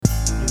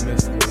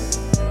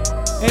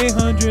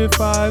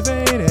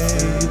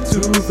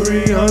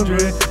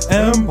800-588-2300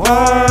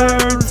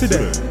 Empire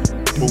today.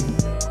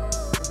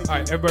 All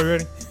right, everybody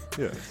ready?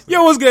 Yeah.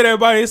 Yo, what's good,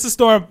 everybody? It's the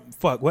Storm.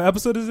 Fuck, what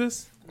episode is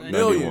this?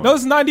 91. No,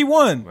 it's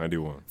 91.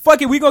 91.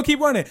 Fuck it, we gonna keep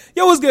running.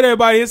 Yo, what's good,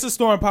 everybody? It's the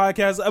Storm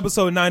Podcast,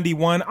 episode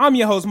 91. I'm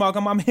your host,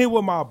 Malcolm. I'm here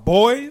with my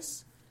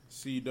boys.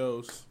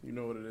 C-Dose. You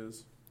know what it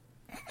is.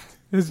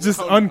 It's just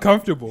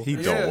uncomfortable. He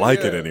don't like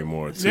it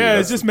anymore, too. Yeah, it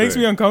That's just the makes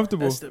thing. me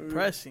uncomfortable. That's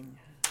depressing.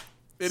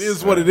 It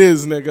is what it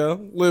is,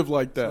 nigga. Live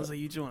like that. Sounds like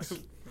you joint.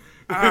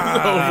 All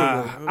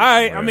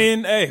right, I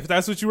mean, hey, if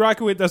that's what you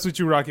rocking with, that's what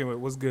you rocking with.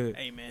 What's good?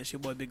 Hey man, it's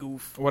your boy Big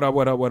Goof. What up,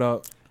 what up, what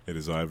up? It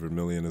is Ivor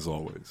Million as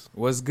always.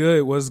 What's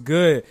good, what's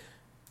good?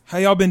 How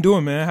y'all been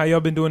doing, man? How y'all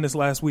been doing this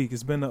last week?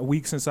 It's been a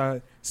week since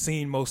I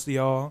seen most of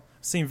y'all.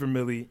 Seen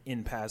Vermilly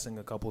in passing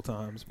a couple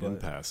times. But In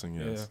passing,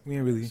 yes. yeah, we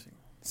ain't really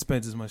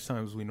spent as much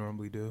time as we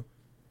normally do.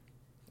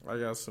 I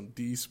got some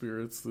D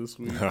spirits this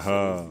week.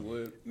 Haha. So it's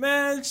lit.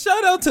 Man,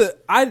 shout out to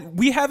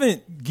we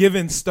haven't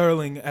given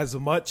Sterling as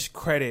much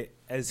credit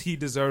as he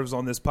deserves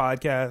on this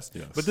podcast,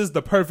 Yes. but this is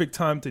the perfect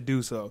time to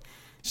do so.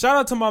 Shout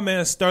out to my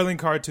man Sterling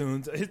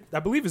Cartoons. I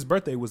believe his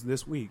birthday was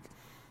this week.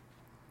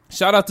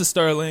 Shout out to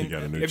Sterling. He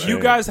got a new If you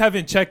chain. guys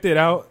haven't checked it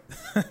out,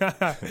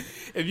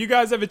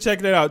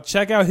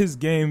 check out his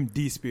game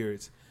D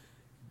Spirits.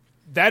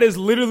 That is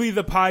literally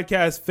the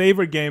podcast's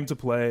favorite game to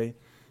play.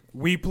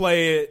 We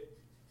play it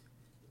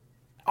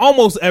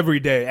almost every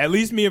day. At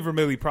least me and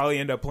Vermilly probably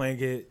end up playing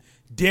it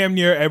damn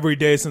near every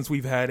day since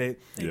we've had it.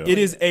 Yeah. It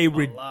is a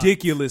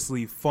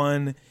ridiculously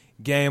fun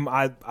game.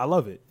 I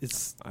love it.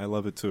 I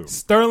love it, too.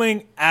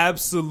 Sterling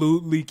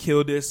absolutely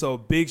killed it. So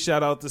big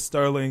shout out to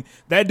Sterling.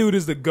 That dude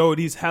is the GOAT.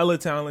 He's hella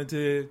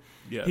talented.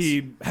 Yes.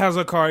 He has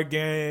a card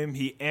game.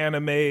 He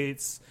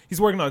animates. He's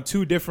working on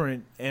 2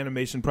 different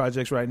animation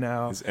projects right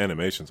now. His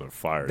animations are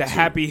fire, The too.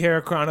 Happy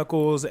Hair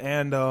Chronicles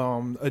and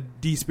a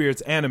D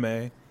Spirits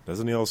anime.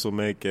 Doesn't he also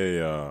make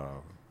a,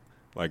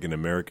 like an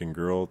American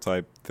Girl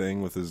type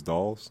thing with his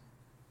dolls?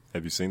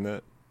 Have you seen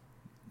that?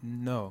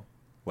 No.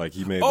 Like,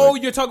 he made, Oh,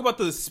 like, you're talking about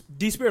the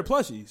D Spirit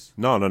plushies.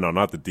 No,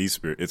 not the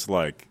D-Spirit. It's,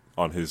 like,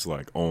 on his,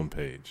 like, own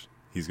page.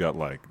 He's got,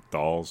 like,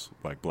 dolls,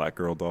 like black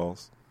girl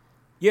dolls.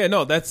 Yeah,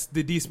 no, that's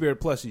the D Spirit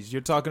plushies.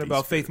 You're talking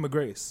about Faith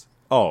McGrace.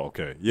 Oh,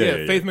 okay.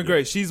 Yeah, Faith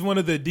McGrace. She's one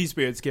of the D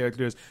Spirits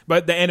characters,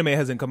 but the anime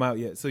hasn't come out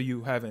yet, so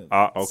you haven't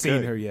Okay.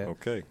 seen her yet.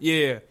 Okay.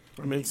 Yeah.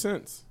 It makes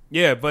sense.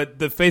 Yeah, but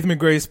the Faith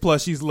McGrace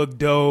plushies look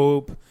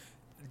dope.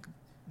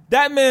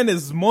 That man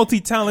is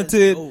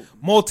multi-talented, That's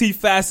dope.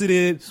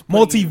 multifaceted,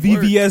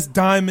 multi-VVS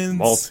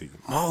diamonds.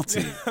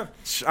 Multi.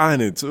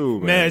 Shining, too,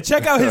 man. Man,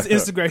 check out his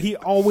Instagram. He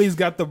always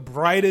got the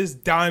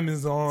brightest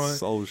diamonds on.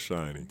 So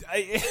shiny.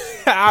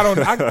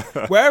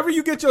 Wherever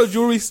you get your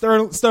jewelry,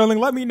 Sterling,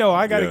 let me know.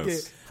 I gotta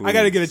Yes,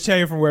 get a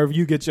chain from wherever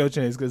you get your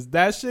chains, because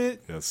that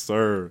shit Yes,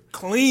 sir.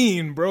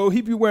 clean, bro. He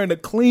be wearing the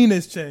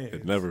cleanest chain.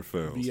 It never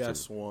fails. too.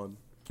 BS1.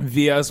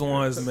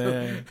 VS1s,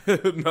 man.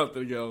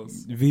 Nothing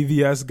else.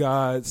 VVS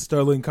God,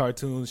 Sterling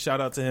Cartoons.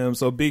 Shout out to him.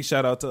 So big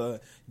shout out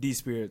to D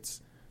Spirits.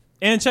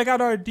 And check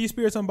out our D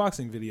Spirits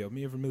unboxing video.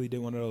 Me and Vermilly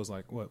did one of those,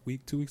 like,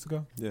 2 weeks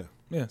ago? Yeah.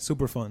 Yeah,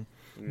 super fun.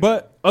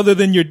 But other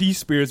than your D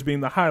Spirits being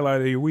the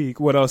highlight of your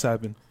week, what else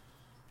happened?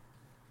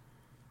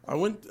 I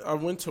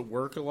went to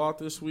work a lot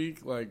this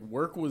week. Like,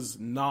 work was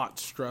not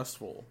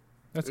stressful.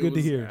 That's It good to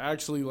was hear.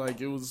 Actually,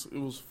 like, it was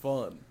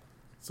fun.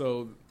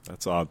 So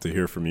That's odd to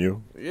hear from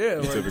you. yeah,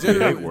 like typically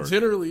hate work.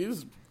 generally it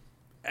was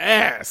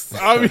ass.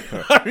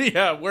 I mean,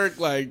 at work,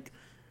 like,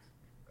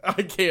 I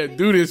can't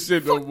do this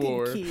shit no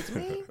more.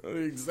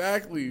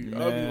 Exactly.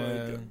 I'll be like,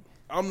 Man.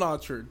 I'm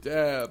not your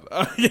dad.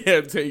 I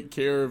can't take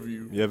care of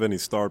you. You have any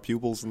star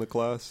pupils in the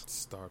class?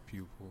 Star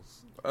pupils.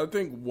 I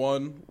think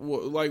one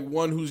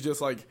who's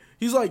just like,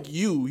 he's like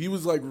you. He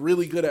was like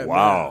really good at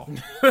Wow.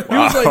 math. He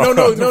was like,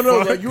 no.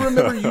 Like, you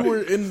remember you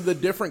were in the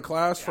different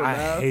class for I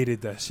math?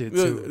 hated that shit,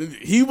 too.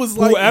 He was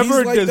like, Whoever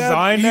he's like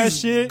designed that he's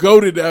shit-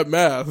 goated at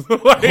math.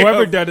 Like,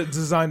 Whoever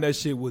designed that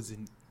shit was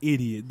an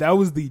idiot. That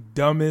was the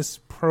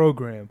dumbest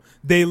program.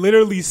 They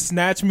literally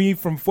snatched me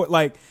from,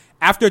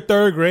 after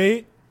 3rd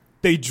grade,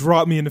 they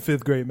dropped me into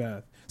 5th grade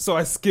math. So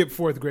I skipped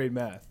 4th grade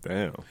math.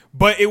 Damn.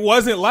 But it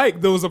wasn't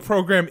like there was a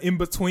program in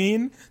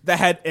between that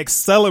had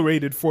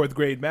accelerated 4th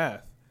grade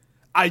math.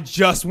 I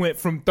just went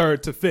from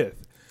 3rd to 5th.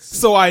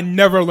 So I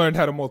never learned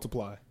how to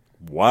multiply.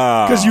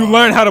 Wow. Because you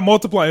learn how to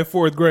multiply in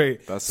 4th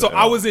grade. That's So a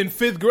I L. was in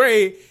 5th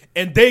grade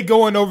and they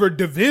going over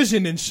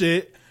division and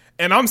shit.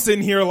 And I'm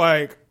sitting here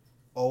like,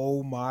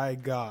 oh my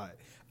God.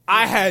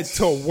 I had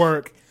to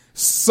work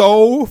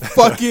so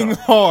fucking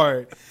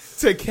hard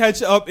to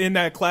catch up in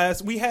that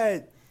class. We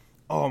had,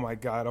 oh my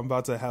God, I'm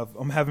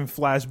having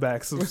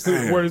flashbacks of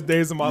the worst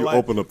days of my You life.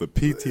 open up the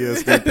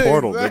PTSD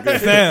portal, nigga. Fam,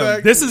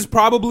 Exactly. this is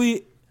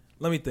probably,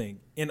 let me think.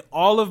 In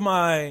all of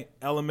my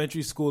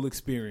elementary school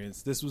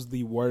experience, this was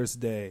the worst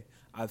day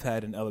I've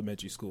had in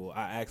elementary school.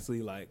 I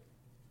actually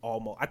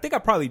I think I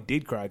probably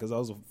did cry because I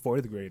was a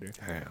 4th grader.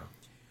 Damn.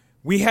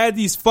 we had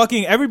these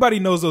fucking, everybody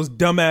knows those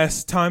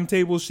dumbass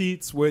timetable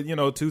sheets with,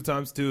 2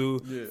 times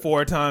 2,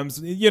 4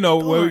 times,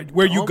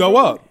 where you go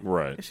up.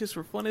 Right. It's just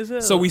for fun as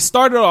hell. So we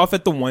started off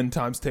at the 1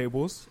 times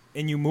tables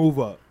and you move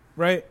up,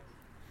 right?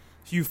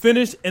 You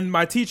finish, and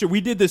my teacher,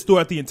 we did this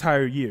throughout the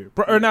entire year.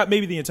 Or not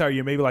maybe the entire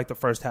year, maybe like the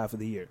first half of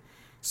the year.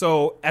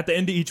 So at the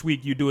end of each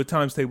week, you do a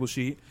times table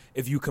sheet.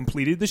 If you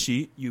completed the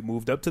sheet, you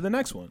moved up to the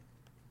next one.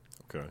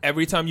 Okay.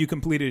 Every time you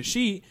completed a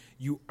sheet,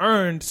 you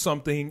earned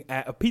something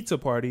at a pizza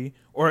party,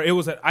 or it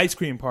was an ice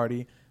cream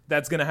party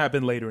that's going to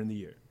happen later in the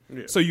year.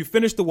 Yeah. So you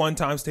finish the 1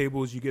 times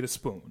tables, you get a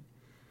spoon.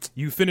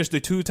 You finish the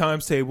 2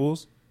 times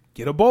tables,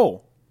 get a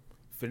bowl.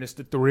 Finish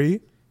the 3,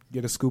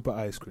 get a scoop of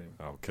ice cream.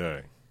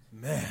 Okay.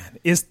 Man,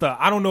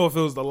 I don't know if it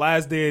was the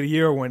last day of the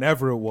year or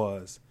whenever it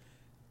was.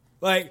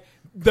 Like,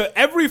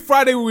 every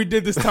Friday when we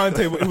did this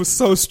timetable, it was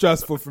so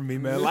stressful for me,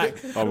 man. Like,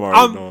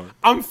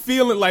 I'm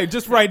feeling like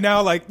just right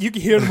now, like you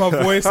can hear it in my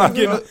voice. I'm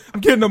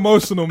getting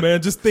emotional,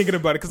 man, just thinking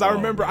about it. Because I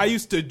remember I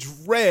used to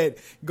dread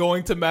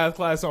going to math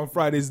class on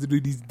Fridays to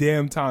do these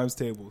damn times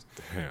tables.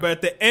 Damn. But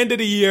at the end of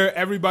the year,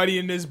 everybody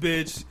in this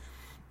bitch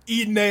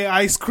eating their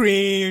ice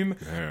cream.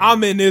 Damn.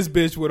 I'm in this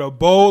bitch with a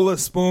bowl, a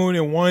spoon,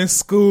 and 1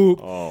 scoop.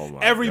 Oh my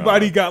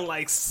Everybody God. got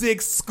like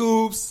 6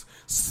 scoops,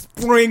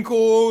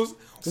 sprinkles,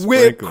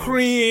 whipped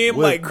cream,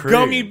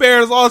 gummy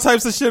bears, all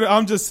types of shit.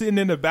 I'm just sitting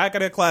in the back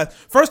of that class.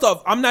 First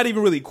off, I'm not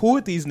even really cool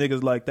with these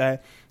niggas like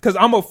that. Because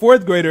I'm a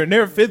 4th grader and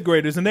they're 5th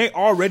graders and they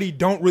already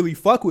don't really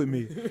fuck with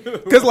me.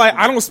 Because,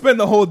 I don't spend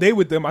the whole day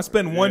with them. I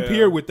spend one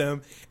period with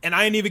them and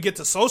I ain't even get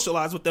to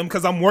socialize with them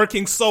because I'm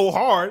working so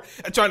hard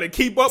at trying to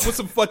keep up with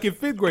some fucking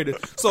 5th graders.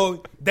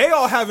 So they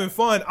all having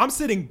fun. I'm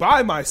sitting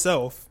by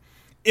myself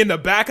in the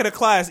back of the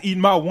class eating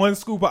my 1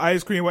 scoop of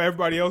ice cream while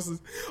everybody else is,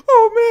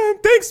 oh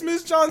man, thanks,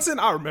 Miss Johnson.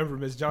 I remember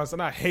Miss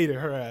Johnson. I hated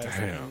her ass.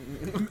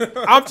 Damn.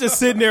 I'm just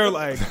sitting there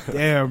like,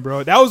 damn,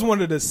 bro. That was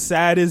one of the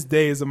saddest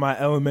days of my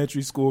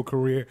elementary school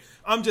career.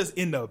 I'm just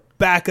in the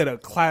back of the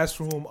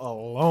classroom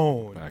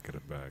alone. Back of the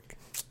back.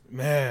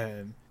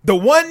 Man. The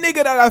one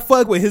nigga that I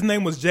fucked with, his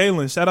name was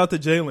Jalen. Shout out to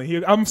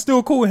Jalen. I'm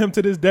still cool with him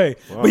to this day.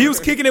 Wow. But he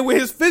was kicking it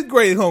with his 5th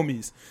grade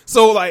homies.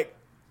 So,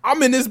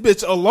 I'm in this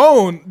bitch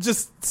alone,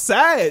 just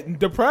sad and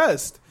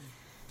depressed.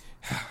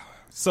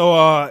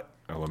 So,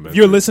 if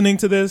you're listening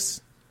to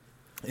this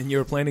and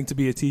you're planning to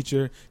be a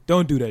teacher,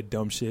 don't do that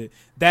dumb shit.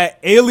 That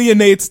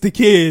alienates the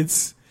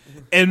kids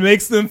and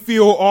makes them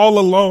feel all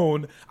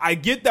alone. I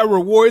get that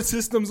reward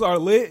systems are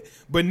lit,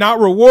 but not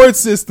reward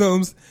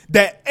systems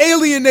that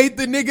alienate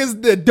the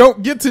niggas that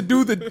don't get to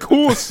do the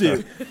cool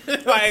shit.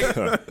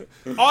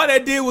 All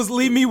that did was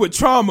leave me with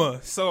trauma.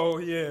 So,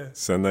 yeah.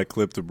 Send that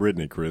clip to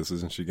Brittany, Chris.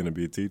 Isn't she going to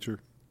be a teacher?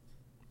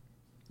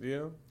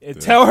 Yeah. And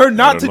tell her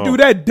not to know. do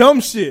that dumb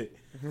shit.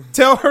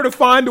 Tell her to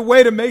find a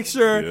way to make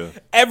sure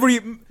every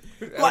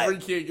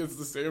kid gets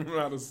the same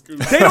amount of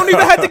scoops. they don't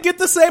even have to get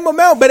the same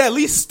amount, but at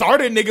least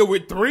start a nigga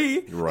with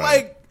 3.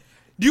 Right.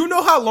 Do you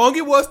know how long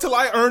it was till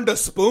I earned a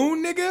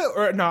spoon, nigga?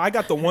 Or no, I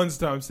got the 1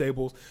 times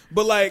tables.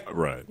 But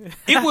Right.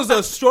 it was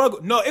a struggle.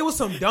 No, it was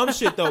some dumb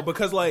shit though,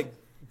 because I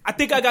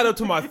think I got up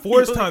to my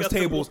 4 times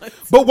tables.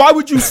 But why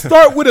would you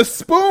start with a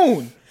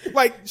spoon?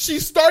 She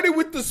started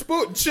with the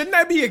spoon. Shouldn't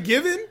that be a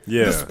given?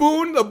 Yeah. The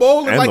spoon, the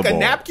bowl, and And a the bowl.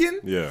 napkin?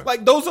 Yeah.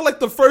 Those are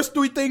the first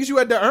 3 things you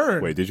had to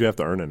earn. Wait, did you have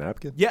to earn a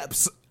napkin? Yep.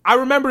 I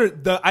remember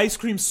the ice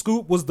cream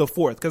scoop was the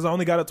 4th because I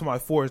only got up to my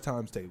 4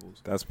 times tables.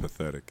 That's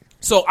pathetic.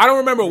 So I don't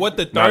remember what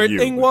the Not 3rd you.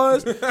 thing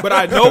was, but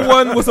I know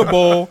 1 was a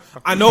bowl.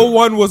 I know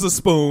 1 was a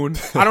spoon.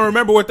 I don't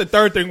remember what the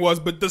 3rd thing was,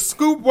 but the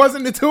scoop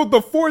wasn't until the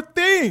 4th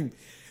thing.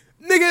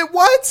 Nigga,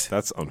 what?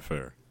 That's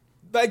unfair.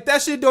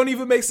 That shit don't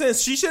even make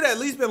sense. She should at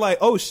least been like,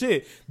 oh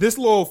shit, this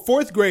little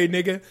 4th grade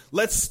nigga,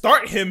 let's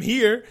start him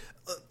here.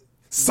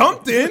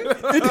 Something.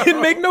 It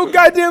didn't make no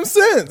goddamn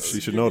sense. She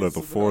should know that the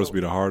 4s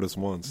be the hardest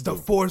ones. The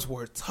too. 4s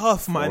were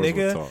tough, my 4s were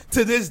nigga. tough.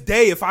 To this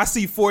day, if I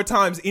see 4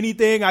 times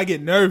anything, I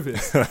get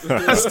nervous.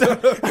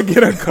 I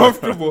get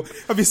uncomfortable.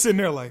 I be sitting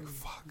there like,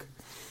 fuck.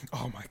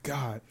 Oh my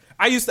God.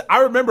 I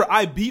remember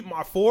I beat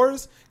my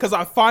 4s because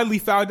I finally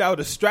found out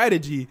a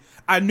strategy.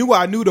 I knew the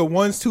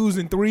 1s, 2s,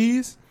 and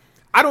 3s.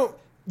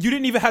 You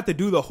didn't even have to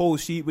do the whole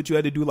sheet, but you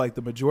had to do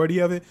the majority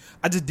of it.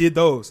 I just did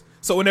those.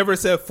 So whenever it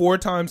said 4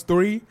 times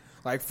 3,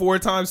 4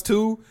 times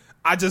 2,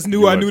 I just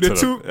knew I knew the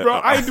 2. Bro,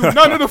 I ain't do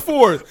none of the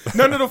 4s.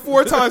 None of the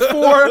 4 times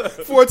 4,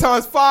 4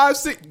 times 5,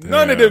 6.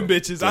 None of them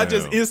bitches. I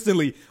just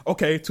instantly,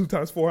 okay, 2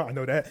 times 4, I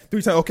know that.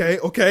 3 times,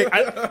 okay.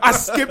 I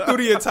skipped through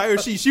the entire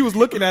sheet. She was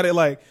looking at it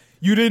like,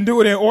 you didn't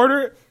do it in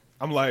order?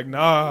 I'm like,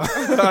 nah.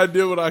 I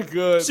did what I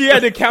could. She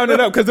had to count it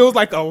up because it was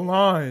a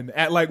line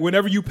at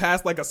whenever you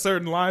pass a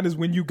certain line is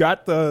when you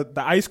got the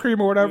ice cream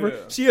or whatever. Yeah.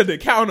 She had to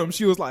count them.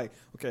 She was like,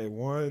 okay,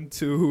 1,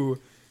 2,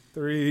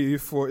 3,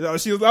 4.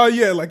 She was, oh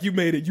yeah, you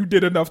made it. You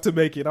did enough to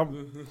make it.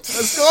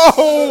 Let's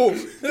go.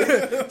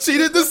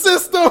 Cheated the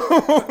system.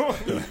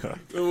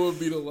 It would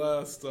be the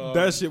last time.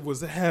 That shit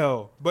was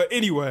hell. But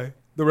anyway,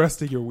 the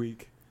rest of your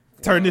week,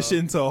 turn this shit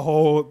into a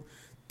whole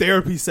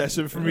therapy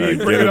session for me. Right,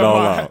 Bringing get it up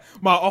all out.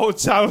 my old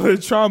childhood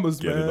traumas,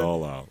 Get man. it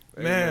all out.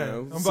 Man,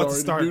 I'm about to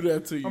start. do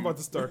that to you. I'm about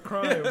to start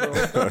crying, bro.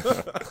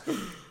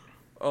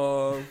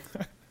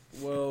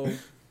 Well,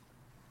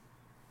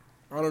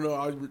 I don't know.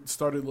 I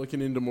started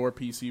looking into more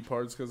PC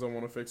parts because I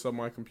want to fix up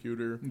my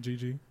computer,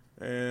 GG.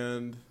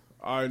 and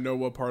I know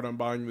what part I'm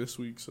buying this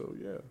week. So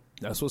yeah,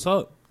 That's what's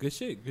up. Good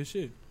shit. Good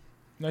shit.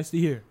 Nice to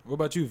hear. What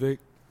about you, Vic?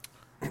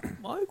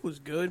 My week was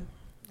good.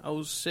 I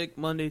was sick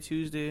Monday,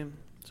 Tuesday,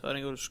 so I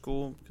didn't go to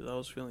school because I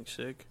was feeling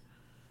sick.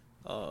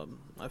 I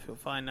feel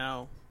fine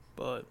now,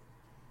 but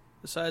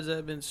besides that,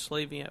 I've been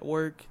slaving at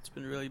work. It's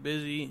been really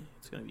busy.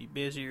 It's going to be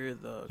busier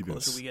the You've been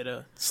closer we get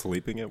to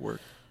Sleeping at work?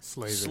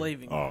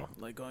 slaving, Oh.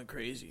 like going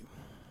crazy.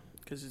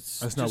 Because it's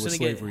That's not just what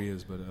gonna get- slavery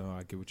is, but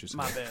I get what you're saying.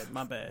 My bad.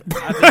 My bad.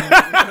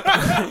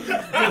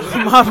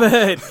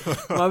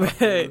 My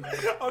bad.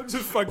 I'm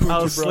just fucking with I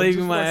you, was bro. slaving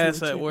Just my messing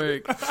ass with at you.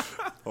 work.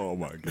 Oh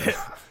my god.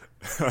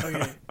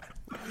 Okay.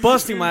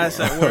 Busting my ass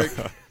at work.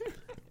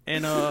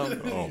 And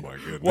Oh my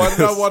goodness. why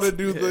did I want to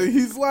do the?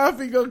 He's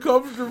laughing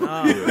uncomfortably.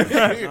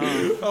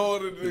 I Oh,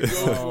 wanted to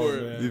go for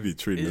it. man. You be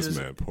treating It's this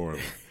just- man poorly.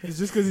 It's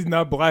just because he's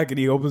not black and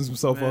he opens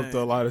himself up Man. to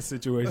a lot of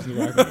situations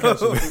where I can catch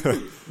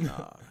him.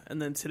 nah.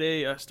 And then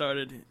today I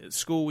started at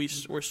school.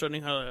 We're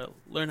starting how to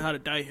learn how to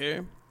dye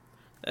hair.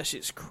 That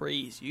shit's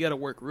crazy. You got to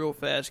work real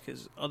fast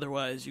because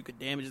otherwise you could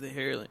damage the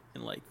hair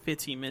in like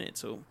 15 minutes.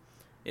 So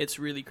it's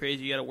really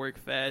crazy. You got to work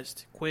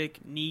fast, quick,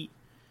 neat.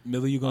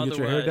 Millie, you gonna get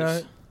your hair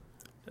dyed?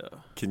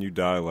 Can you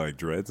dye like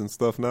dreads and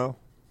stuff now?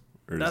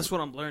 Or is That's it-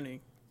 what I'm learning.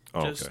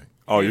 Oh, just okay.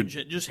 Oh, hair you're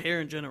in just hair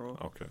in general.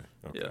 okay.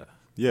 Okay. Yeah,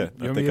 Yeah, You I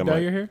want me think to I dye might.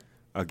 your hair?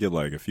 I'll get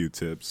like a few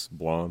tips.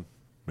 Blonde,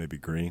 maybe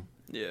green.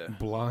 yeah.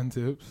 Blonde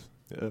tips.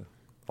 Yeah,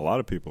 a lot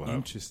of people have.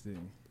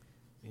 Interesting.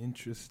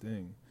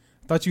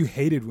 I thought you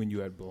hated when you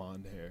had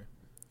blonde hair.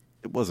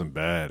 It wasn't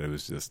bad. It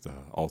was just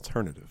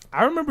alternative.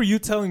 I remember you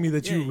telling me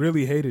that you Yeah.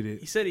 really hated He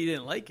it. said he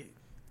didn't like it.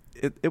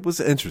 It was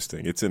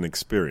interesting. It's an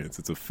experience.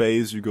 It's a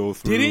phase you go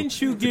through.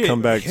 Didn't you to get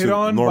come back hit to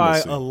on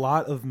normalcy. by a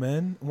lot of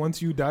men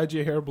once you dyed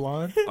your hair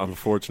blonde?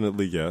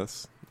 Unfortunately,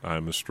 yes.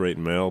 I'm a straight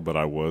male, but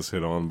I was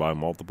hit on by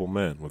multiple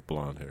men with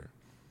blonde hair.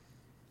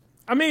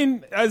 I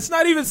mean, it's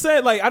not even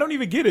said, like, I don't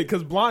even get it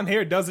because blonde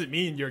hair doesn't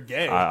mean you're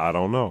gay. I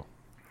don't know.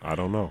 I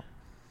don't know.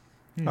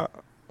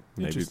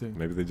 Maybe Interesting.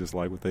 maybe they just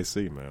like what they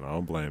see, man. I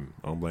don't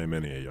blame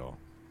any of y'all.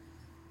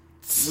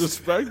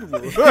 Respectable.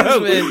 Man,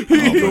 Oh,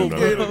 He no.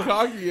 gave a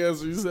cocky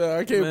answer. He said,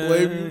 "I can't Man.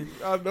 blame you.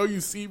 I know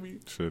you see me."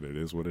 Shit, it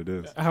is what it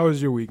is. How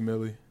was your week,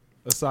 Millie?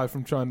 Aside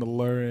from trying to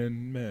lure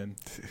in men.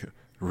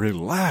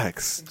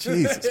 Relax.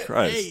 Jesus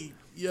Christ. Hey,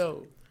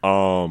 yo.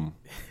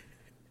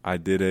 I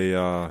did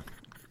a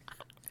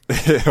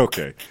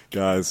okay,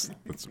 guys,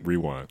 let's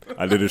rewind.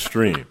 I did a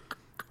stream.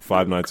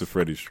 Five Nights at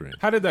Freddy's stream.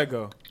 How did that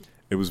go?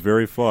 It was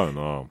very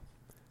fun.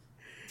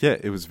 Yeah,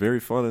 it was very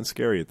fun and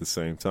scary at the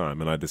same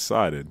time. And I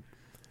decided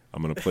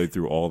I'm gonna play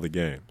through all the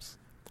games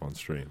on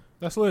stream.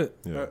 That's lit.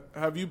 Yeah,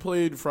 Have you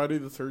played Friday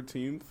the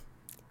 13th?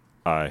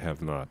 I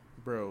have not.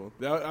 Bro,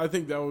 I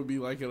think that would be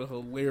like a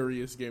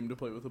hilarious game to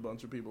play with a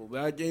bunch of people.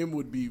 That game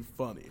would be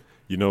funny.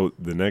 You know,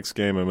 the next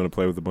game I'm gonna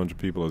play with a bunch of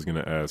people, I was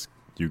gonna ask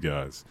you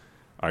guys.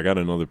 I got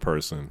another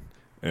person,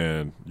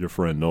 and your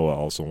friend Noah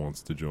also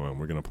wants to join.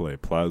 We're gonna play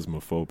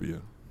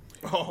Plasmophobia.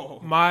 Oh,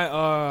 My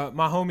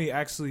homie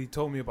actually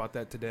told me about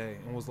that today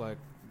and was like,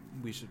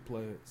 we should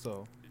play it.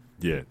 So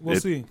Yeah, we'll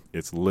see.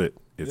 It's lit.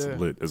 It's Yeah.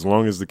 lit. As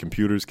long as the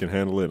computers can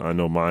handle it, I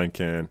know mine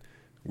can.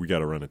 We got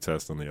to run a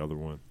test on the other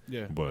one.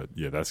 Yeah. But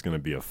yeah, that's going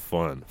to be a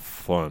fun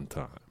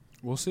time.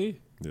 We'll see.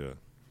 Yeah.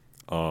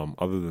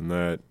 Other than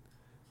that,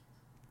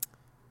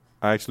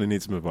 I actually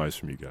need some advice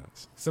from you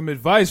guys. Some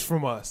advice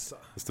from us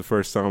It's the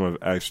first time I've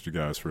asked you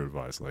guys for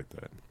advice like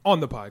that. on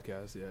the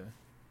podcast, yeah.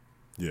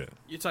 Yeah,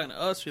 You're talking to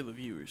us or the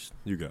viewers?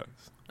 you guys,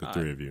 the All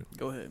three right. of you.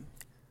 Go ahead.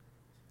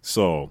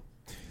 So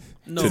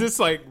No, Is this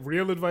like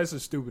real advice or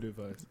stupid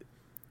advice?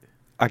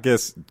 I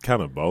guess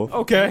kind of both.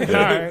 Okay, Yeah.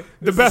 all right.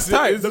 The best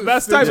type. it's The a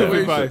best type of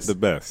situation. advice. The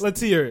best.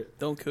 Let's hear it.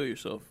 don't kill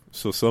yourself.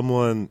 So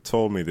someone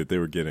told me that they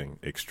were getting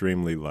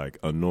extremely like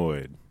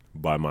annoyed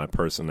by my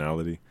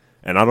personality,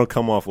 and I don't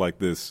come off like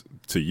this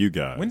to you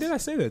guys. When did I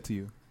say that to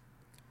you?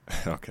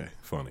 Okay,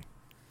 funny.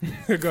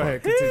 Go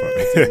ahead.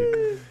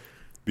 Continue.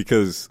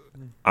 Because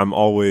I'm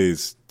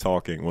always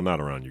talking, well,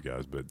 not around you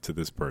guys, but to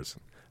this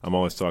person. I'm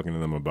always talking to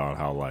them about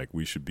how like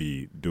we should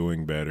be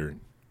doing better,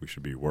 we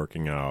should be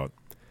working out.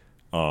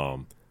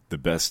 The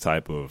best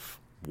type of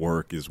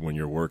work is when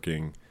you're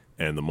working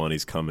and the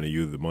money's coming to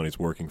you, the money's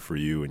working for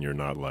you, and you're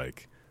not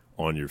like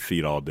on your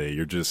feet all day.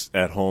 You're just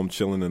at home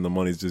chilling and the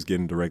money's just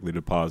getting directly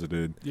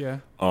deposited. Yeah.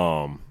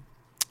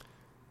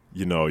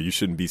 You know, you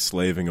shouldn't be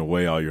slaving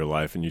away all your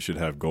life, and you should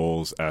have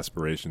goals,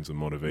 aspirations, and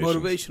motivations.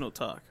 Motivational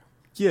talk.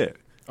 Yeah.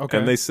 Okay.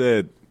 And they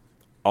said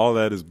all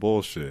that is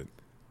bullshit.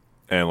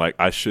 And like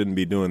I shouldn't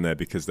be doing that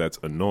because that's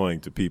annoying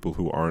to people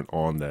who aren't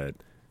on that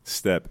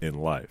step in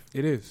life.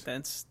 It is.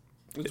 That's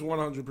it's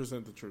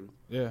 100% the truth.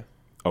 Yeah.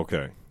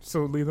 Okay.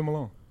 So leave them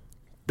alone.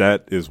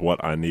 That is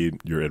what I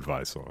need your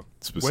advice on.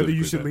 Specifically Whether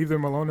you should that. leave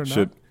them alone or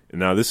Should not.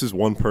 now this is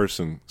one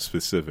person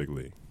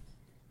specifically.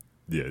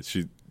 Yeah,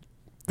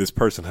 this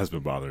person has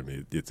been bothering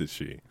me. It's a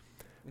she.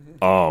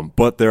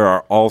 But there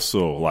are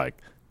also like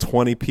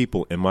 20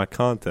 people in my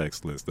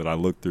contacts list that I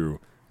looked through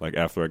like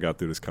after I got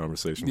through this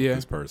conversation with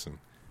this person.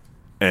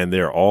 And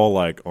they're all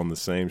like on the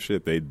same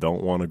shit. They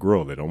don't want to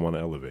grow. They don't want to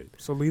elevate.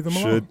 So leave them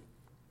alone.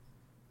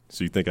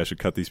 So you think I should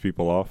cut these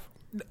people off?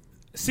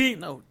 See,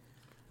 No.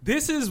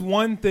 this is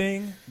one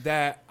thing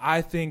that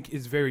I think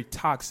is very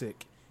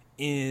toxic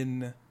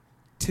in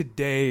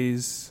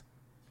today's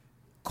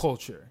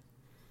culture.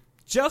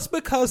 Just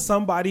because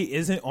somebody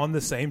isn't on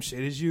the same shit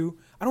as you,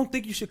 I don't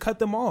think you should cut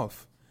them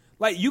off.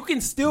 Like, you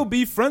can still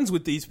be friends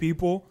with these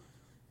people,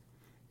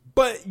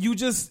 but you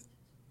just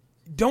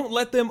don't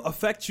let them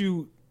affect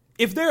you.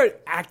 If they're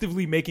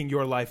actively making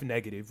your life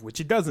negative, which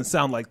it doesn't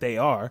sound like they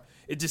are,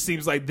 it just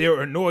seems like they're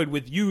annoyed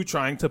with you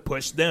trying to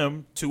push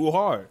them too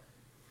hard.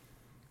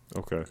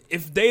 Okay.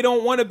 If they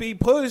don't want to be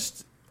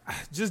pushed,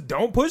 just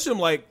don't push them.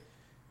 Like,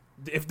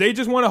 if they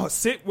just want to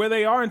sit where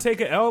they are and take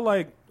an L,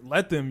 like,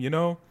 let them, you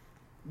know?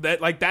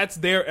 That's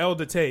their L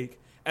to take.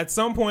 At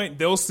some point,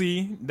 they'll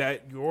see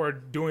that you're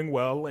doing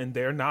well and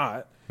they're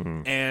not.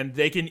 And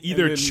they can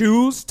either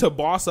choose to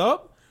boss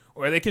up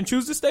or they can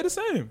choose to stay the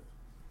same.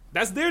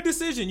 That's their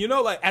decision, you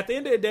know? Like, at the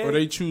end of the day. Or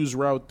they choose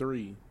Route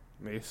 3.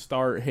 They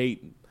start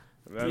hating.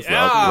 That's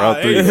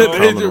Route 3 is the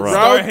common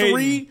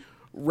route.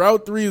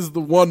 Route 3 is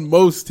the one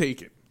most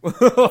taken.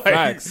 Like,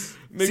 Facts.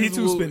 niggas C2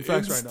 will spin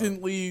facts right now.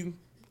 instantly,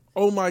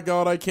 oh my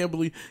God, I can't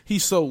believe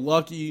he's so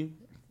lucky.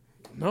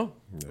 No.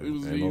 Yeah,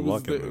 ain't no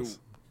luck in this.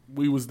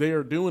 We was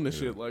there doing the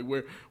shit. Like,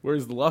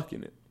 where's the luck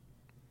in it?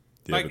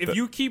 Yeah, Like, if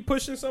you keep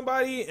pushing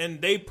somebody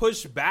and they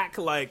push back,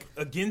 like,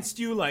 against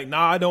you, like,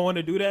 nah, I don't want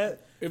to do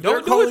that. If don't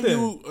they're do calling it then.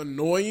 you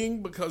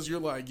annoying because you're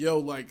like, yo,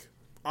 like,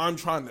 I'm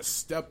trying to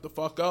step the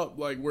fuck up,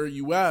 like, where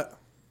you at?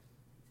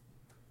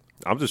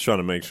 I'm just trying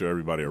to make sure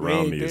everybody around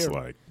ain't me is there.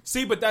 like,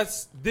 See, but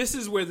this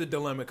is where the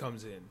dilemma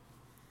comes in.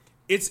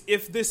 It's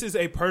if this is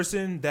a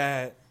person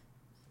that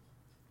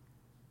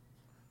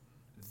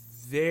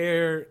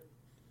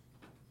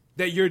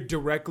you're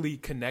directly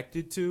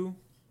connected to,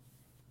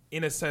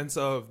 in a sense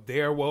of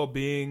their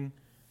well-being.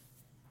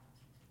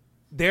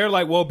 Their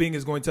well-being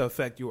is going to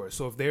affect yours.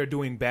 So if they're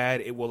doing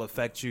bad, it will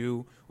affect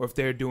you, or if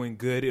they're doing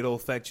good, it'll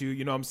affect you.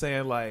 You know what I'm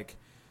saying? Like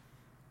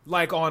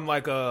on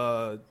like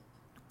a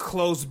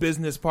close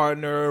business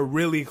partner,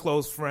 really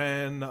close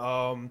friend,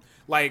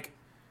 like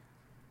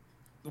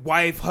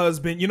wife,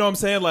 husband. You know what I'm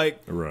saying?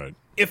 Like, right.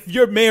 if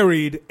you're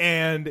married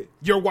and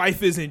your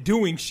wife isn't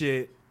doing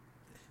shit,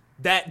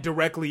 that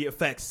directly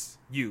affects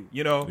you,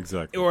 you know?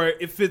 Exactly. Or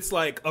if it's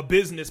like a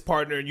business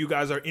partner and you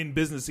guys are in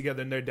business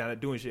together and they're down at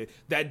doing shit,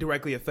 that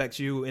directly affects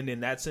you. And in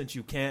that sense,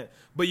 you can't.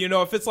 But, you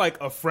know, if it's like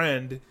a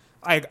friend,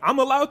 like, I'm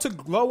allowed to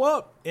glow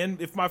up.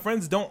 And if my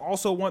friends don't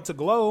also want to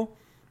glow,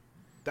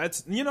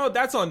 that's, you know,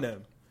 that's on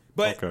them.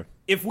 But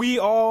if we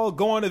all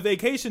go on a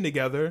vacation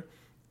together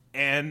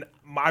and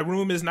my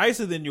room is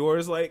nicer than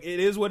yours, like, it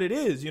is what it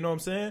is. You know what I'm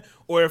saying?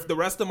 Or if the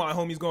rest of my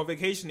homies go on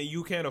vacation and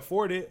you can't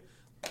afford it,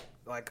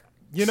 like,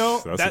 you know,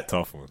 that's a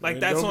tough one. Like,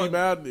 And that's don't on. be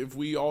mad if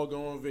we all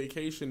go on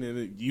vacation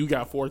and you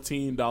got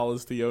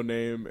 $14 to your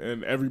name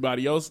and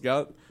everybody else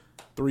got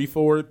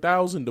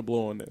 $3,000-$4,000 to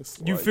blow on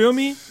this. You Like, feel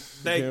me? You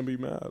Like, can't be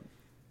mad.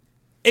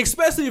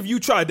 especially if you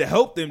tried to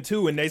help them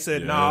too and they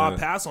said, nah, I'll Yeah.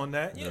 pass on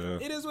that. Yeah, Yeah.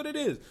 it is what it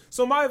is.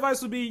 So my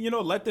advice would be, you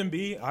know, let them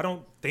be. I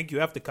don't think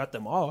you have to cut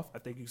them off. I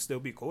think you can still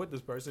be cool with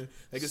this person.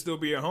 They can still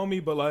be your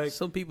homie, but like,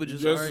 Some people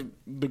just Just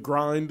the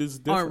grind is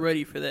different. aren't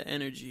ready for that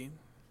energy.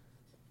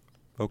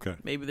 Okay.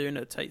 Maybe they're in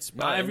a tight spot.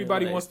 not in their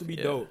everybody life. wants to be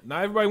Yeah. dope.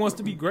 Not everybody wants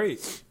to be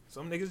great.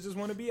 Some niggas just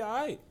want to be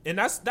alright. And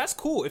that's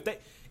cool.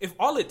 If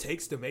all it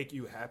takes to make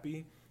you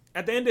happy,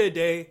 at the end of the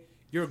day,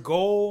 your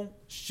goal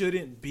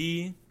shouldn't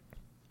be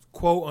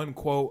quote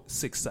unquote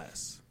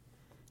success.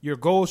 Your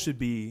goal should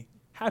be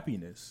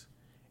happiness.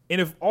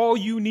 And if all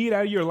you need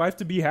out of your life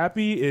to be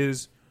happy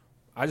is,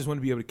 I just want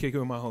to be able to kick it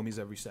with my homies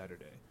every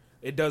Saturday.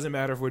 It doesn't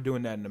matter if we're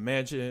doing that in a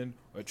mansion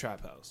or a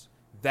trap house.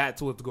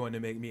 That's what's going to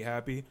make me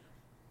happy.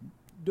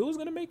 Do what's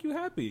going to make you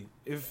happy.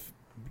 If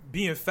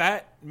being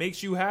fat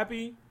makes you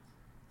happy,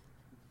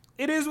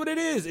 it is what it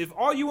is. If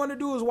all you want to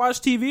do is watch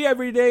TV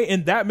every day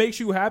and that makes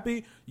you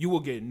happy, you will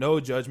get no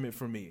judgment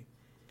from me.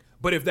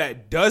 But if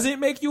that doesn't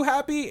make you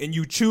happy and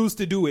you choose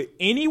to do it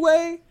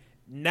anyway,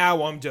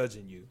 now I'm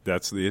judging you.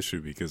 That's the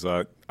issue because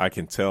I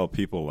can tell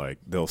people like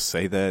they'll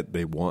say that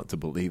they want to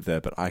believe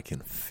that, but I can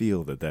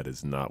feel that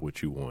is not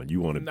what you want.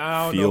 You want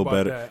to feel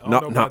better.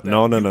 No.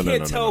 You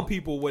can't tell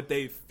people what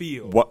they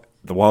feel.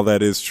 While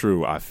that is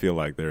true, I feel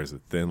like there's a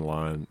thin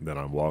line that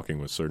I'm walking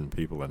with certain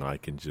people, and I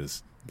can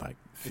just like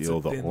feel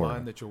it's a the thin aura.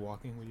 line that you're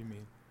walking. What do you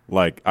mean?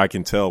 Like I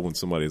can tell when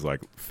somebody's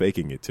like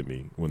faking it to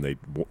me when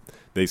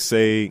they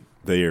say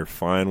they are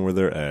fine where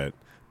they're at,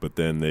 but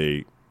then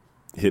they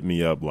hit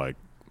me up like,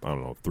 I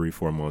don't know,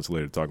 3-4 months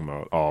later talking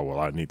about, oh, well,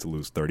 I need to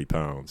lose 30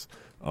 pounds.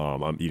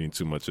 I'm eating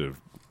too much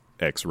of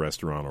X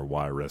restaurant or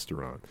Y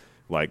restaurant.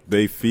 Like,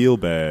 they feel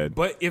bad.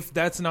 But if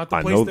that's not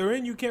the place they're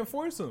in, you can't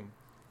force them.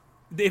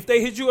 If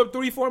they hit you up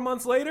 3-4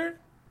 months later,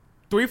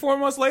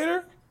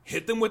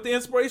 hit them with the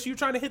inspiration you're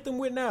trying to hit them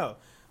with now.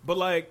 But,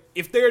 like,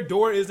 if their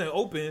door isn't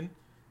open,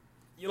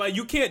 Like,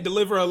 you can't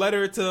deliver a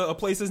letter to a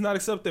place that's not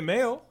accepting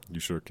mail. You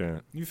sure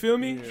can. You feel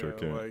me? Yeah, Sure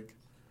can. Like,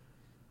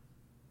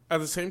 at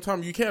the same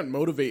time, you can't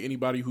motivate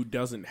anybody who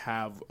doesn't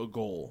have a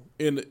goal.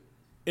 In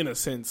a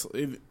sense,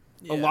 a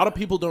lot of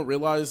people don't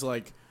realize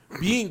like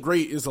being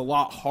great is a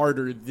lot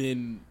harder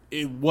than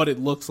what it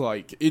looks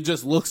like. It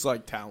just looks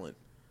like talent.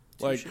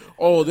 Like,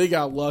 oh, they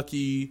got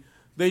lucky.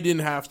 They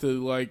didn't have to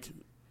like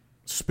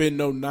spend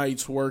no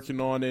nights working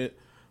on it.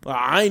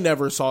 I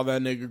never saw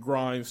that nigga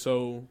grind,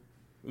 so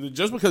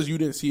just because you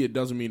didn't see it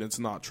doesn't mean it's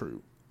not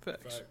true.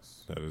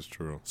 Facts. That is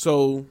true.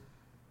 So,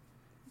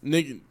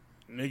 niggas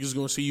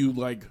gonna see you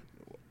like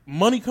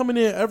money coming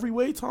in every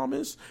way,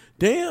 Thomas.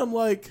 Damn,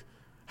 like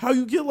how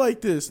you get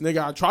like this,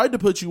 nigga? I tried to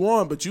put you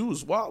on, but you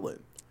was wildin'.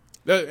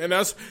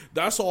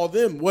 That's all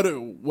them.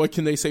 What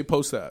can they say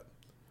post that?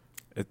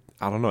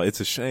 I don't know. It's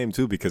a shame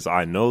too because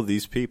I know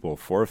these people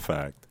for a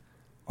fact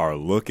are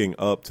looking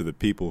up to the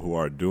people who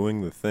are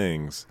doing the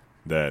things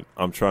that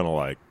I'm trying to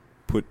like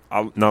put.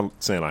 I'm not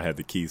saying I had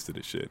the keys to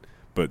this shit,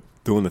 but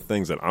doing the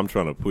things that I'm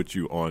trying to put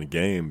you on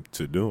game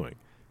to doing,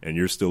 and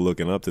you're still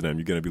looking up to them.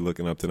 You're going to be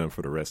looking up to them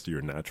for the rest of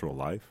your natural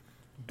life,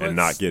 and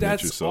not getting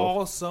it yourself. That's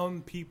all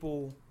some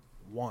people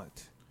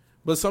want.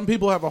 But some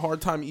people have a hard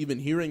time even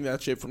hearing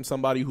that shit from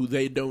somebody who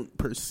they don't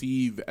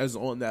perceive as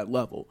on that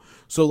level.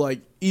 So,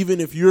 like, even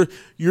if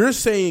you're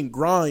saying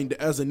grind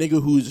as a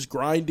nigga who's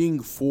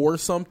grinding for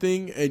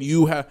something, and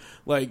you have,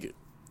 like,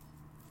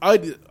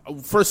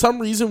 for some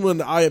reason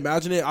when I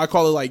imagine it, I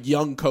call it, like,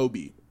 young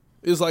Kobe.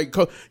 It's like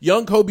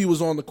young Kobe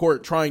was on the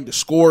court trying to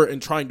score and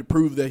trying to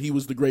prove that he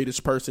was the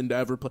greatest person to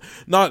ever play.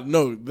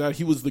 That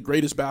he was the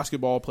greatest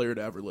basketball player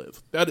to ever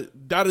live.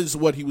 That is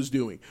what he was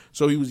doing.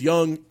 So he was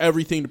young,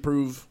 everything to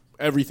prove,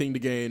 everything to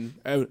gain,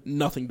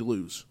 nothing to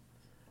lose.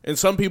 And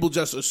some people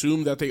just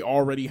assume that they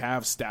already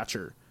have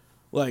stature.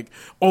 Like,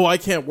 oh, I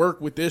can't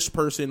work with this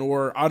person,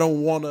 or I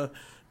don't want to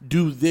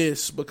do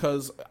this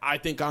because I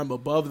think I'm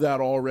above that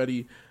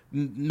already.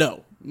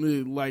 No.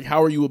 Like,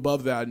 how are you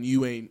above that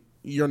and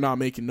you're not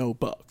making no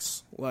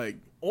bucks? Like,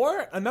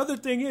 or another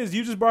thing is,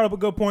 you just brought up a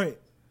good point,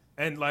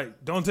 and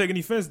like, don't take any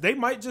offense. They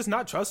might just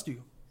not trust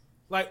you,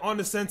 like on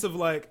the sense of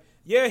like,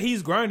 yeah,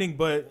 he's grinding,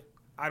 but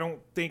I don't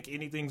think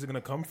anything's gonna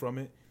come from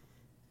it.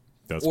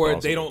 That's or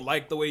possible. They don't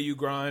like the way you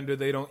grind, or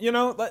they don't,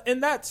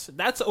 and that's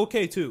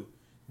okay too.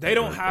 They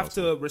don't have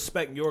to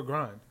respect your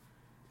grind,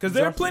 because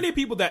there are plenty of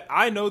people that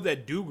I know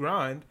that do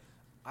grind.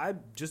 I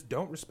just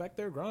don't respect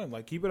their grind.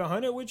 Like, keep it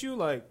 100 with you,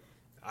 like.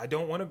 I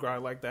don't want to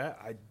grind like that.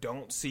 I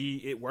don't see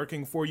it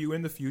working for you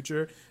in the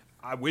future.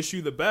 I wish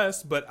you the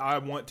best, but I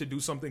want to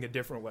do something a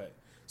different way.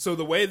 So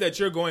the way that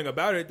you're going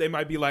about it, they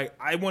might be like,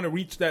 I want to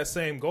reach that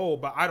same goal,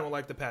 but I don't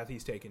like the path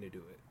he's taking to do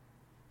it.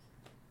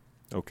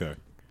 Okay.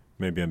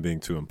 Maybe I'm being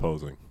too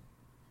imposing.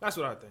 That's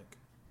what I think.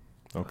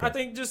 Okay. I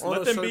think just On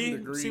let a them certain be,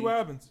 degree. see what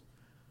happens.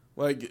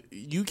 Like,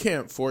 you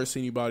can't force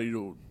anybody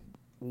to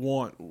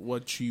want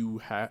what you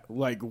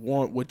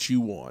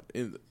want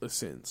in a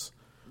sense.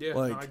 Yeah,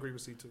 like, I agree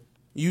with C2.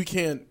 You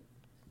can't.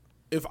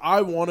 If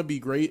I want to be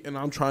great and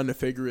I'm trying to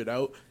figure it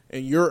out,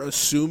 and you're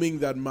assuming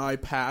that my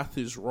path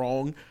is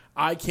wrong,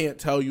 I can't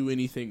tell you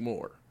anything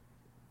more.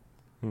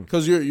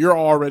 Because you're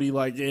already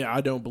like, yeah,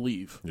 I don't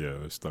believe. Yeah,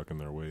 they're stuck in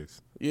their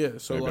ways. Yeah,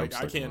 so Maybe like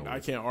I'm stuck in my I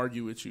ways. can't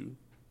argue with you.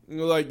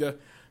 Like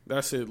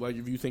that's it. Like,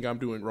 if you think I'm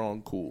doing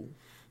wrong, cool.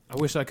 I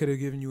wish I could have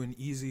given you an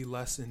easy,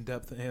 less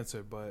in-depth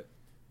answer, but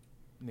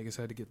niggas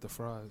had to get the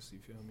fries, you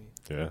feel me?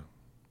 Yeah,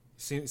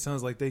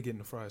 Sounds like they getting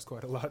the fries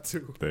quite a lot,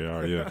 too. they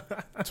are, yeah.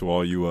 To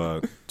all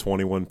you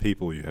 21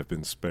 people, you have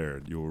been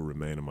spared. You will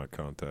remain in my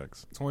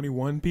contacts.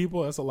 21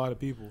 people? That's a lot of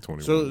people.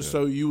 21, So yeah.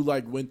 so you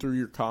like went through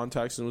your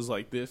contacts and was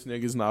like, this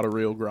nigga's not a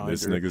real grinder.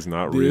 This nigga's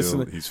not This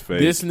real. ni- He's fake.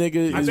 This nigga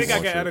is. I think I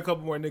can bullshit. add a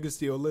couple more niggas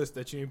to your list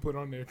that you ain't put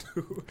on there,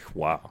 too.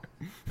 Wow.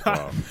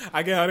 Wow.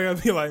 I can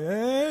be like,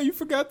 you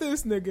forgot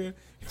this nigga.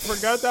 You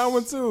forgot that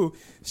one, too.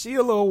 She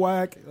a little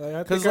whack. Like,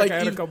 I think I can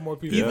add a couple more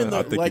people. Yeah, Even I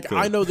though, think you like, could.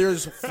 I know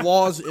there's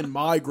flaws in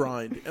my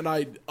grind, and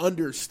I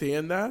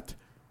understand that,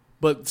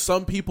 but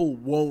some people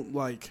won't,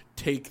 like,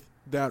 take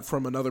that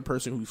from another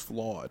person who's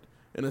flawed,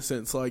 in a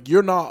sense. Like,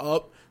 you're not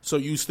up, so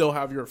you still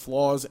have your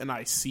flaws, and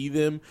I see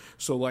them,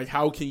 so, like,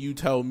 how can you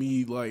tell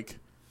me, like,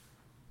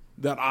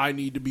 that I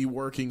need to be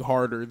working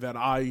harder, that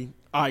I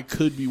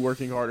could be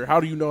working harder? How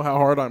do you know how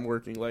hard I'm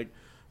working? Like,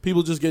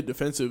 people just get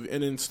defensive,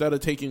 and instead of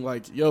taking,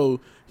 like,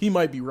 yo, he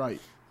might be right.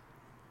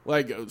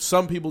 Like,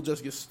 some people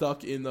just get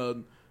stuck in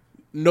the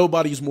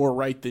nobody's more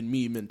right than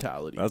me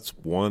mentality. That's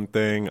one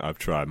thing I've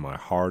tried my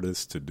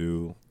hardest to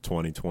do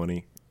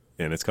 2020,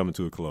 and it's coming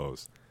to a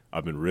close.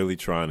 I've been really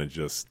trying to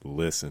just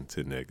listen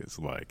to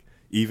niggas. Like,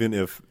 even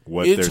if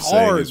what It's they're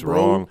saying hard, is bro.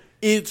 wrong,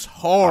 It's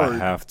hard. I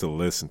have to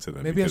listen to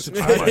them. Maybe I because should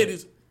try It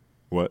is.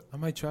 What? I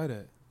might try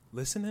that.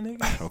 Listen to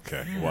niggas?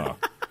 Okay, wow.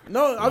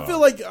 No, I feel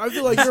like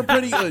you're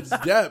pretty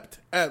adept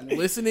at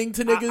listening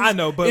to niggas. I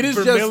know, but it is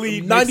for just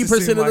Millie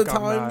 90% of the like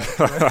time.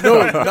 I'm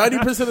No,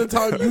 90% of the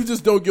time you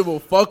just don't give a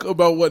fuck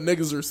about what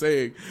niggas are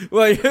saying.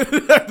 Like,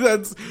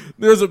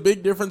 there's a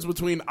big difference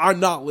between I'm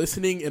not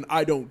listening and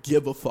I don't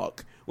give a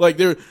fuck. Like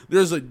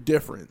there's a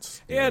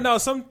difference. Yeah, no,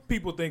 some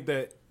people think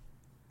that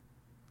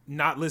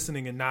not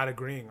listening and not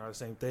agreeing are the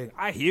same thing.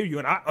 I hear you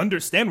and I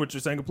understand what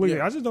you're saying completely.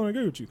 Yeah. I just don't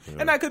agree with you. Yeah.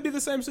 And that could be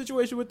the same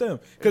situation with them.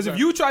 Because if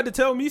you tried to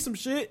tell me some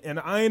shit and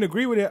I ain't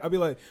agree with it, I'd be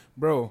like,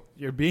 bro,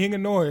 you're being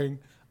annoying.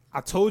 I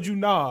told you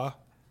nah.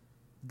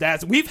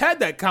 We've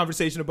had that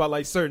conversation about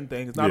like certain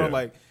things, not on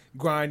like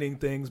grinding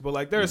things, but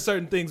like there are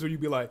certain things where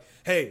you'd be like,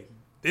 hey,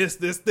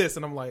 this,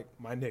 and I'm like,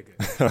 my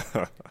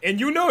nigga. And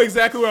you know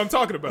exactly what I'm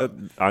talking about.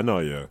 I know,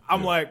 yeah.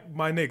 I'm like,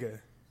 my nigga.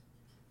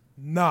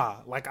 Nah,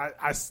 like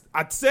I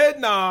said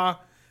nah.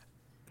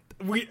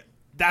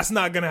 That's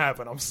not gonna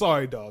happen. I'm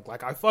sorry, dog.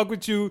 Like I fuck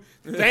with you.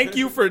 Thank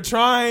you for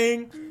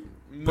trying,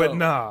 but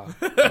nah.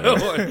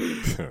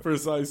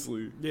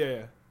 Precisely.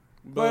 Yeah,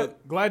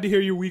 but glad to hear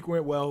your week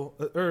went well.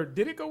 Or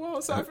did it go well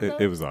aside from that?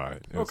 It was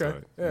alright.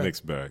 Okay, yeah.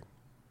 Mixed bag.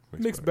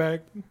 Mixed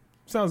bag.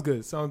 Sounds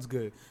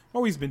good.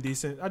 My week's been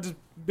decent. I just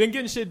been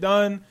getting shit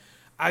done.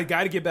 I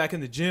got to get back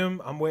in the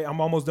gym.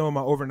 I'm almost done with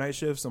my overnight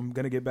shifts. I'm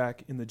gonna get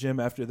back in the gym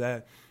after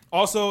that.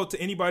 Also, to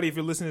anybody, if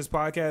you're listening to this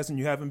podcast and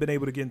you haven't been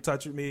able to get in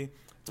touch with me,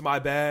 it's my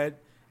bad.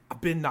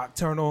 I've been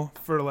nocturnal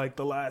for like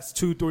the last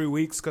 2-3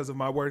 weeks because of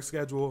my work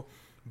schedule.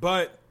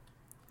 But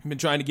I've been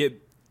trying to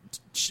get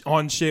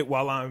on shit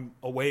while I'm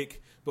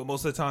awake. But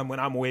most of the time when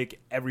I'm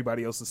awake,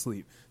 everybody else is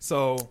asleep.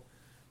 So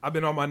I've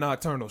been on my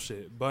nocturnal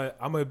shit. But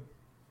I'm going to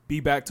be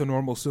back to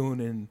normal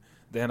soon, and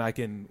then I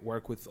can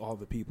work with all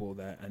the people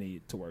that I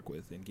need to work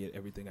with and get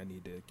everything I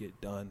need to get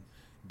done.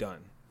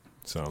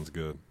 Sounds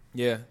good.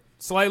 Yeah.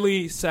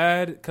 Slightly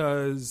sad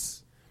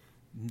because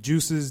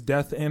Juice's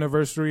death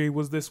anniversary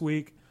was this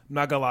week. I'm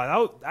not gonna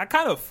lie, that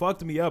kind of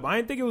fucked me up. I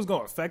didn't think it was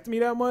gonna affect me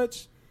that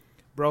much.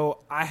 Bro,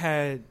 I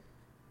had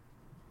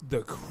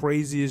the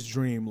craziest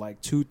dream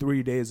like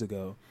 2-3 days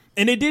ago.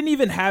 And it didn't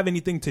even have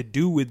anything to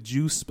do with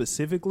Juice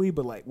specifically,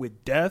 but like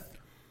with death.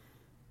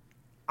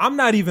 I'm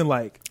not even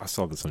like... I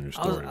saw this on your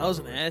story. I was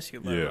going to ask you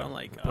about it. I'm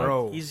like,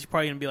 bro, he's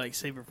probably going to be like,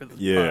 save it for the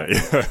yeah.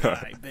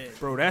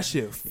 Bro, that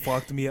shit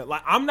fucked me up.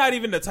 Like, I'm not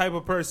even the type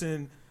of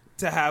person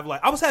to have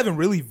like... I was having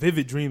really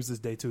vivid dreams this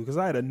day, too, because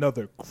I had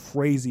another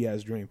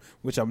crazy-ass dream,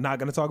 which I'm not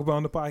going to talk about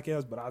on the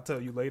podcast, but I'll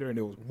tell you later, and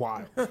it was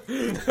wild.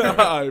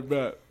 I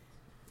bet.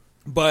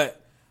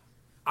 But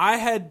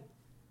I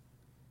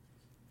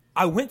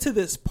went to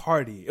this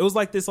party. It was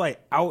like this like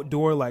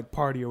outdoor like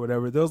party or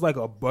whatever. There was like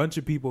a bunch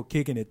of people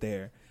kicking it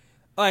there.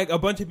 Like a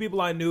bunch of people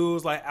I knew. It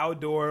was like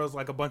outdoors,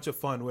 like a bunch of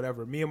fun,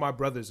 whatever. Me and my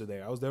brothers are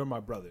there. I was there with my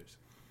brothers.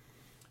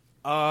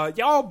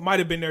 Y'all might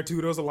have been there too.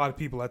 There was a lot of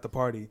people at the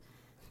party.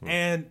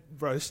 And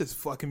bro, it's just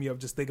fucking me up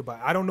just think about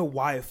it. I don't know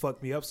why it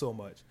fucked me up so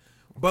much.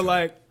 But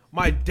like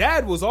my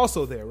dad was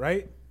also there,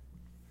 right?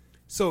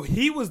 So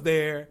he was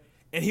there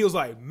and he was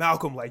like,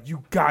 Malcolm, like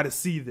you gotta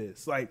see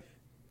this. Like,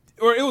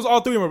 or it was all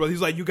three of my brothers. He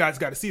was like, you guys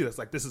gotta see this.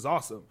 Like, this is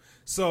awesome.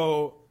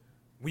 So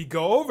we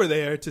go over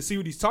there to see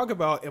what he's talking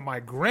about, and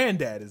my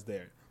granddad is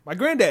there. My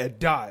granddad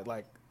died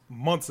like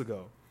months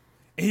ago.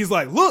 And he's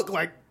like, look,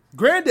 like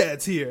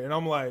granddad's here. And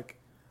I'm like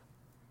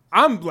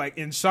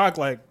in shock,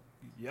 like,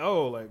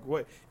 yo, like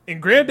what?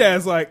 And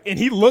granddad's like, and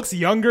he looks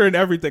younger and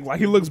everything. Like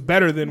he looks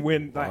better than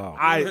when like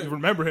I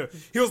remember him.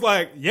 He was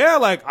like, yeah,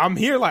 like I'm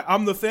here. Like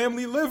I'm the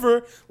family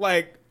liver.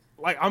 Like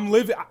I'm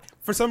living.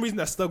 For some reason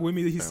that stuck with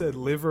me that he said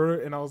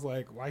liver, and I was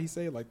like, why he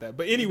say it like that?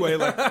 But anyway,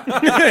 like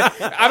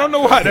I don't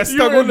know why that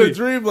stuck with me. The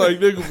dream, like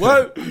nigga,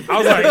 what? I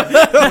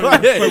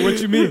was like,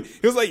 what you mean?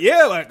 He was like,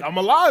 yeah, like I'm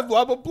alive,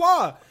 blah blah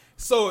blah.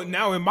 So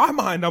now in my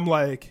mind, I'm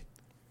like,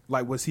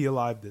 was he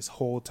alive this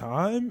whole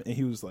time? And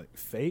he was like,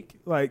 fake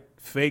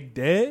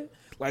dead.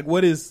 Like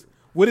what is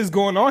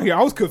going on here?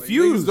 I was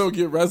confused. Niggas don't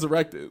get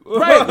resurrected,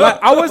 right?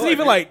 Like, I wasn't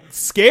even like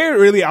scared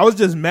really. I was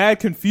just mad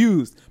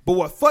confused. But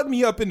what fucked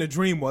me up in the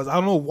dream was, I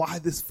don't know why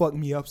this fucked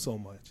me up so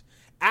much.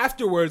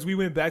 Afterwards, we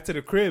went back to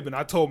the crib and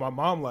I told my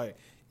mom like,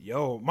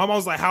 yo, my mom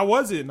was like, how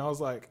was it? And I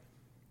was like,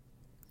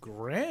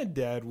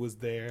 granddad was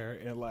there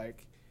and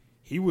like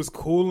he was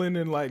cooling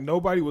and like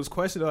nobody was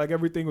questioning, like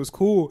everything was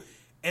cool.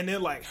 And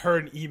then like her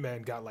and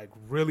E-Man got like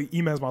really,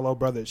 E-Man's my little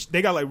brother.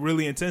 They got like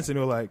really intense and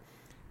they were like,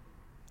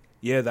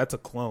 yeah, that's a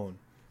clone.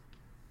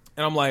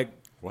 And I'm like,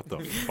 what the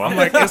fuck?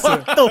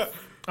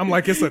 I'm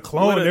like, it's a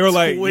clone. They were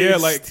like, yeah,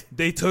 like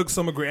they took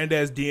some of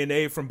Granddad's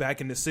DNA from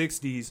back in the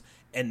 60s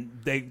and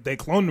they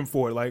cloned him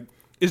for it. Like,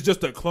 it's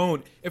just a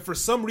clone. And for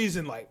some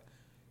reason, like,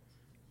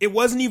 it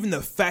wasn't even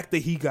the fact that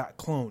he got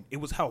cloned. It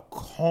was how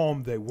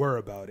calm they were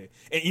about it.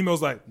 And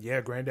Emo's like,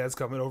 yeah, Granddad's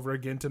coming over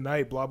again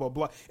tonight, blah, blah,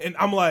 blah. And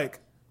I'm like,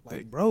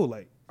 bro,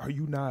 like, are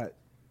you not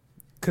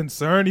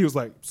concerned? He was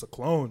like, it's a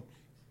clone.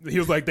 He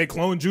was like, they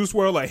cloned Juice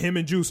WRLD. Like, him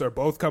and Juice are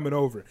both coming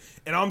over.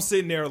 And I'm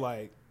sitting there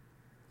like,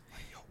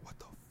 yo, what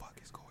the fuck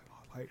is going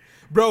on? Like,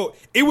 bro,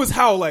 it was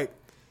how, like,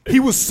 he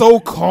was so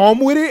calm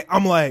with it.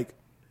 I'm like,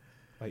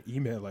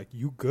 E-Man, like,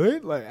 you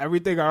good? Like,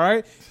 everything all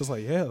right? He was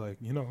like, yeah, like,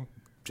 you know,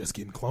 just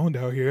getting cloned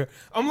out here.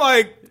 I'm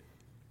like,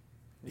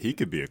 he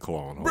could be a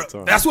clone all the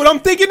time. That's what I'm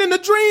thinking in the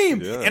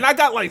dream. Yeah. And I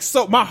got like,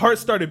 so my heart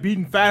started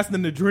beating fast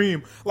in the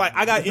dream. Like,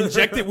 I got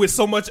injected with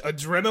so much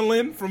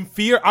adrenaline from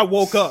fear. I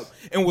woke up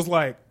and was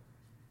like,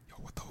 yo,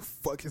 what the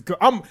fuck is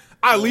going?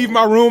 I leave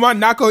my room. I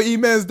knock on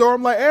E-Man's door.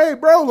 I'm like, hey,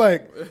 bro,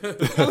 like,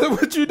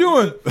 what you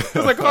doing? He's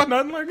like, oh,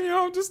 nothing. Like,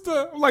 I'm just.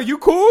 I'm like, you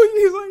cool?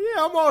 He's like,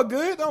 yeah, I'm all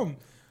good.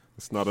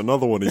 It's not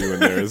another one of you in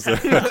there, is there?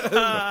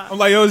 I'm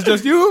like, yo, it's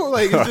just you.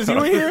 Like, it's just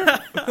you in here.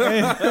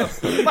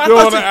 You don't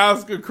want to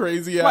ask a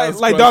crazy ass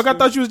like, dog, I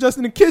thought you was just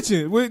in the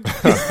kitchen.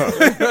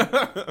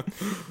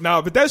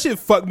 No, but that shit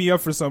fucked me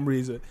up for some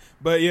reason.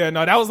 But yeah,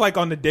 no, that was like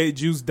on the day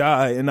Juice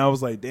died, and I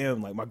was like,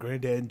 damn, like my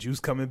granddad and Juice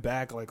coming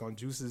back, like on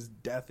Juice's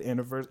death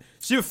anniversary.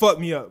 Shit fucked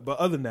me up. But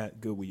other than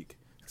that, good week,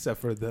 except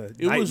for the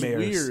nightmares. It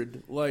was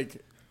weird. Like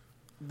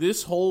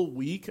this whole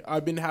week,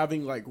 I've been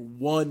having like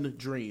one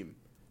dream.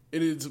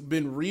 It has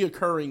been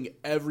reoccurring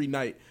every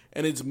night,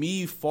 and it's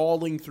me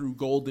falling through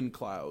golden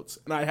clouds,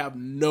 and I have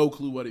no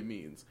clue what it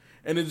means.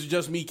 And it's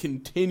just me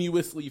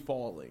continuously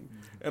falling,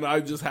 and I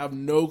just have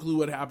no clue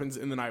what happens,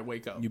 and then I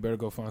wake up. You better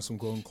go find some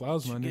golden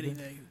clouds, my nigga.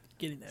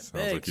 Getting that Sounds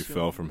bag. like you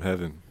fell from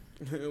heaven.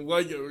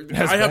 Like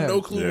That's I have bad.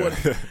 no clue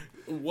Yeah.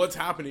 what's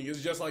happening.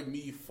 It's just like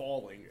me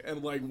falling,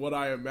 and like what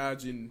I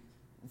imagine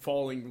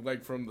falling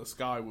like from the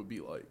sky would be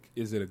like.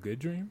 Is it a good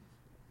dream?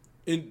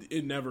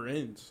 It never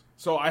ends.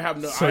 So I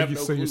have no. So, I have no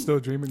so clue. you're still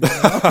dreaming?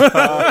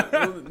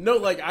 No,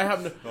 like I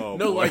have no. Oh,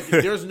 no, boy. like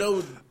there's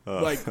no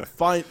like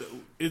find.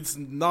 It's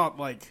not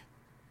like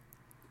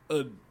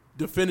a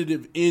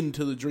definitive end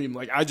to the dream.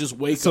 Like I just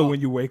wake So up.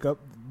 when you wake up,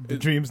 the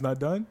dream's not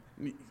done?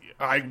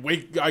 I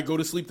go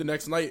to sleep the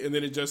next night, and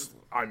then it just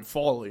I'm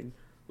falling.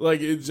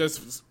 Like it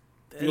just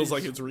feels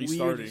like it's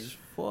restarting.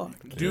 Fuck.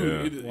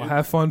 Dude. Yeah. Well,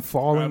 have fun I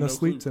falling have no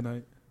asleep clue.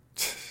 tonight.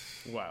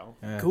 Wow.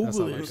 Yeah, that's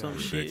Google all it I or got. some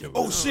shit. Ridiculous.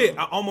 Oh shit!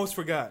 I almost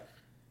forgot.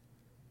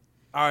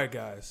 All right,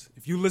 guys.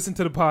 If you listened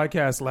to the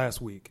podcast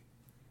last week,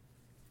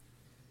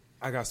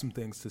 I got some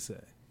things to say.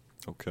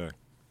 Okay.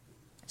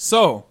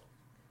 So,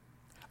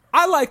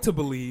 I like to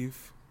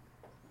believe.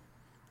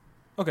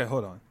 Okay,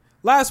 hold on.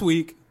 Last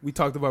week we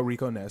talked about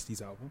Rico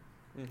Nasty's album.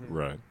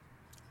 Right.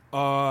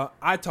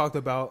 I talked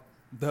about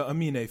the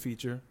Amine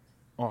feature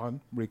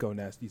on Rico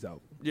Nasty's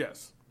album.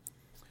 Yes.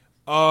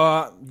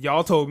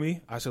 Y'all told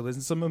me I should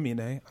listen to some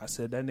Amine. I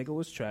said that nigga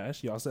was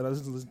trash. Y'all said I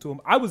should listen to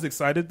him. I was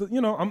excited.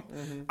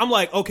 I'm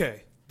like,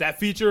 okay, that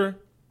feature,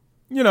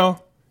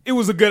 it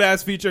was a good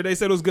ass feature. They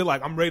said it was good.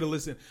 Like, I'm ready to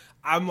listen.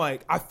 I'm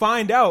like, I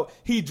find out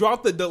he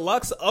dropped the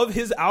deluxe of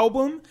his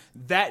album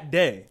that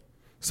day.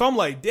 So I'm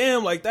like,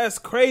 damn, like that's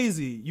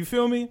crazy. You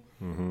feel me?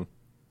 Mm-hmm.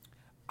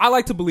 I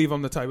like to believe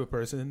I'm the type of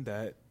person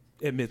that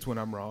admits when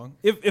I'm wrong.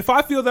 If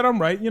I feel that I'm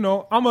right,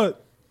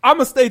 I'm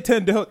a stay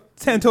 10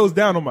 toes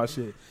down on my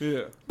shit.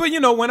 Yeah. But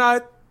when I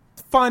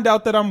find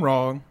out that I'm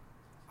wrong,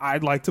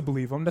 I'd like to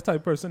believe I'm the type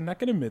of person that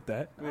can admit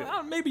that.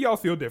 Maybe y'all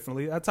feel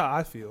differently. That's how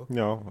I feel.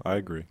 No, I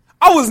agree.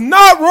 I was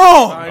not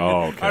wrong.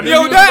 Oh, okay. I knew Yo,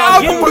 he was that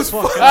about to album do was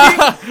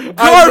it. fucking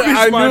garbage,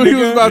 I my knew he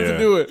was nigga. about Yeah. to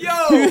do it.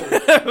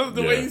 Yo,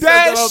 The way he set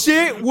that up.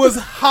 shit was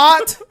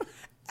hot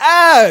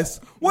ass.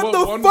 What What,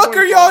 the fuck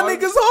are y'all 1.5?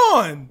 niggas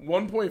on?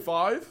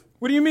 1.5?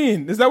 What do you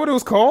mean? Is that what it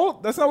was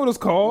called? That's not what it was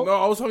called. No,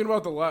 I was talking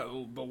about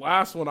the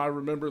last one I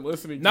remember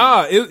listening to.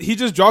 Nah, he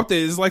just dropped it.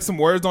 It's like some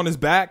words on his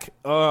back.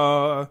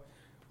 What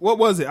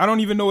was it? I don't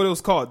even know what it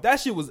was called. That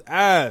shit was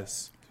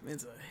ass.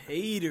 Man's a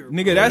hater.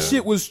 Nigga, that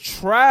shit was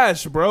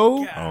trash,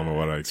 bro. I don't know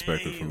what I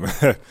expected from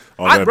that.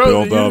 All I- that Bro,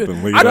 build you- up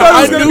and lead I up. thought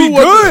it was to gonna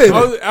that. be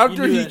good. After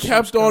You knew he that shit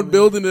kept was on coming.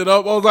 building it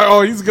up, I was like,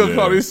 oh, he's going to Yeah.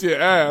 call this shit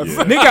ass.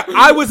 Yeah. Nigga,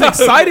 I was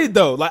excited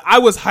though. Like I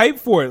was hyped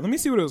for it. Let me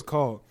see what it was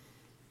called.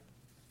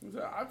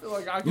 I feel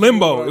like I can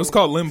Limbo. It was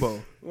called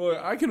Limbo. Well,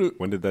 I could.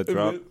 When did that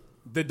drop?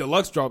 The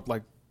deluxe dropped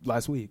like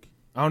last week.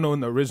 I don't know when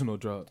the original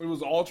dropped. It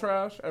was all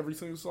trash, every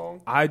single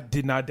song. I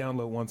did not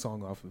download one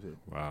song off of it.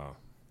 Wow.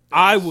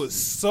 I was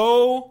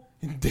so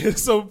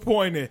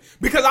disappointed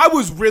because I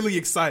was really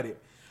excited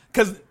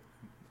because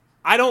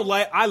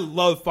I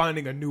love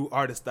finding a new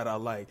artist that I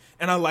like,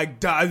 and I like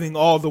diving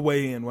all the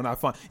way in when I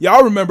find.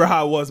 Y'all remember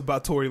how it was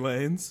about Tory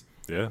Lanez?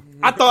 Yeah.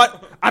 I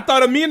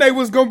thought Amine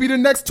was gonna be the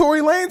next Tory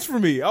Lanez for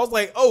me. I was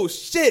like, oh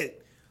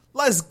shit,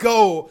 let's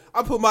go.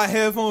 I put my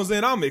headphones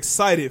in. I'm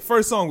excited.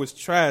 First song was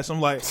trash. I'm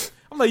like,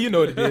 you know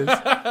what it is.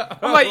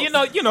 I'm like, you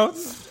know,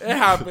 It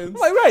happens. I'm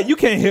like, right, you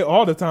can't hit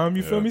all the time.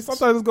 You feel me?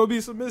 Sometimes it's gonna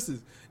be some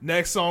misses.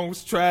 Next song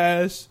was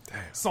trash.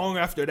 Song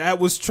after that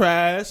was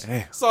trash.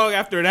 Song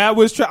after that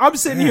was trash. I'm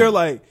sitting here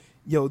like,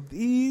 yo,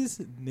 these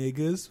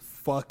niggas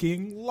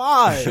fucking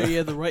lie. Sure you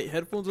had the right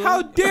headphones on?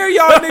 How dare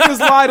y'all niggas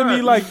lie to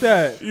me like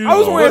that? I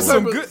was know wearing what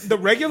some type good, the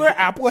regular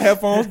Apple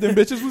headphones. Them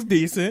bitches was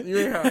decent. You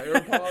ain't had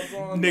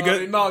AirPods on? Nigga. Nah,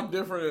 they knock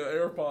different than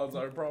AirPods,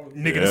 I promise.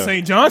 Nigga, Yeah. the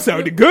St. John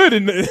sounded good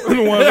in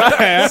the ones I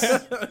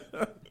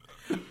had.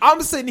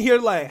 I'm sitting here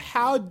like,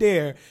 how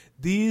dare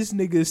these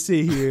niggas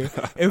sit here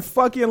and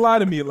fucking lie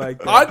to me like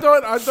that?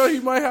 I thought he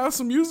might have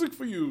some music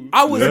for you.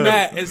 I was Yeah.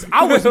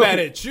 mad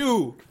at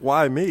you.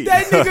 Why me?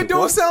 That nigga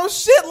don't sound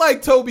shit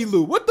like Toby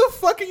Lou. What the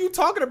fuck are you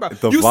talking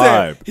about? The you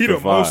vibe, said he the the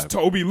most vibe.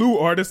 Toby Lou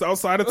artist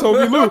outside of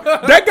Toby Lou.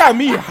 That got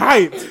me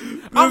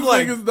hyped. I'm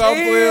like, nigga's not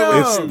playing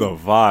with It's you. the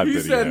vibe He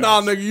that said, he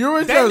nah, has. nigga,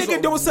 you're that just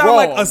nigga don't sound wrong.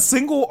 like a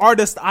single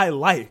artist I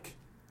like.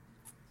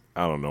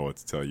 I don't know what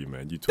to tell you,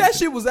 man. You tweaking. That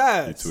shit was You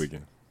ass.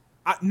 tweaking.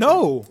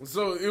 No.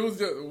 So it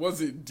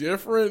was it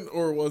different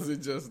or was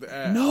it just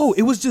ass? No,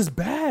 it was just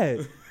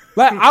bad.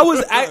 Like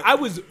I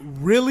was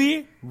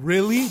really,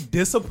 really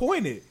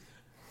disappointed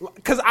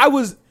because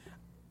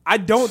I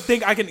don't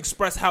think I can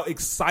express how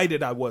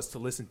excited I was to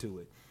listen to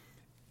it.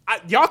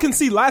 Y'all can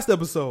see last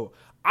episode,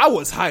 I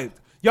was hyped.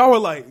 Y'all were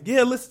like,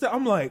 yeah, listen to,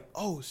 I'm like,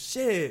 oh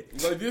shit.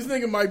 Like, this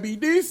nigga might be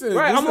decent.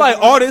 Right, I'm like,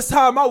 all this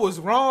time I was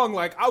wrong.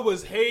 Like, I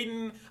was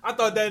hating. I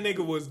thought that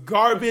nigga was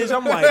garbage.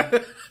 I'm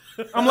like,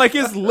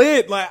 it's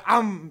lit. Like,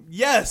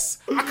 yes.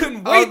 I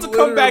couldn't wait to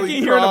come back in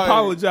here and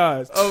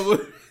apologize.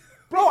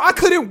 Bro, I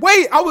couldn't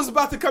wait. I was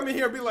about to come in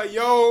here and be like,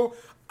 yo,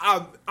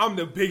 I'm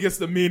the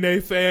biggest Amine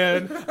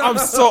fan. I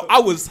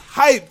was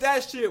hyped.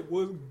 That shit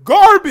was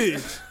garbage.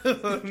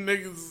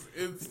 Niggas,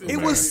 it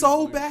was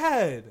so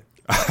bad.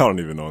 I don't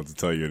even know what to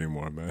tell you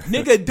anymore, man.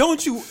 Nigga,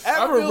 don't you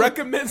ever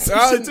recommend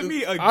some shit to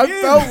me again. I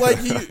felt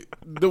like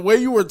the way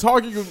you were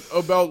talking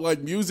about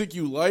like music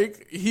you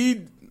like,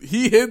 he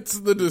hits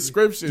the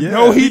description. Yeah.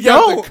 No, he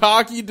got don't. The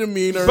cocky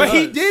demeanor. But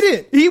he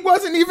didn't. He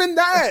wasn't even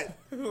that.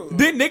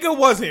 Nigga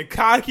wasn't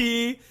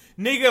cocky.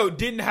 Nigga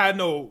didn't have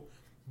no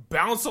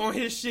bounce on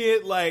his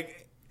shit.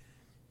 Like,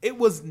 it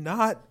was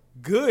not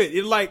good.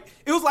 It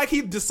was like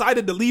he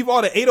decided to leave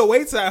all the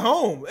 808s at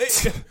home.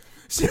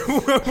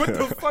 What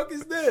the fuck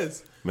is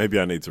this? Maybe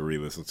I need to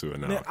re-listen to it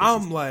now.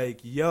 I'm like,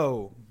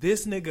 yo,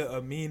 this nigga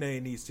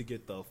Amine needs to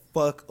get the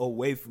fuck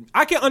away from me.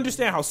 I can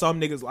understand how some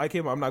niggas like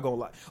him. I'm not gonna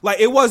lie. Like,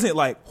 it wasn't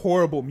like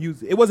horrible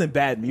music. It wasn't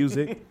bad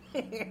music.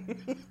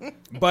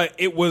 But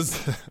it was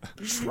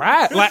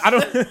trash. Like, I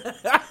don't.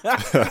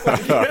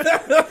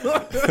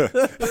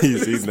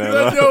 He's eating that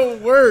That up.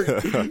 don't work.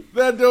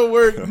 That don't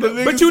work.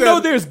 But you know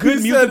there's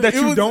good music that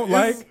you don't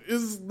like.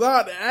 It's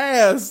not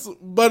ass,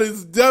 but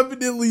it's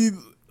definitely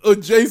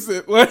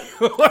adjacent. Like,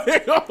 what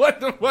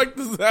the fuck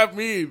does that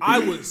mean? I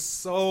was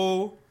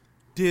so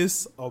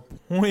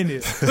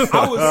disappointed.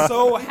 I was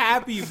so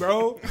happy,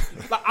 bro.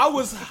 Like, I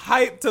was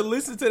hyped to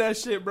listen to that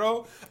shit,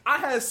 bro. I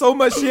had so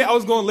much shit I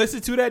was going to listen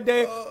to that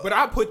day, but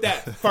I put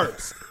that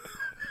first.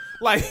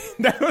 Like,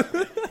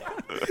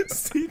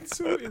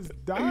 C2 is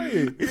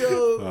dying.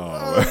 Yo,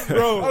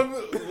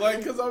 bro.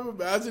 Because I'm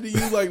imagining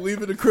you, like,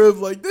 leaving the crib,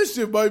 like, this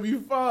shit might be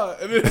fun.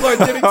 And then, like,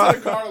 getting to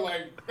the car,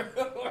 like...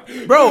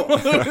 Bro,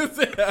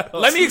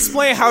 let me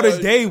explain how the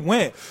day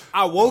went.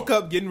 I woke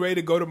up getting ready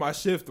to go to my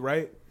shift,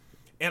 right?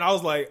 And I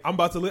was like, I'm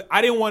about to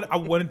I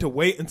wanted to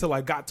wait until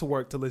I got to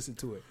work to listen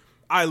to it.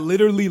 I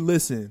literally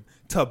listened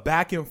to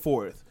Back and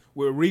Forth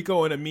with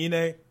Rico and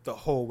Amine the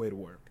whole way to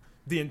work.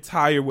 The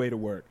entire way to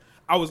work.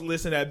 I was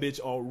listening to that bitch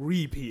on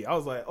repeat. I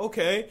was like,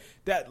 okay,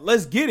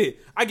 let's get it.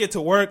 I get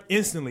to work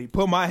instantly,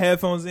 put my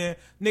headphones in.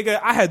 Nigga,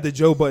 I had the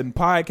Joe Budden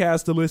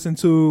podcast to listen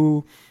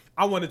to.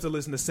 I wanted to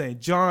listen to St.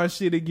 John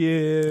shit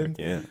again.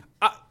 Yeah.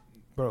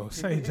 Bro,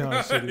 St.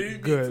 John shit is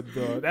good,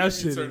 bro. That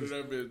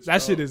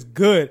shit is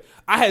good.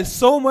 I had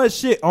so much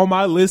shit on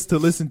my list to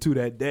listen to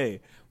that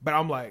day. But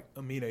I'm like,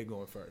 Amine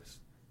going first.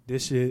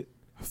 This shit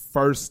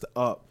first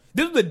up.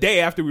 This was the day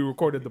after we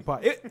recorded the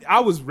pod.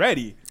 I was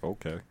ready.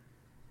 Okay.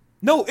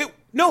 No,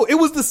 it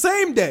was the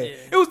same day.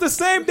 Yeah. It was the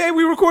same day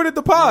we recorded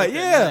the pod.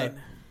 Yeah.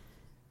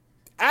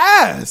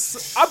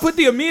 Ass. I put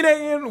the Amine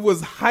in,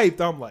 was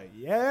hyped. I'm like,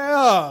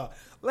 yeah,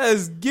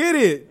 let's get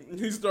it.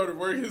 He started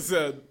working,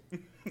 said...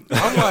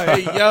 I'm like,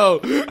 hey, yo.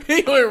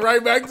 He went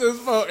right back to his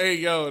phone. Hey,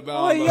 yo,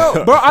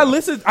 yo. Bro,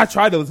 I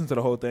tried to listen to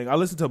the whole thing. I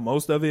listened to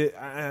most of it.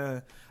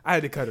 I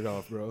had to cut it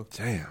off, bro.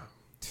 Damn.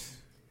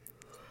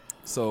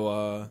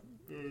 So,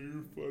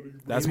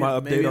 that's my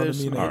update on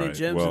the All right,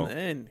 gems in the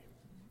end.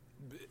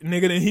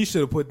 Nigga, then he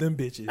should have put them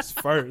bitches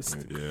first.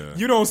 Yeah.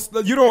 You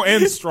don't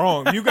end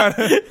strong. You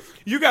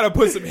gotta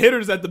put some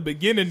hitters at the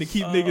beginning to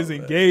keep niggas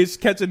engaged,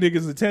 catching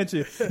niggas'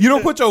 attention. You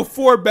don't put your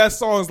 4 best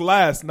songs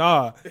last.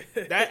 Nah,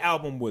 that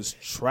album was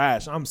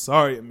trash. I'm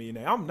sorry,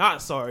 Amine. I'm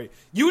not sorry.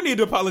 You need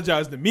to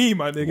apologize to me,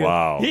 my nigga.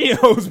 Wow. He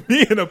owes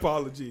me an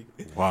apology.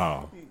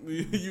 Wow.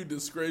 You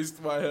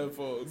disgraced my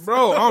headphones.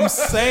 Bro, I'm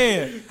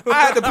saying. I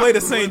had to play the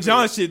St.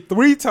 John shit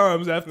 3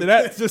 times after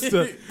that just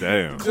to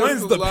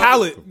cleanse the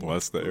palate.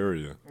 Bless the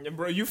area.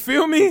 Bro, you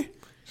feel me?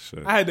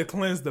 Shit. I had to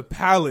cleanse the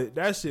palate.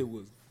 That shit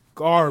was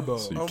garbo.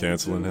 So you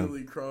canceling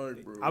him?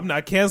 Crying, bro. I'm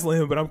not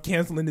canceling him, but I'm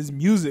canceling his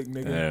music,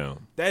 nigga.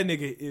 Damn. That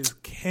nigga is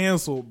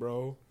canceled,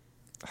 bro.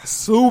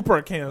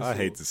 Super canceled. I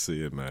hate to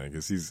see it, man,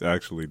 because he's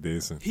actually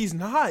decent. He's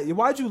not.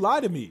 Why'd you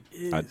lie to me?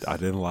 I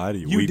didn't lie to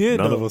you. You did,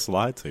 None though. of us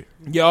lied to you.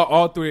 Y'all,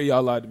 all 3 of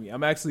y'all lied to me.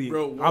 I'm actually,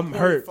 Bro, I'm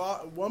hurt.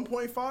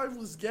 1.5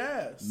 was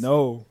gas.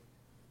 No.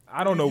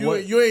 I don't know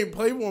what. You ain't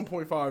played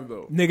 1.5,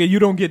 though. Nigga, you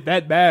don't get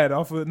that bad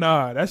off of,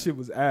 nah, that shit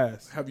was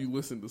ass. Have you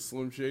listened to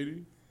Slim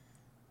Shady?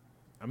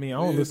 I mean, I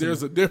don't listen.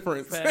 There's a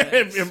difference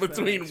Facts, in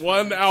between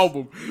one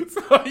album.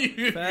 So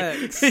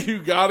Facts. you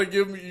gotta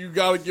give me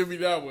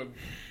that one.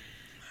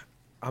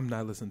 I'm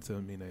not listening to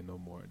Amine no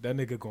more. That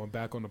nigga going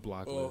back on the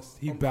block list.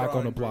 He I'm back crying,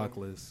 on the bro. block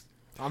list.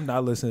 I'm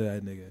not listening to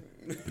that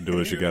nigga. You do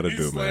what you got to He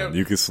do, man. slammed-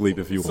 You can sleep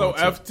if you So want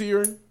to. F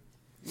tier.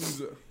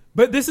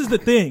 But this is the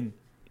thing.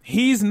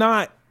 He's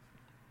not,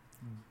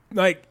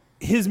 like,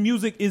 his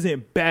music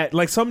isn't bad.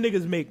 Like, some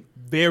niggas make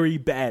very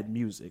bad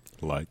music,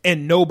 Like,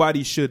 and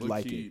nobody should Lil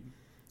like Key. it.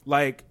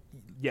 Like,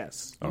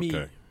 yes,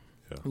 okay.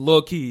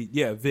 Lil Key,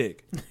 yeah,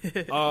 Vic.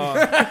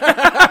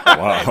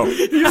 Wow.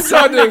 You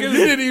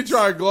didn't even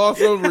try to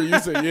gloss over it. You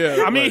said,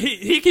 yeah. I mean,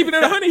 he keeping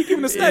it 100, he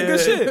keeping it stack, good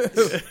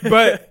shit.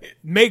 But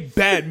make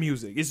bad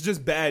music. It's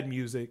just bad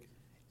music,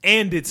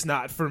 and it's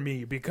not for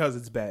me because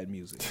it's bad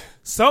music.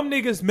 Some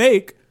niggas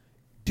make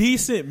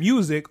decent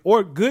music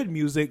or good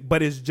music,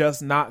 but it's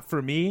just not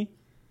for me.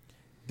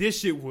 This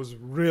shit was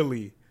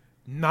really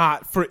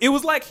not for. It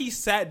was like he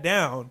sat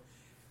down.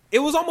 It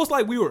was almost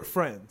like we were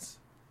friends.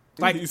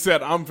 like he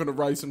said, I'm finna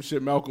write some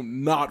shit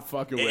Malcolm not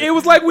fucking with. It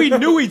was like we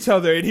knew each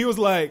other, and he was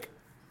like,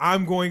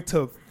 I'm going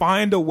to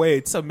find a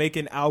way to make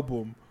an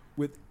album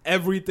with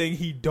everything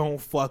he don't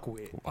fuck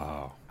with.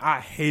 Wow. I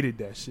hated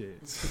that shit.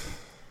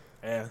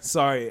 Yeah,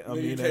 sorry. I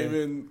He mean, came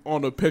in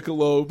on a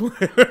piccolo. no,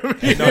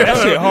 that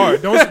shit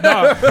hard.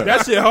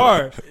 That shit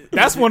hard.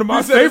 That's one of my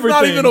He said favorite it's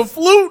not things. even a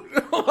flute.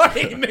 Like,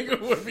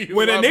 nigga would be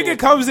When a nigga level.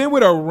 comes in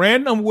with a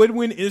random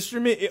woodwind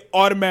instrument, it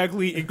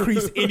automatically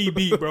increase any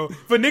beat, bro.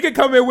 If a nigga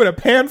come in with a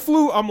pan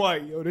flute, I'm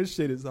like, yo, this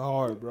shit is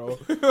hard, bro.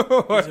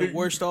 Is it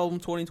worst album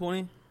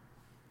 2020?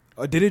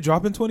 Did it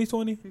drop in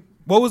 2020?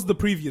 What was the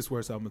previous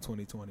worst album in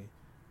 2020?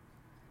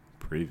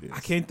 Previous. I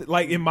can't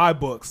like in my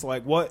books,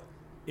 like what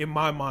in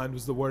my mind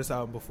was the worst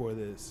album before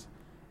this?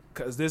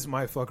 Because this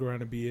might fuck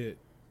around and be it.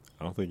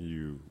 I don't think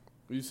you.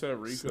 You said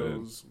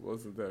Rico's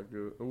wasn't that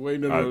good. Wait,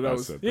 no, that I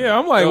was. said that. Yeah,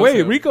 I'm like, That was wait,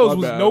 him. Rico's My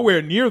was bad.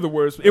 nowhere near the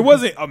worst. It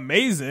wasn't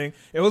amazing.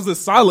 It was a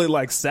solid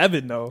like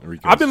 7 though.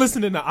 Rico's- I've been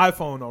listening to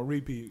iPhone on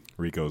repeat.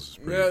 Rico's is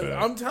pretty Yeah,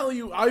 bad. I'm telling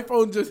you,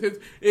 iPhone just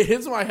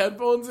hits my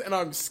headphones and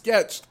I'm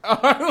sketched.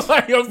 I'm We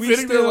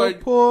sitting there still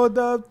like, pulled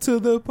up to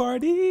the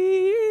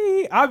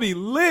party. I be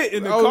lit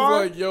in the I was car.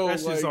 like, yo,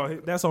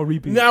 That's on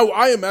repeat. now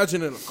I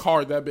imagine in a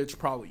car that bitch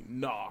probably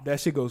knocked.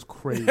 That shit goes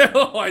crazy.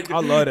 Like, I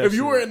love that If you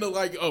shit. were into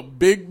like a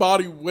big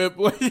body whip,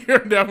 like, you're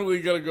definitely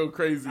gonna go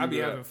crazy. I be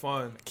to that. having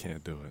fun.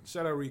 Can't do it.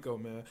 Shout out Rico,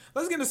 man.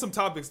 Let's get into some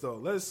topics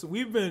though.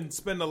 We've been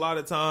spending a lot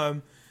of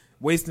time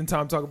wasting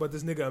time talking about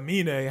this nigga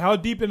Amine. How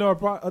deep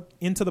into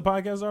into the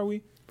podcast are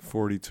we?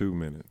 42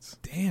 minutes.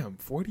 Damn,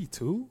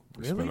 42?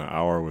 We spent an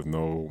hour with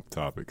no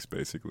topics,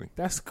 basically.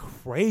 That's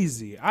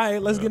crazy. All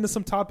right, let's get into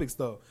some topics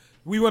though.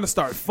 We want to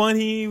start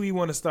funny. We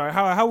want to start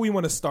how we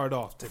want to start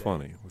off today.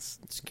 Funny. Let's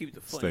Let's keep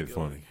the fun stay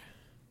going. funny.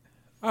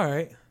 All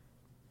right.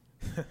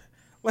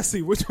 Let's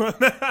see which one.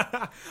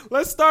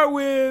 Let's start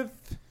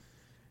with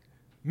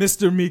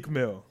Mr. Meek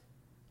Mill.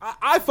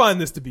 I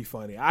find this to be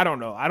funny. I don't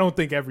know. I don't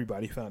think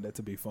everybody found that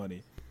to be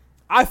funny.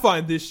 I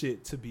find this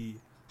shit to be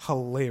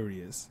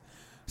hilarious.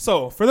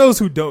 So, for those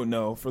who don't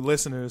know, for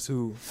listeners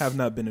who have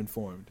not been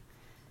informed,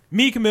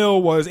 Meek Mill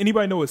was,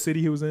 anybody know what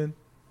city he was in?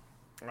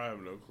 I have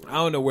no clue. I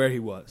don't know where he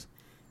was.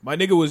 My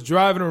nigga was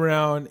driving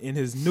around in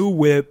his new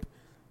whip.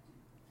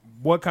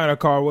 What kind of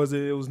car was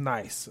it? It was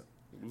nice.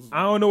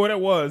 I don't know what it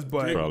was,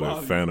 but Probably a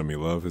body. Phantom. He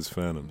love his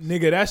Phantoms.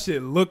 nigga, that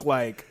shit looked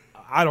like,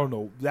 I don't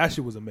know. That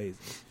shit was amazing.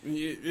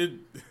 Yeah.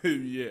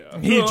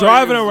 He Like,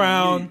 driving it's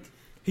around. neat.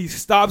 He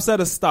stops at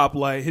a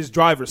stoplight. His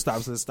driver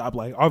stops at a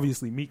stoplight.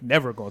 Obviously, Meek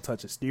never gonna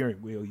touch a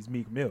steering wheel. He's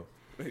Meek Mill.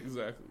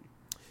 Exactly.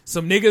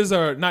 Some niggas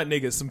are not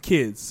niggas. Some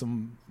kids,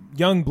 some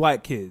young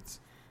black kids,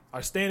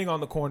 are standing on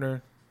the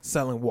corner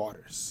selling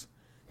waters.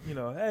 You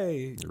know,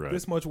 hey, Right.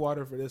 this much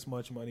water for this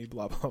much money.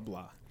 Blah blah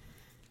blah.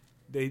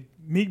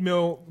 Meek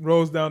Mill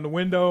rolls down the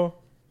window,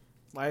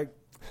 like,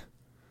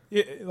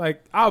 yeah,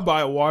 like I'll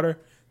buy a water.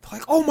 They're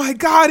like, oh my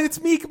god, it's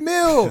Meek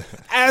Mill,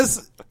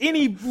 as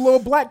any little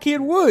black kid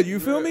would. You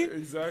feel me?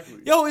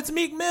 Exactly. Yo, it's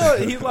Meek Mill.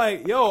 He's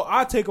like, yo,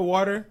 I'll take a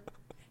water.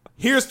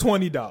 Here's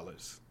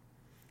 $20.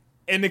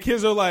 And the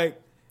kids are like,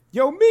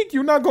 yo, Meek,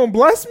 you not gonna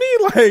bless me?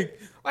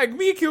 Like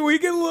Meek, can we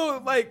get a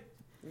little like,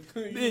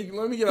 Let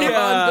me get a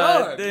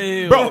God undone.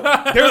 damn. bro?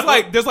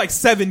 There's like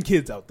 7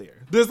 kids out there.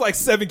 There's like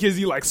 7 kids.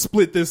 You like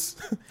split this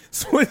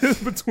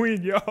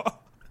between y'all,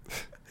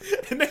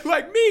 and they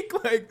like Meek,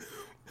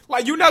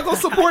 like you not gonna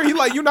support. He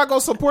like, you not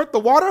gonna support the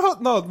water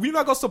hustle? No, we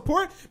not gonna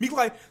support. Meek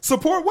like,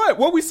 support what?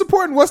 What we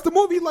supporting? What's the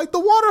movie? Like the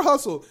water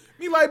hustle.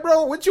 Me like,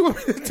 bro, what you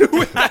want me to do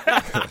with that?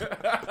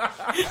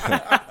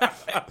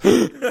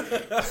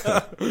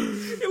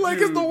 He like,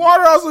 it's the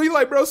water hustle. He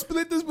like, bro,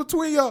 split this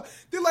between y'all.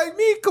 They're like,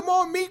 Meek, come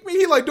on, Meek me.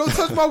 He like, don't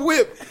touch my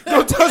whip.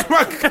 Don't touch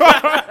my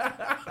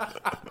car.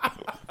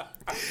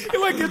 He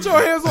like, get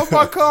your hands off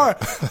my car.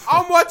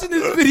 I'm watching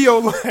this video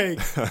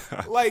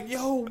like,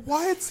 yo,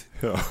 what?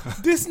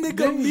 This nigga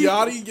Didn't Meek.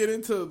 Yachty get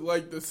into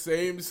like the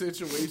same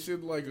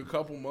situation like a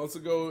couple months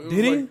ago? It was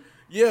Did he? like,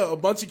 yeah, a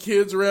bunch of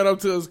kids ran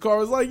up to his car. It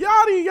was like,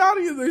 Yachty,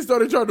 and they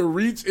started trying to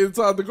reach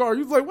inside the car.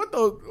 He was like, what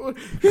the?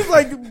 He's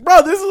like,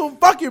 bro, this is a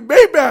fucking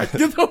Maybach.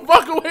 Get the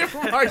fuck away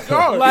from my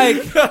car. Like-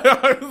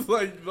 I was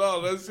like,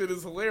 no, that shit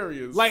is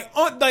hilarious. Like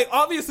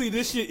obviously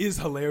this shit is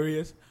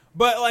hilarious,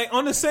 but like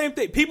on the same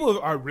thing, people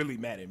are really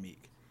mad at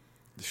Meek.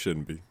 It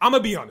shouldn't be. I'm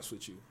gonna be honest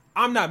with you.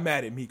 I'm not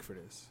mad at Meek for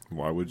this.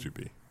 Why would you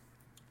be?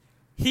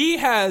 He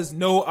has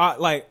no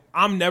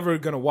I'm never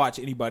gonna watch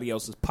anybody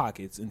else's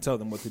pockets and tell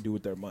them what to do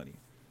with their money.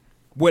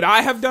 Would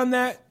I have done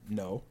that?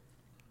 No.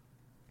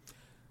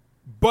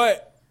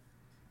 But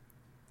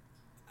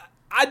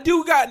I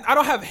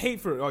don't have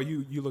hate for. Oh,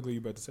 you look like you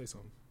about to say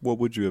something. What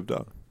would you have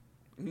done?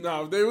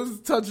 No, if they was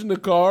touching the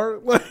car.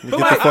 Like, Get the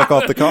fuck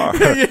off the car.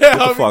 Yeah, Get the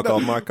I mean, fuck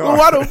off my car. Well,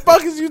 why the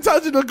fuck is you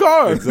touching the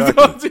car? Exactly.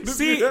 Don't you do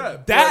See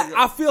that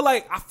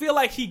Like, I feel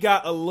like he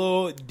got a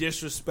little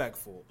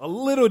disrespectful.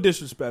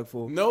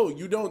 no,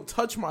 you don't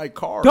touch my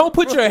car. Don't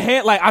put your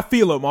hand like I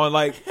feel him on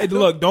like hey,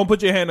 look. Don't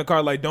put your hand in the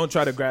car. Like don't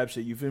try to grab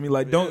shit. You feel me?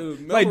 Like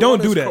don't Number don't one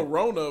do is that.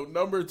 Corona.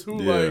 Number two,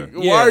 Yeah. like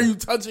Yeah. why are you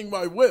touching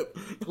my whip?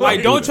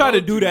 Like don't try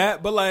to do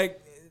that. But like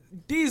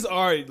these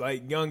are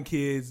like young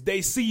kids.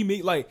 They see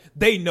me like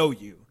they know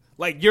you.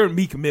 Like you're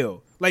Meek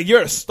Mill. Like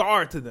you're a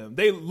star to them.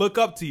 They look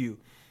up to you.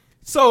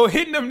 So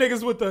hitting them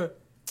niggas with the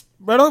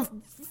bro,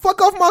 don't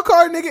fuck off my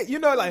car, nigga. You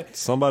know, like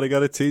Somebody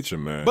got to teach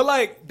him, man. but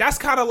like that's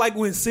kind of like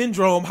when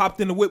Syndrome hopped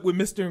in the whip with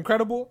Mr.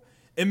 Incredible,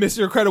 and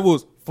Mr.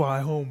 Incredible's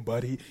fly home,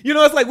 buddy. You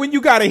know, it's like when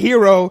you got a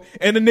hero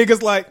and the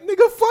nigga's like,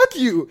 nigga, fuck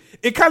you.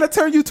 It kind of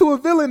turned you to a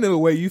villain in a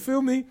way. You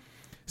feel me?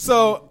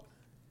 So,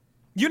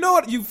 you know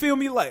what? You feel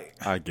me? Like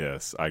I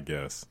guess.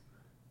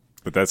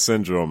 But that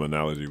Syndrome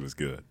analogy was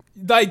good.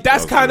 Like that's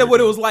That was kind of very what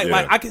it good. was like. Yeah.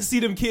 Like I can see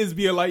them kids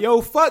being like,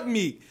 "Yo, fuck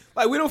me."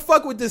 Like we don't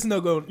fuck with this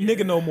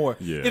nigga no more.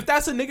 Yeah. If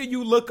that's a nigga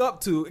you look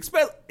up to,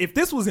 if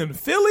this was in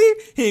Philly,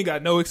 he ain't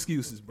got no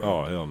excuses,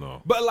 bro. Oh, hell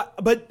no.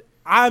 But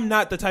I'm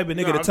not the type of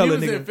nigga Nah, to if tell he a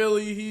was nigga. in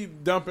Philly, he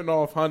dumping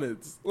off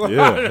hundreds. Yeah,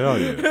 hell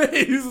yeah.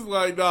 He's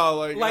like, nah,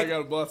 like I Like-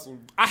 gotta bless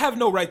him. I have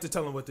no right to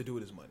tell him what to do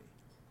with his money.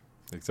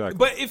 Exactly.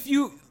 But if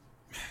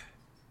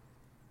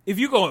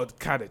you gonna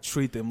kind of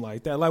treat them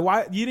like that, like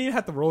why you didn't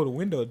have to roll the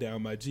window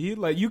down, my G?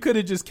 Like you could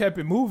have just kept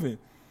it moving.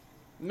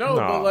 No,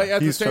 Nah, but like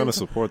at he's the same trying to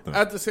support them.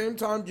 At the same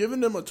time, giving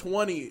them a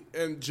 20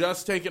 and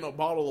just taking a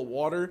bottle of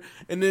water,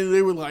 and then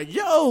they were like,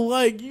 "Yo,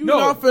 like you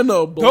not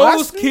finna blast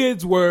those me?"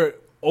 kids were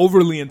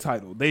overly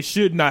entitled. They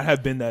should not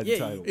have been that Yeah,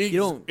 entitled. you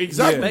don't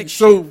exactly. respect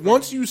So shit,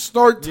 once you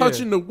start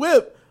touching the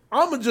whip,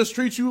 I'm gonna just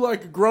treat you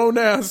like a grown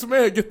ass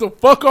man. Get the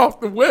fuck off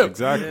the whip.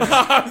 Exactly.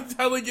 I'm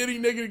telling any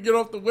nigga to get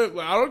off the whip.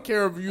 Like I don't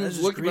care if you That's was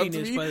just looking up to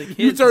greediness by the me. kids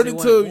You turned 'cause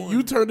they into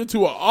weren't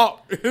an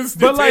op. But like you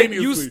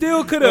instantaneously.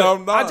 still could No, I'm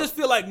have. not. I just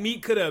feel like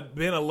Meek could have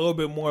been a little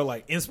bit more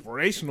like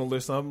inspirational or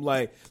something.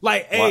 Like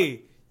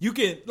hey, you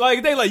can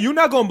like they like you're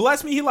not gonna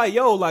bless me. He like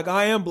yo, like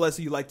I am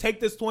blessing you. Like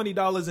take this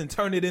 $20 and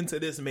turn it into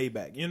this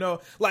Maybach. You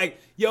know, like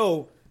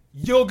yo,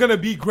 you're gonna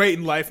be great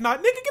in life. Not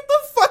nigga, get the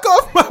fuck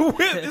off my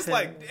whip. It's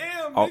like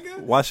damn, nigga.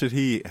 Why should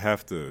he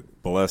have to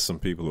bless some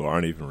people who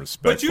aren't even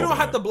respectful? But you don't to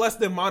have him? to bless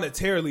them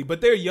monetarily.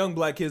 But they're young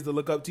black kids to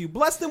look up to you.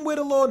 Bless them with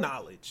a little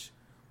knowledge.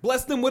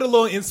 Bless them with a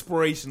little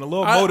inspiration, a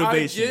little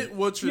motivation. I get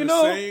what you're You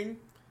know? saying,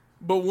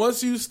 but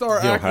once you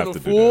start He'll acting have a to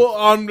do fool,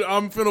 I'm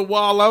finna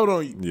wild out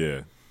on you.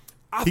 Yeah.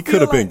 I He feel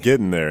could have been like-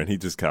 getting there, and he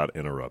just got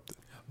interrupted.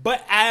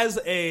 But as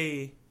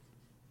a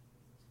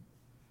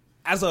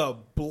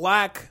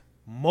black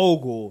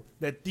mogul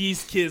that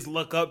these kids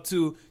look up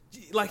to,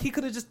 like he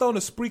could have just thrown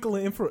a sprinkle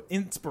of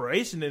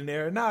inspiration in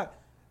there and not,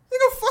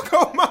 nigga, fuck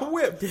off my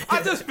whip.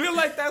 I just feel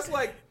like that's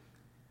like,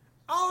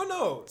 I don't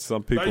know.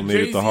 Some people Like need it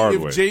Jay-Z, the hard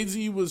if way.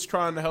 Jay-Z was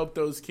trying to help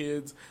those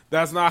kids,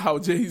 that's not how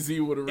Jay-Z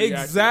would have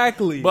reacted.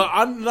 Exactly. But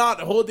I'm not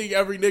holding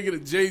every nigga to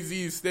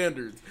Jay-Z's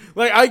standards.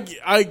 Like I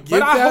get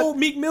But I that. hold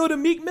Meek Mill to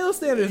Meek Mill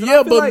standards. and I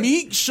Yeah, feel but like-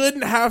 Meek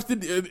shouldn't have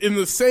to. In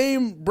the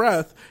same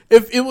breath,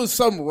 if it was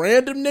some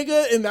random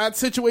nigga in that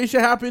situation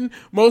happened,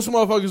 most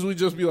motherfuckers would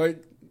just be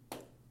like,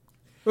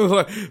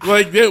 "Like,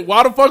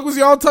 why the fuck was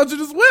y'all touching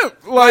his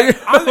whip?" Like,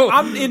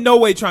 I'm in no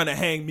way trying to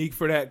hang Meek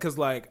for that because,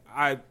 like,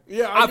 I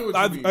Yeah, I get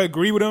what you mean. I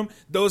agree with him.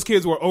 Those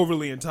kids were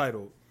overly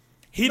entitled.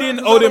 He didn't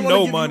Because owe I don't them wanna no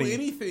give you money.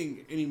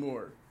 anything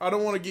anymore. I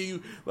don't want to give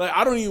you like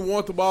I don't even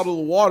want the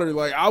bottle of water.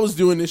 Like I was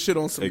doing this shit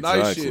on some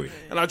nice Exactly. shit,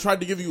 and I tried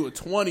to give you a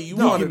 20. You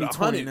No, wanted give me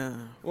 100. 20 now.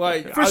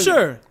 Like For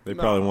sure. They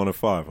probably wanted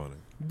 500.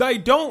 They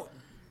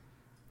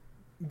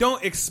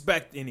don't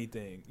expect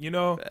anything. You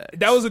know,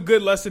 that was a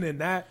good lesson in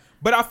that.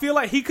 But I feel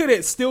like he could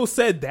have still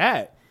said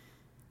that.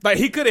 Like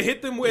he could have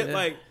hit them with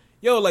like,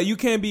 yo, like you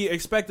can't be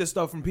expecting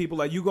stuff from people.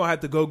 Like you gonna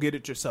have to go get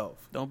it yourself.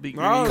 Don't be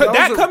No, greedy.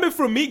 that was a- Coming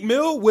from Meek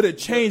Mill would have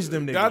changed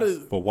them niggas. That is,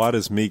 But why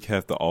does Meek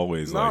have to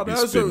always No, like be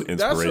that's spitting a-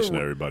 that's inspiration a-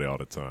 to everybody all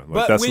the time?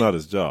 Like But that's when- not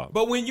his job.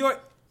 But when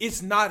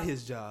it's not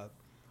his job.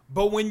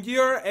 But when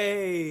you're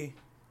a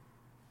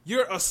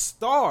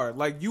star,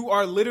 like you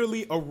are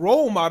literally a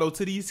role model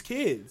to these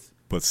kids.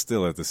 But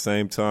still, at the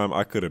same time,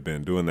 I could have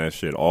been doing that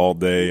shit all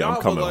day. Nah, I'm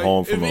but, coming like,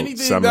 home if from a anything,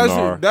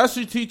 seminar. That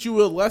should teach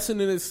you a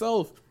lesson in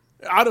itself.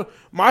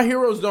 My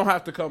heroes don't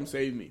have to come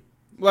save me.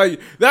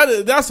 Like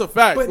that's a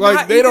fact. But like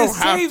not they even don't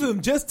have save to.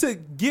 him just to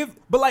give.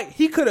 But like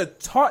he could have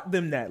taught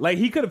them that. Like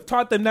he could have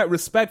taught them that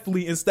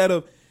respectfully instead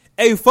of,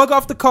 hey, fuck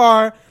off the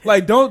car.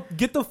 Like don't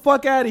get the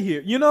fuck out of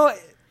here. You know,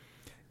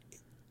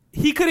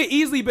 he could have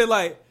easily been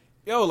like,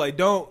 yo, like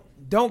don't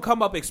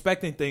come up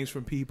expecting things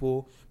from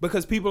people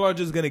because people aren't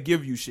just gonna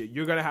give you shit.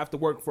 You're gonna have to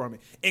work for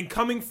it. And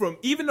coming from,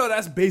 even though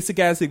that's basic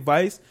ass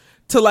advice,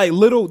 to like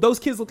those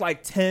kids look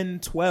like 10,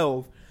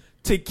 12.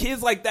 To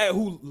kids like that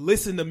who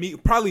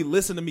probably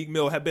listen to Meek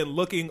Mill, have been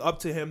looking up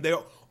to him. Their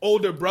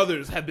older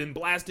brothers have been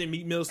blasting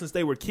Meek Mill since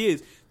they were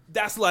kids.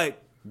 that's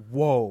like,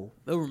 whoa.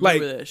 They'll remember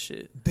Like, that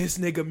shit. this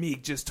nigga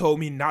Meek just told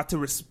me not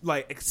to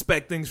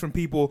expect things from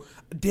people.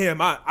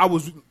 Damn, I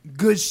was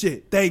good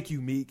shit. Thank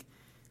you, Meek.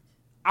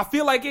 I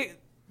feel like it.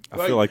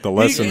 I feel like the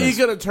lesson he is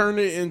could have turned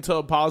it into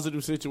a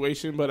positive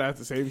situation, but at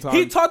the same time,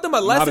 He taught them a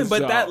lesson, his but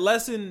job. that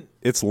lesson.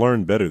 it's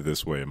learned better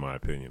this way, in my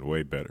opinion.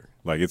 Way better.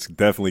 Like, it's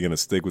definitely going to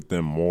stick with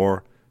them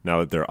more now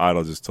that their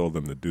idol just told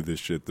them to do this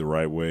shit the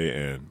right way,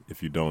 and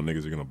if you don't,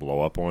 niggas are going to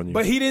blow up on you.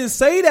 But he didn't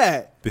say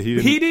that. But He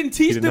he didn't didn't-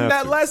 teach he didn't them have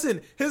that to.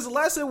 lesson. His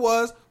lesson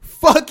was,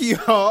 fuck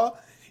y'all.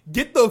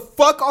 Get the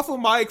fuck off of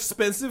my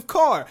expensive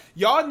car.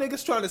 Y'all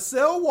niggas trying to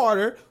sell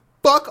water.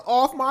 Fuck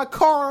off my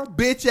car,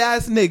 bitch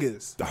ass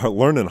niggas.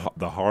 Learning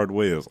the hard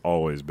way is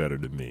always better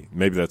to me.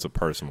 Maybe that's a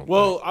personal thing.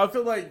 Well, I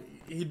feel like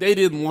they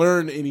didn't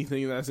learn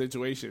anything in that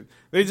situation.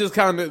 They just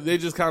kind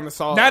of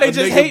saw. Now they a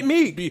just nigga hate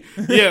Meek.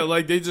 Yeah,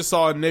 like they just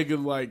saw a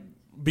nigga like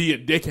be a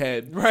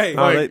dickhead. Right.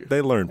 No, Like,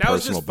 they learn that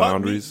was personal just fuck me,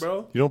 boundaries.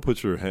 bro. You don't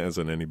put your hands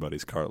on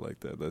anybody's car like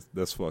that.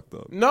 That's fucked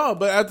up. no,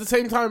 but at the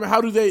same time,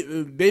 how do they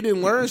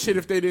didn't learn shit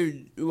if they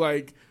didn't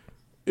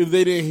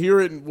hear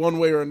it in one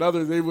way or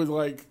another? They would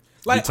like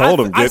He told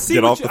him, I get see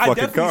off what the you- I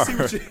fucking definitely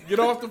car. see what you- get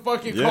off the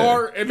fucking Yeah.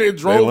 car and then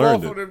drove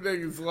learned off it. on them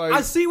niggas. Like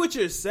I see what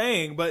you're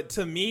saying, but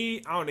to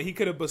me, I don't know. He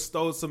could have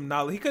bestowed some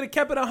knowledge. He could have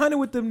kept it 100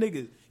 with them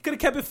niggas. He could have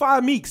kept it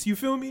 5 Meeks. You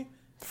feel me?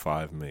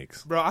 5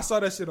 makes. Bro, I saw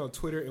that shit on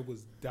Twitter. It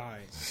was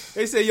dying.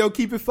 They said, yo,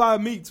 keep it 5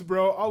 Meeks,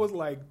 bro. I was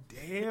like,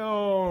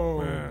 damn.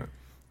 Man.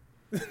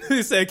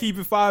 They said, keep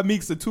it 5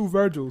 Meeks and 2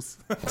 Virgils.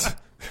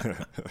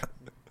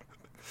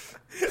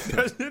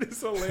 That shit is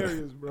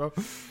hilarious, bro.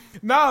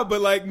 Nah,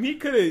 but like Meek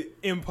could have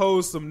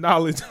imposed some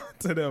knowledge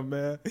onto them,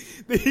 man.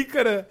 He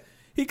could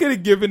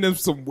have given them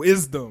some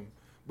wisdom.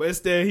 But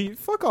instead, he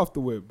fuck off the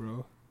whip,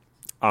 bro.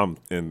 I'm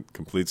in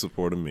complete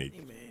support of Meek.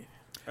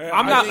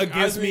 I'm not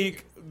against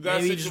Meek. That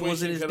Maybe he just wasn't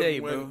situation his could've day,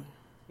 went bro.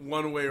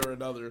 one way or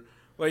another.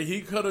 Like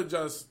he could have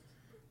just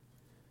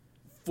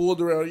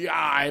fooled around. Yeah,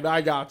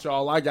 I got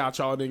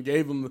y'all, and then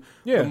gave him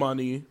Yeah. the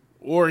money.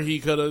 Or he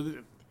could have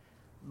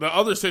the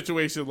other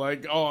situation,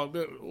 like, oh,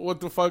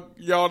 what the fuck,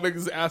 y'all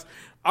niggas ask?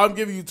 I'm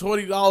giving you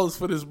 $20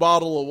 for this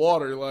bottle of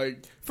water.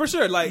 Like For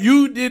sure, like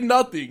you did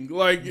nothing.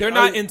 Like they're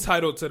not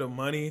entitled to the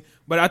money,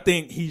 but I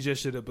think he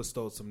just should have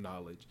bestowed some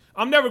knowledge.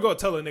 I'm never gonna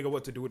tell a nigga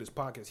what to do with his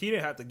pockets. He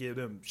didn't have to give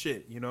them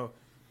shit, you know.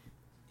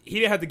 He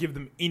didn't have to give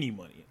them any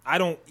money. I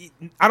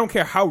don't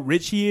care how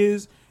rich he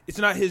is. It's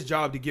not his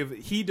job to give it.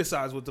 He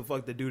decides what the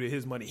fuck to do to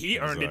his money. He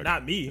earned it, Exactly.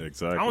 not me.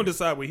 Exactly. I don't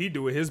decide what he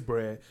do with his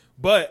bread.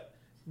 But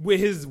with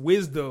his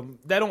wisdom,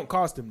 that don't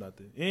cost him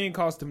nothing. It ain't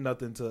cost him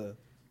nothing to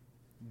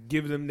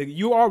give them nigga.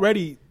 You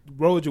already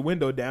rolled your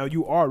window down.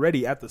 You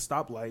already at the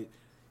stoplight.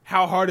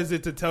 How hard is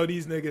it to tell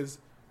these niggas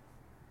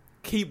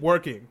keep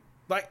working?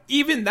 Like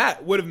even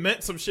that would have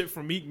meant some shit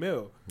from Meek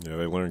Mill. Yeah,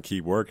 they learn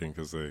keep working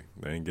because they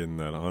ain't getting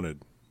that 100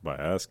 by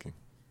asking.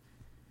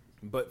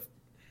 But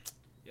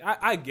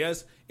I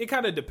guess it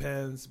kind of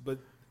depends. But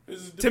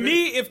to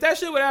me, if that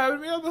shit would happen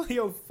to me, I'd be like,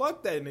 yo,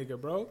 fuck that nigga,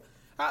 bro.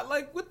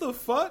 Like, what the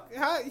fuck?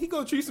 How he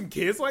gonna treat some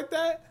kids like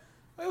that?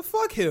 Like,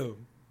 fuck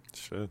him.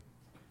 Shit.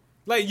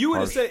 Like, you would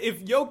have Harsh. said,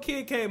 if your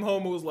kid came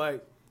home and was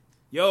like,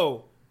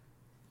 yo,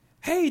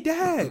 hey,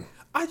 dad,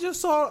 I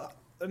just saw,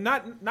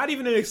 not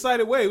even in an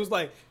excited way. It was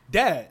like,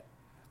 dad,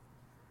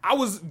 I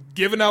was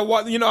giving out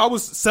water, I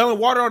was selling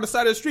water on the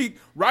side of the street.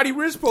 Roddy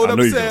Rich pulled I up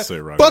knew and you gonna said, say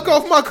Roddy fuck Ricch.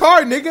 off my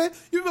car, nigga.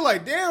 You'd be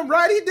like, damn,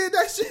 Roddy did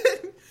that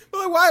shit.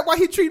 But like, why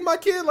he treating my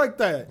kid like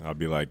that? I'll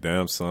be like,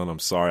 damn, son, I'm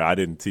sorry I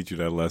didn't teach you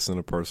that lesson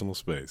in personal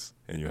space.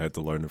 And you had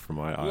to learn it from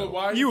my Well, idol.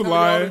 why You you telling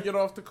y'all lying. to get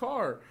off the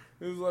car?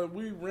 It was like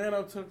we ran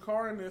up to the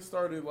car and then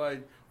started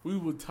like we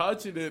were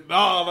touching it.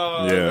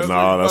 No. Yeah,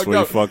 that's where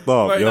you fucked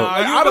up. Like, Yo. nah, Like, I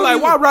you'd be don't like,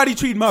 even- why Roddy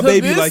treating my to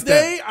baby this like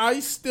day, that? I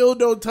still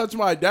don't touch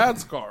my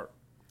dad's car.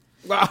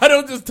 Like, I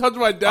don't just touch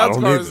my dad's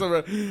don't car. either.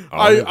 Or something.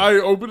 I don't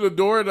either. I opened the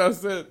door and I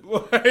said,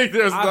 like,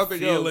 there's I nothing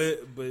feel else.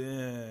 it, but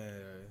yeah.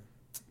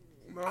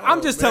 No,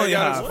 I'm just man telling you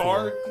got how his I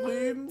car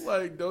clean.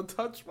 Like, don't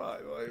touch my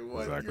like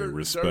what Exactly. your dirty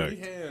Respect.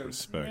 hands.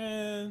 Respect.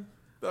 Man.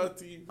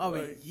 Dirty, I'll be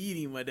like,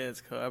 eating my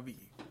dad's car. I'll be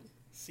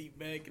seat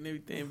back and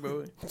everything,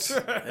 bro.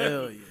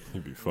 Hell yeah.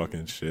 You be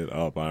fucking shit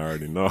up. I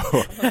already know.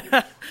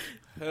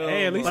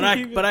 Hey, at least But you I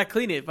keep it- but I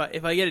clean it.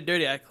 If I get it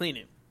dirty, I clean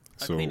it.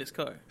 I So- clean his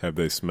car. Have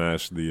they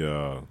smashed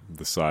the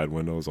side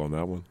windows on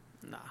that one?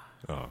 Nah.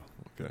 Oh,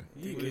 okay.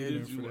 You what good?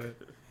 did you want?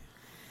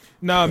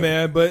 Nah,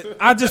 man, but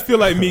I just feel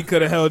like me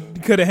could have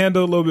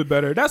handled a little bit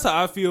better. That's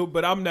how I feel,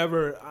 but I'm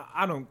never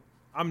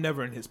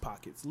in his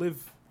pockets.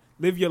 Live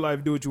your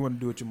life, do what you want to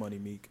do with your money,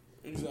 Meek.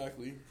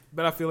 Exactly.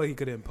 But I feel like he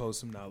could impose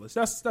some knowledge.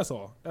 That's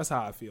all. That's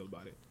how I feel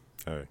about it.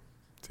 Hey,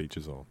 teach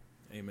his own.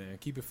 Hey man,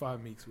 keep it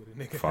 5 Meeks with it,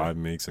 nigga. 5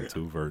 Meeks and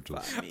 2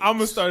 Virgils. I'm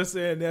gonna start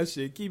saying that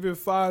shit. Keep it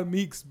 5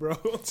 Meeks, bro.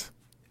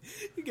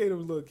 He gave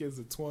them little kids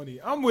a 20.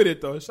 I'm with it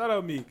though. Shout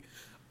out Meek.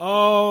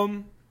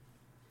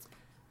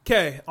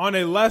 Okay, on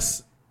a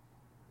less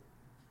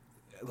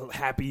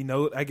happy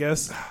note, I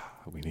guess.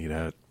 We need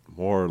that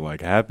more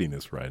like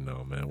happiness right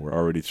now, man. We're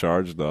already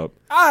charged up.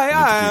 All We need to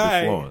keep it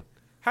right. flowing.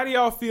 How do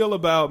y'all feel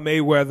about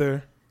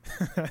Mayweather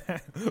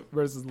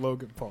versus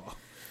Logan Paul?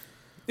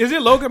 Is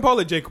it Logan Paul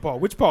or Jake Paul?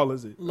 Which Paul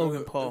is it?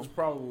 Logan Paul. It's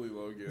probably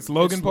Logan. It's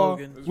Logan It's Paul.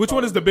 Logan. It's Which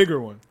one is the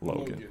bigger one?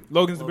 Logan.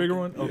 Logan's the bigger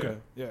one. Yeah. Okay,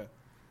 yeah.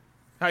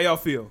 How y'all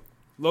feel?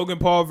 Logan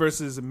Paul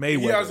versus Mayweather.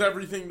 He has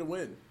everything to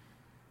win.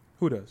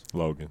 Who does?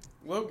 Logan.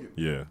 Logan.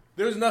 Yeah.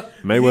 There's no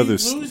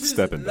Mayweather's he loses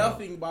stepping down.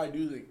 nothing by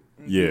doing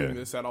Yeah.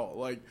 this at all.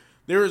 Like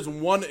there is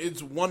one.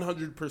 It's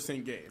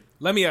 100% game.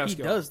 Let me ask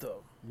He y'all. does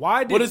though.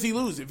 Why did What does he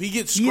lose if he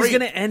gets He's scraped?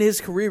 gonna end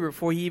his career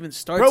before he even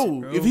starts. Bro,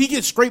 it, bro, if he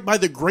gets scraped by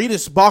the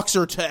greatest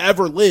boxer to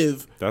ever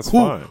live, That's who,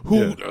 fine.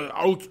 Who?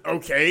 Yeah.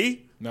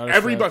 Okay, No, that's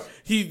everybody. facts.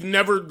 He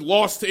never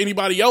lost to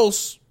anybody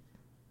else.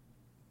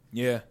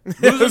 Yeah,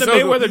 losing to So-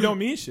 Mayweather don't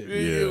mean shit.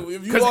 Yeah. If you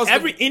Because lost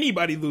to-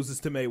 anybody loses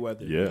to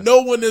Mayweather. Yeah.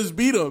 no one has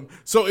beat him.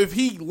 So if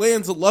he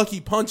lands a lucky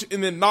punch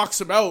and then knocks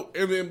him out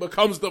and then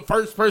becomes the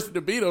first person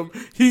to beat him,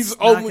 he's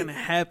not only gonna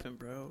happen,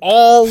 bro.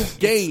 all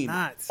gain.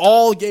 not.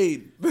 All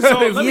gain. So let He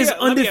me- is let me ask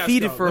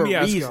undefeated y'all. for Let a me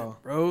ask reason, y'all.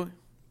 bro.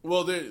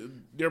 Well,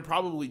 they're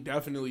probably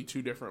definitely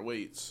two different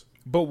weights.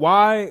 But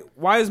why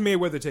is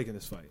Mayweather taking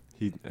this fight?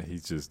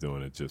 He's just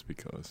doing it just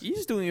because.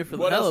 He's doing it for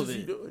the What hell else of is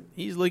he it. doing?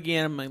 He's looking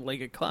at him like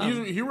a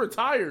clown. He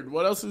retired.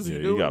 What else is Yeah, he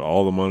he doing? got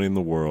all the money in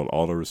the world,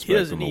 all the respect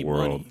doesn't in the need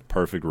world, money.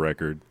 perfect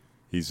record.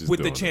 He's just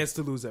With the doing chance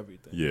to lose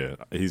everything. It.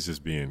 Yeah, he's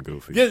just being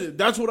goofy. Yeah,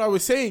 that's what I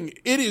was saying.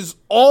 It is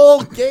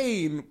all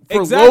gain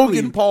for Exactly.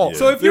 Logan Paul. Yeah.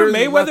 So if you're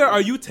There is Mayweather, nothing-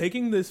 are you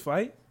taking this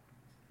fight?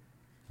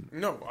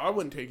 No, I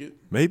wouldn't take it.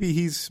 Maybe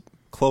he's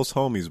close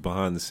homies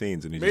behind the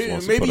scenes, and he just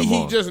wants to Maybe put him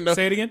he on. just knows.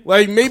 Say it again?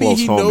 Like maybe Close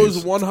he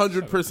knows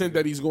homies. 100%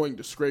 that he's going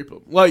to scrape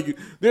him. Like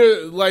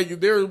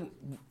there's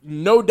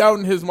no doubt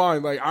in his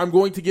mind. Like I'm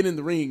going to get in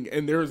the ring,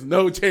 and there's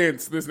no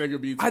chance this nigga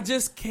beats. I me.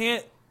 just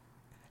can't.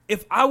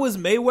 If I was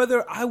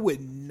Mayweather, I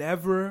would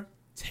never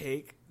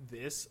take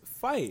this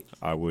fight.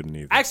 I wouldn't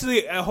either.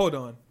 Actually, hold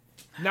on.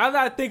 Now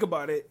that I think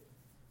about it,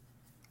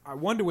 I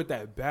wonder what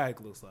that bag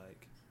looks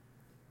like.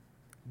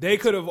 They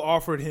could have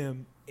offered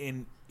him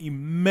an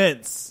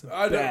immense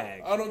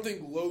bag. I don't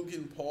think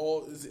Logan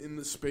Paul is in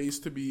the space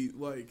to be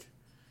like.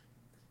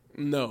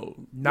 No,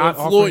 Not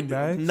offering Floyd.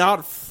 bags?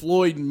 Not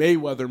Floyd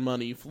Mayweather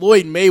money.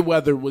 Floyd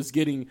Mayweather was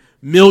getting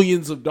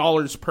millions of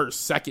dollars per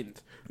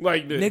second.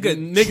 Like Nigga,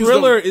 niggas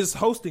Triller don't- is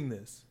hosting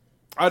this.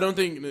 I don't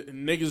think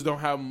niggas don't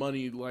have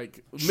money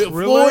like Triller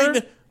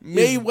Floyd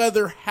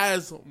Mayweather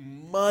has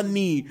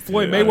money.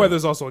 Floyd Yeah.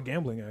 Mayweather's also a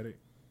gambling addict.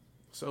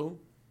 So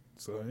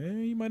So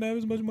he might not have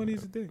as much money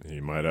as you think. He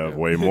might have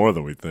way more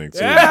than we think. Too.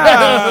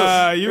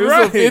 Yeah, you're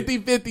it's right. a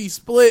 50-50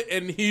 split,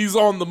 and he's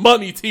on the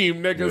money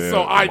team, nigga. Yeah,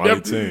 so I money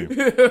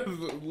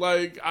definitely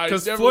like I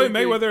Because definitely Floyd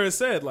think- Mayweather has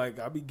said, like,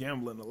 I be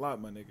gambling a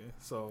lot, my nigga.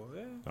 So,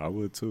 yeah. I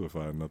would too if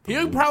I had nothing.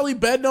 He'll to probably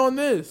bet on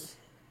this.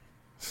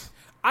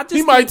 I just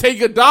He might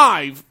take a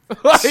dive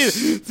like,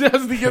 just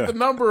to get the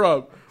number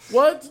up.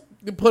 What?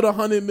 You put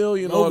 $100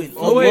 million Logan- on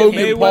Floyd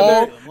Logan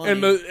Paul,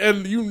 Mayweather-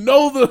 and you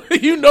know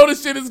the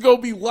shit is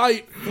gonna be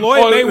light.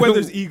 Floyd on-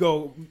 Mayweather's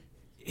ego,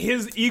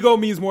 his ego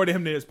means more to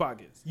him than his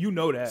pockets. You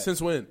know that.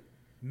 Since when?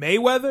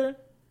 Mayweather?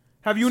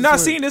 Have you not when?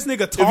 seen this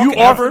nigga If talk you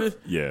ever? offered it,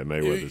 Yeah,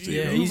 Mayweather's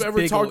Yeah, ego. You've he's ever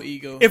big talked- old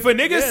ego. If a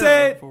nigga Yeah,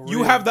 said for you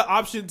real. have the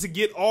option to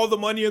get all the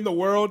money in the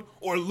world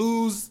or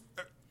lose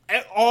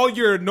all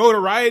your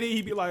notoriety,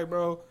 he'd be like,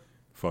 bro,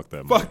 Fuck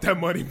that. Money. fuck that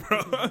money, bro.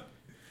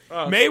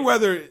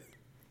 Mayweather,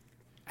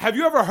 have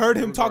you ever heard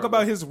him talk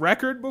about his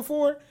record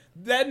before?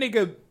 That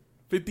nigga,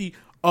 50.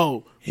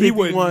 Oh, He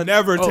would 51.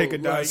 never Oh, take a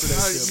dive like, to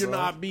that shit, You're bro.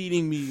 not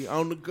beating me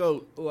on the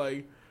goat.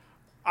 Like,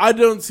 I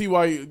don't see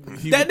why he that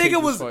would take nigga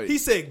this was, fight. he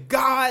said,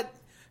 God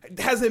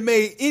hasn't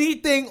made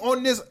anything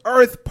on this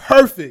earth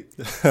perfect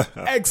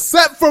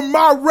except for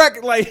my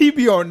record. Like, he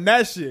be on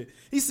that shit.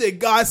 He said,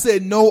 God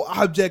said no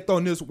object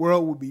on this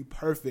world would be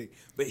perfect,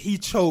 but he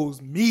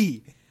chose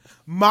me,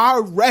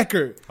 my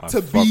record, I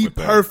to fuck be with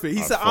that. perfect.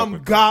 He I said, fuck I'm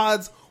with that.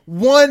 God's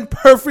one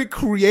perfect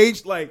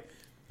creation. Like,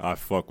 I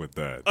fuck with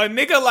that. a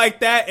nigga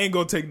like that ain't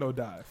gonna take no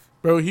dive.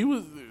 Bro, he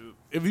was.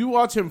 If you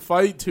watch him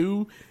fight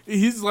too,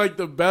 he's like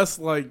the best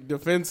like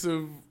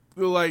defensive.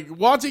 Like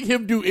watching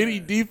him do any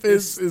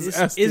defense is This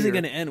S isn't tier.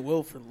 going to end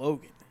well for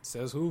Logan.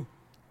 Says who?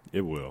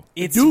 It will.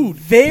 It's Dude,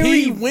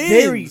 very, he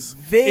wins.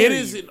 very, very, It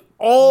is an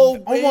all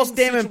almost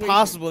damn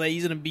impossible that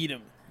he's going to beat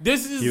him.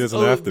 This is He doesn't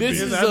have to this beat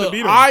is him. He doesn't have to a beat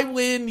him. I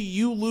win,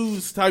 you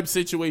lose type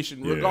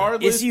situation. Yeah.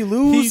 Regardless, Is he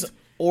lose he's-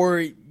 or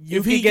you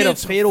if could he get a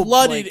gets fatal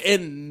flooded like,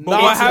 and But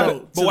what knocked happened?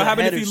 out. But to what the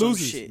happened head if he or some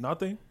loses? shit.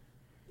 Nothing.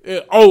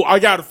 Oh, I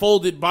got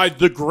folded by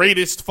the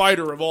greatest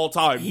fighter of all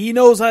time. he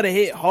knows how to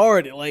hit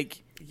hard.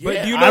 Like, But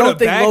Yeah. do you I know don't the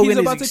think bag Logan he's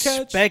about is to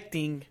catch?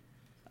 expecting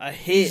a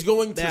hit He's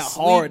going to that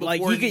sleep hard.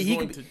 Like before he could, he's he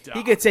going could, to he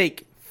die. could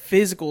take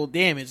physical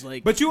damage.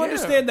 Like, But you Yeah.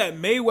 understand that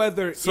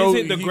Mayweather So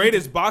isn't the he-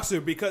 greatest boxer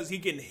because he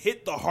can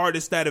hit the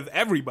hardest out of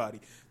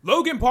everybody.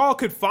 Logan Paul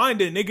could find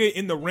a nigga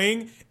in the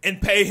ring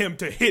and pay him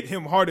to hit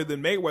him harder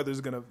than Mayweather's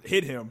gonna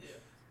hit him.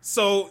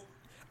 So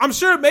I'm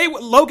sure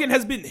Logan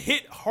has been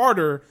hit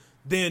harder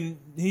than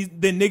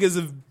niggas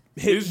have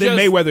hit It's than just-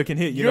 Mayweather can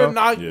hit. You're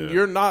know?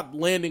 you're not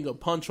landing a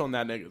punch on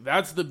that nigga.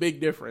 That's the big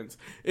difference.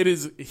 It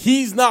is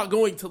he's not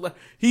going to let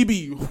he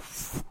be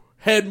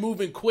head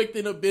moving quick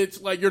than a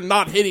bitch. Like, you're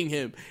not hitting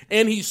him.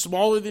 And he's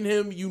smaller than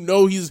him. You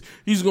know he's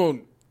going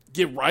to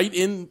get right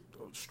in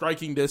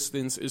striking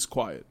distance is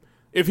quiet.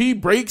 If he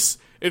breaks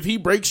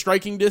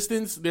striking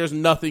distance, there's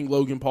nothing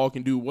Logan Paul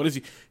can do. What is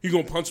he? You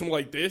going to punch him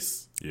like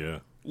this? Yeah.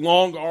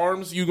 Long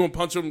arms, you going to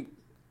punch him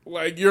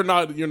like you're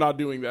not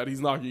doing that. He's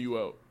knocking you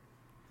out.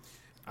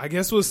 I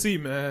guess we'll see,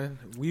 man.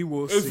 We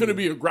will see. It's going to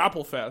be a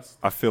grapple fest.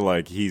 I feel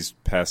like he's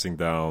passing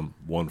down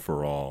one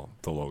for all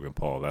to Logan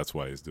Paul. That's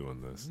why he's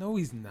doing this. No,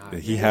 he's not.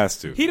 He has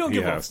to. He don't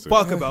give a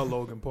fuck about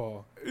Logan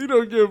Paul. He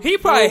don't give. He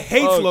probably no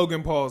hates fuck.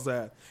 Logan Paul's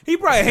ass. He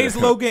probably hates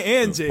Logan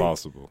and It's Jake.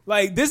 possible.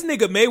 Like, this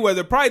nigga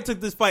Mayweather probably took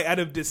this fight out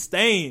of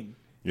disdain.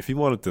 If he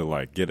wanted to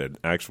like get an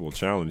actual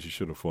challenge, he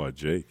should have fought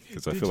Jake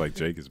because I feel like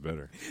Jake is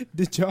better.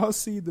 Did y'all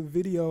see the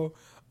video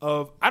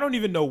of, I don't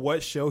even know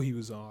what show he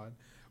was on,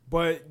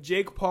 but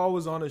Jake Paul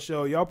was on a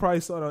show. Y'all probably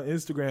saw it on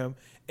Instagram.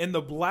 And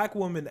the black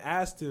woman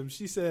asked him,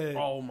 she said,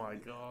 Oh my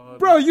god,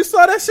 bro, you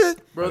saw that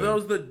shit? bro, that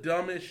was the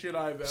dumbest shit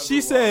I've ever. She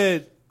watched.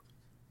 said,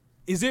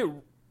 is it,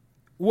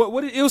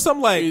 what it was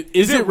something like,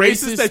 Is is it it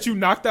racist racist that you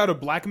knocked out a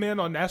black man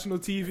on national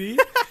TV?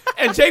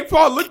 And Jake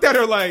Paul looked at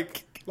her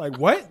like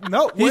what?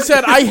 No. He what?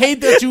 said, I hate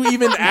that you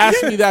even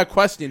asked me that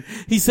question.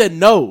 He said,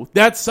 no,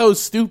 that's so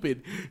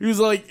stupid. He was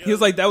like,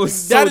 that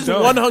was that so is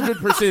dumb.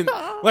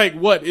 100%. Like,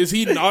 what? Is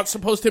he not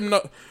supposed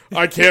to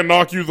I can't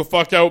knock you the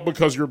fuck out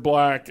because you're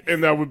black,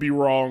 and that would be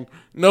wrong.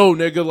 No,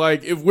 nigga,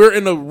 like, if we're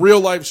in a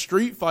real life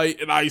street fight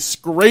and I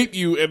scrape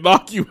you and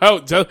knock you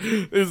out,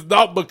 it's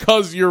not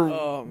because you're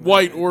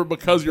white or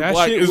because you're That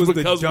black. shit It's was the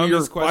because we are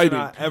dumbest question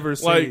fighting. I ever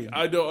Like, seen.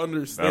 I don't That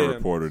understand.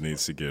 reporter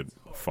needs to get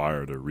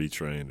fired or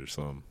retrained or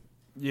something.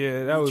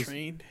 Yeah, that was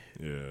Trained.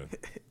 Yeah.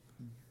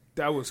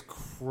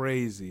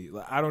 crazy.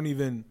 Like, I don't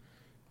even.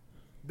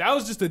 That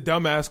was just a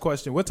dumbass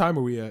question. What time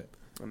are we at?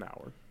 An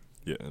hour.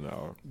 Yeah, an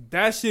hour.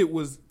 That shit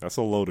was That's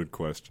a loaded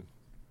question.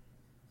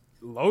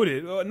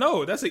 loaded.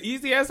 No, that's an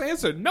easy ass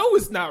answer. No,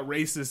 it's not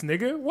racist,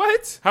 nigga.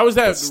 What? How is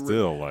that? But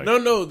still, like,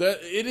 No, that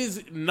it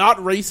is not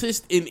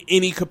racist in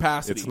any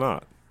capacity. it's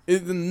not.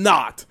 It's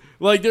not.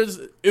 Like,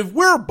 if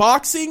we're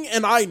boxing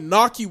and I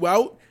knock you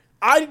out,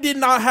 I did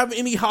not have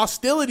any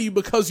hostility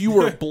because you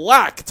were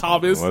black,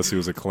 Thomas. Unless he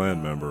was a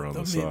Klan member on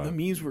the The side.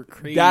 memes were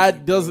crazy.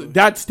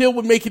 That still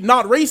would make it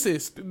not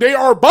racist. They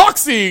are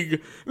boxing.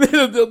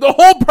 The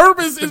whole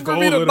purpose is for goal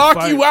me of to the knock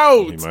fight. you He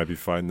out. might be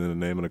fighting in the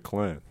name of the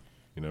Klan.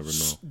 You never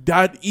know.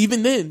 That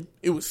even then,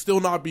 it would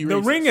still not be racist.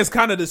 The ring is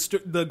kind of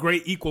the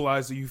great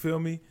equalizer. You feel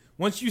me?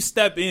 Once you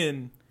step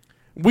in,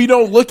 We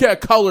don't look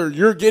at color.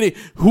 You're getting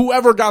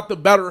whoever got the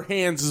better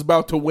hands is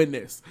about to win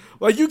this.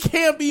 Like, you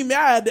can't be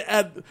mad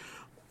at.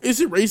 Is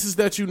it racist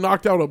that you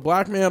knocked out a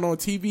black man on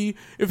TV?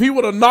 If he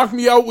would have knocked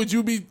me out, would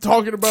you be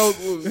talking about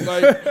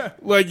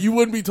like you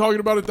wouldn't be talking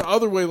about it the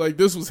other way? Like,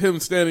 this was him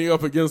standing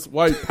up against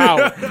white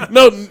power.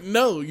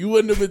 No, you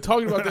wouldn't have been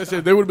talking about that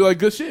shit. They would be like,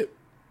 good shit.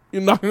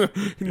 You knocked that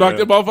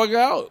motherfucker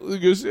out.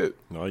 Good shit.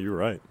 No, you're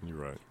right. You're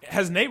right.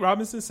 has Nate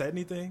Robinson said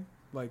anything?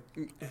 Like,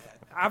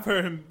 I've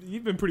heard him.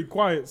 He's been pretty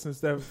quiet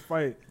since that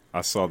fight. I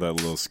saw that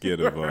little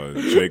skit of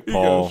Jake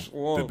Paul,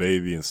 slumped. the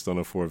baby, in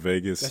Stunner for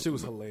Vegas. That shit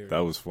was hilarious. That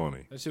was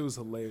funny. That shit was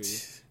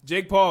hilarious.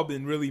 Jake Paul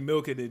been really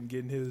milking it and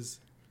getting his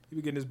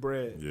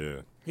bread.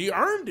 Yeah. He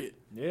earned it.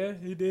 Yeah,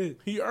 he did.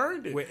 He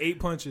earned it. With 8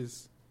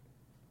 punches.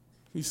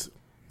 He's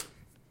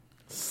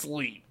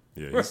sleep.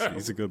 Yeah,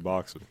 he's a good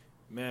boxer.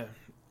 Man.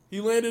 He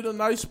landed a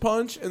nice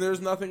punch, and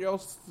there's nothing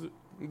else.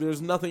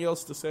 There's nothing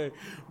else to say.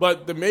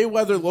 But the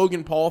Mayweather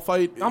Logan Paul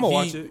fight, I'm gonna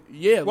watch it.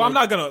 Yeah, Well, I'm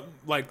not gonna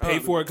pay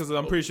for it because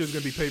I'm pretty sure it's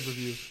gonna be pay per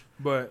view.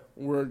 But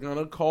We're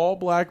gonna call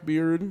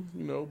Blackbeard.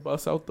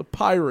 Bust out the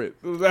pirate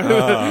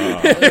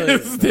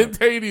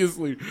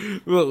instantaneously.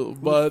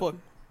 But Fuck.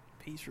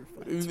 Pays for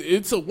fights.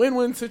 it's a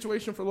win-win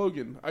situation for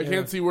Logan. I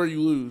can't see where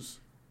you lose.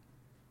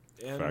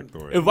 and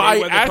Factoid. If Mayweather I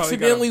probably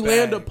accidentally got a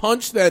land a bag.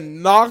 punch that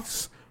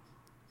knocks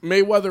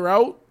Mayweather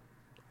out,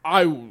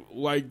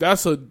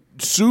 that's a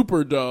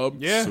super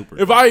dub. Yeah. Super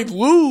If I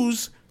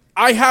lose,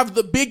 I have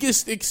the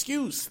biggest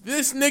excuse.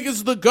 This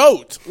nigga's the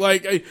GOAT.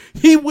 Like,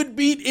 he would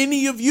beat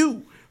any of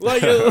you.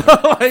 Like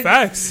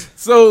facts.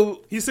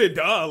 so He said,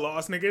 "Duh,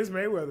 lost nigga. It's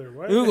Mayweather."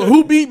 What?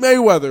 who beat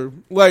Mayweather?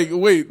 Like,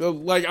 wait,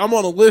 like, I'm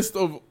on a list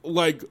of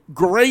like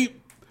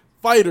great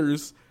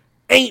fighters.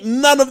 Ain't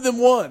none of them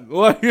won.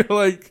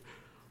 Like,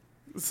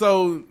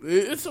 so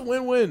it's a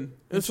win-win.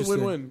 It's a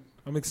Interesting. win-win.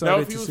 I'm excited Now,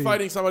 if to he was see.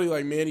 fighting somebody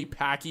like Manny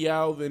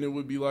Pacquiao, then it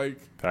would be like,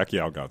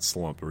 Pacquiao got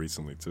slumped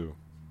recently, too.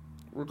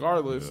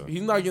 regardless, Yeah.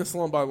 he's not getting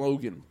slumped by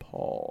Logan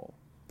Paul.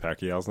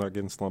 Pacquiao's not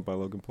getting slumped by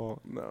Logan Paul?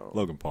 No.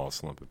 Logan Paul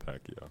slumped at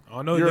Pacquiao.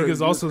 I know You're niggas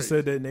also crazy.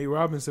 said that Nate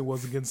Robinson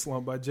wasn't getting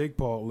slumped by Jake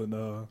Paul,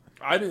 and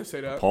I didn't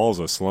say that. Paul's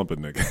a slumping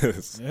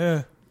niggas.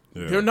 yeah,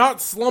 Yeah. They're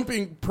not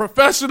slumping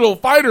professional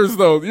fighters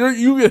though.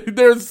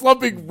 They're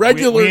slumping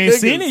regular we ain't niggas.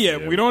 seen it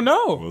yet. Yeah. We don't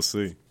know. We'll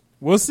see.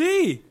 We'll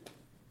see.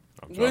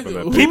 I'm dropping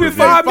that Who Keep paper it did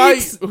game. 5 fight-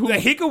 weeks. who- That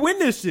he could win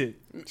this shit.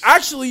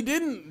 Actually,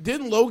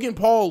 didn't Logan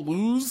Paul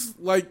lose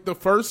like the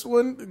first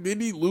one?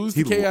 Didn't he lose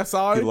to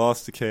KSI? He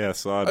lost to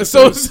KSI.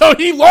 So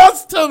he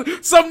lost to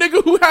some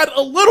nigga who had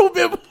a little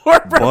bit more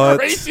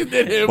preparation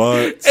than him,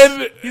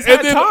 and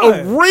then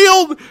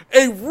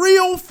a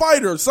real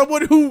fighter,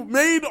 someone who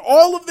made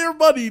all of their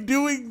money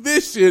doing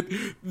this shit.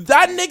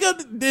 That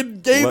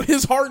nigga gave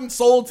his heart and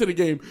soul to the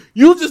game.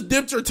 You just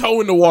dipped your toe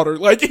in the water,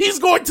 like he's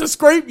going to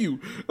scrape you.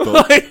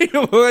 Like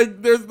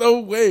there's no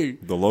way.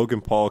 The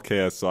Logan Paul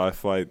KSI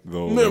fight,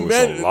 though, No, there was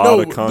man, a lot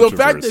of controversy. the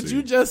fact that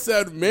you just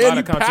said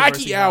Manny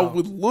Pacquiao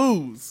would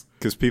lose.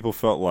 Because people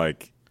felt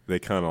like they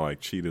kind of like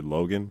cheated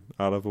Logan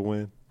out of a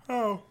win.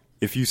 Oh.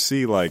 If you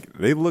see, like,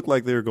 they look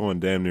like they were going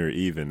damn near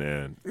even,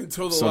 and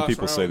Until some last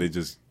people say round. they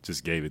just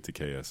gave it to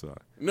KSI.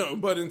 No,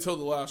 but until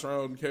the last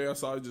round,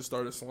 KSI just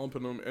started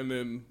slumping them, and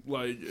then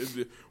like,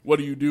 what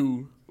do you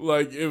do?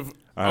 Like if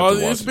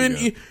it's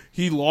been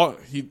he lost,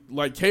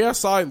 like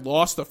KSI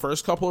lost the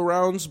first couple of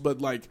rounds,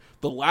 but like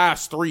the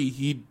last three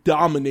he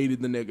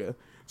dominated the nigga.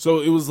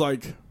 So it was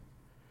like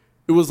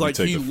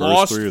he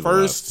lost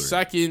first,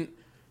 second,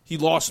 he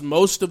lost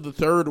most of the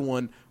third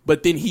one,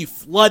 but then he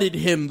flooded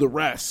him the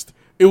rest.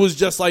 It was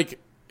just like,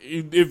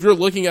 if you're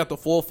looking at the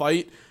full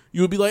fight, you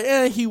would be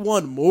like, he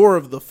won more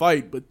of the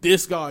fight, but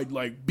this guy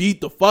like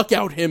beat the fuck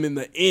out him in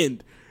the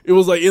end. It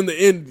was like in the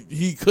end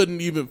he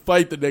couldn't even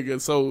fight the nigga.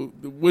 So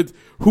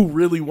who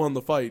really won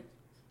the fight?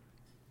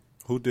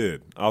 Who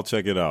did? I'll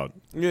check it out.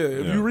 Yeah,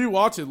 if you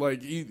rewatch it,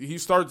 like he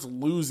starts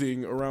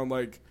losing around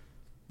like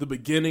the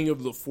beginning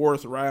of the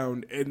fourth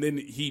round, and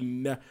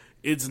then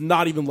it's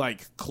not even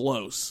like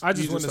close. I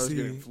just want to see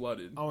getting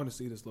flooded. I want to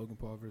see this Logan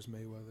Paul versus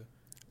Mayweather.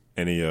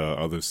 Any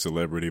other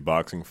celebrity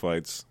boxing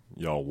fights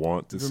y'all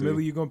want to see?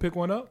 Really, you gonna pick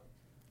one up?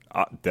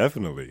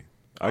 Definitely.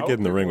 I'll get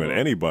in the ring with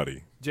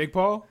anybody. Jake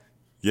Paul?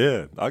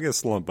 Yeah, I'll get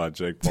slumped by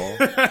Jake Paul.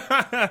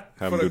 Have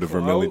him do the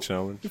Vermilly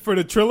challenge. For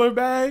the Triller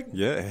bag?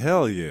 Yeah,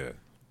 hell yeah.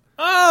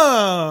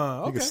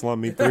 Okay. You can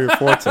slump me 3 or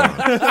 4 times.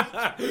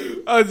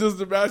 I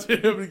just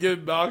imagine him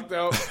getting knocked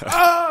out.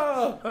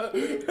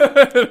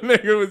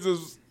 Nigga was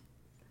just...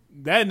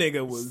 That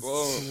nigga was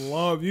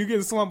slumped. You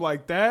get slumped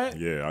like that?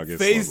 Yeah, I'll get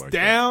face slumped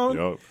like down.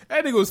 That. Yep.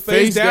 That nigga was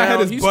face down, had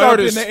his butt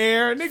in the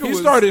air. He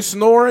started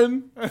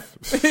snoring.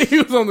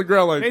 He was on the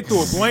ground like... They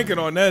threw a blanket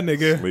on that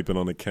nigga. Sleeping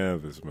on the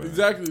canvas, man.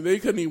 Exactly. They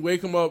couldn't even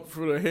wake him up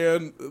for the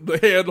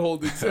hand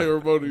holding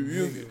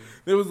ceremony.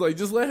 They was like,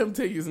 just let him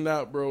take his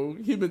nap, bro.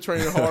 He been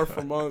training hard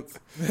for months.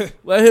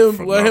 Let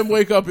him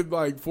wake up in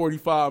like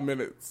 45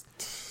 minutes.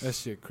 That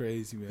shit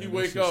crazy, man. He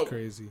wake up.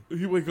 Crazy.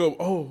 He wake up.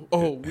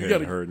 We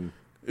gotta. Hurting.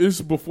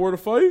 Is before the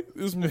fight?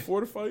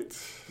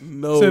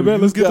 No. Said, man,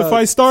 let's get the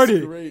fight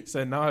started. Great.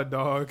 Said, nah,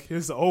 dog.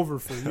 It's over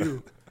for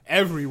you.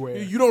 Everywhere.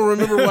 You don't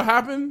remember what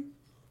happened?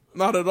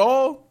 Not at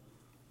all?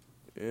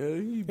 Yeah,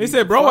 he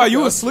said, bro, while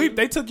you asleep,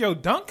 they took your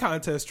dunk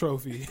contest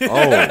trophy.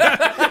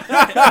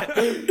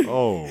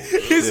 Oh.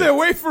 He said,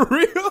 wait, for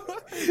real?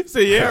 He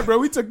said, yeah, bro,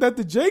 we took that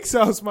to Jake's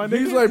house, my nigga.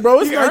 He's like,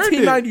 bro, it's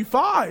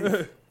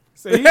 1995.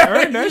 So he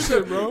earned that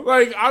shit, bro.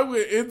 Like, I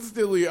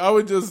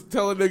would just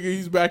tell a nigga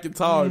he's back in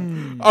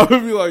time. I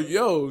would be like,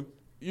 yo,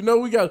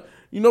 we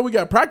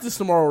got practice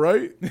tomorrow,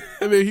 right?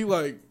 And then he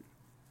like,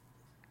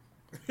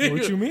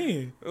 what you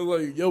mean? I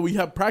was like, yo, we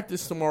have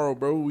practice tomorrow,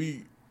 bro.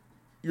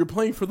 You're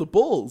playing for the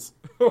Bulls.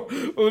 Well,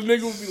 the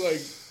nigga would be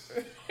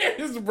like,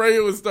 his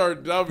brain would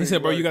start dumbing. He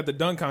said, bro, you got the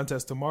dunk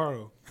contest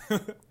tomorrow.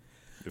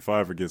 If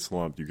I ever get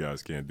slumped, you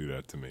guys can't do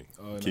that to me.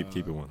 Keep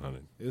it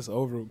 100. It's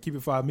over. Keep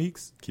it 5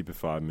 meeks. Keep it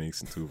 5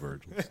 meeks and 2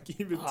 virgins.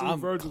 Keep it 2 I'm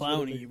virgins.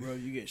 clowning you, bro.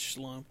 You get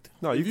slumped.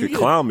 No, you could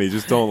clown me.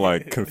 Just don't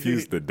like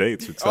confuse the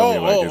dates or tell me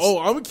like it's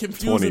I'm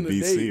confusing 20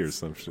 the BC dates. or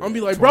some shit. I'm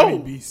be like, bro,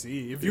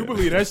 BC. If you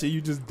believe that shit,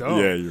 you just don't.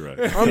 Yeah, you're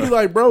right. I'm be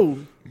like, bro,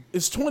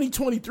 it's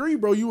 2023,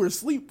 bro. You were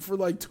asleep for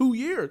like 2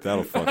 years.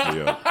 That'll fuck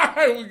me up.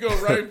 I would go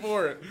right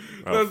for it.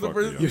 That's the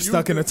first. You're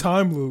stuck in a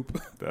time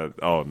loop.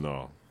 Oh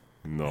no.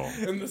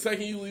 And the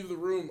second you leave the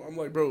room, I'm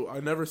like, bro, I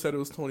never said it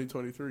was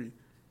 2023.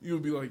 You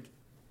would be like,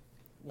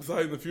 was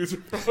I in the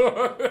future?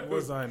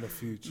 Was I in the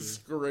future?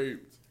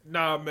 Scraped.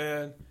 Nah,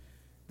 man.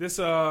 This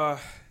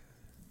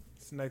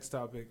next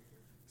topic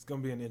is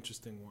gonna be an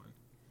interesting one.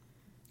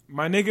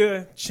 My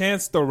nigga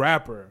Chance the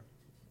Rapper,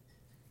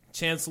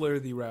 Chancellor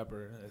the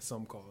Rapper, as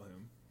some call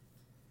him.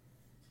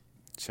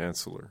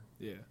 Chancellor.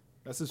 Yeah,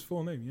 that's his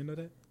full name. You know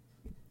that?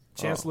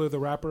 Chancellor the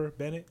Rapper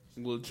Bennett.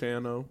 Lil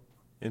Chano.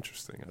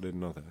 Interesting. I didn't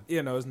know that. Yeah,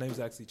 no, his name's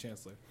actually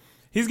Chancellor.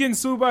 He's getting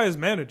sued by his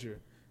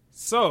manager.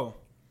 So,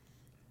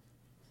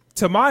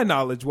 to my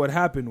knowledge, what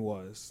happened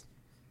was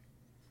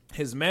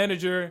his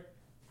manager,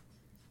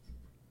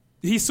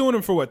 he's suing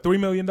him for what, $3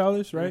 million,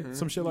 right? Mm-hmm.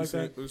 Some shit like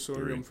that? They're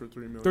suing him for $3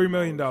 million. $3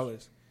 million.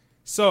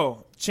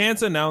 So,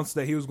 Chance announced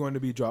that he was going to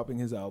be dropping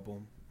his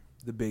album,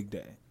 The Big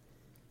Day.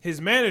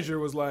 His manager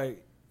was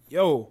like,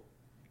 yo, you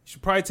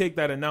should probably take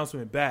that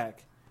announcement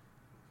back.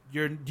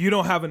 You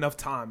don't have enough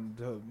time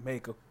to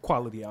make a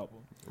quality album.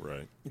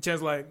 Right. And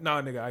Chance like, nah,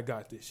 nigga, I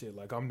got this shit.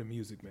 Like, I'm the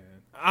music man.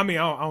 I mean,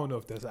 I don't know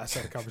if that's I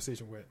had a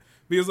conversation with.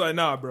 But he was like,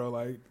 nah, bro,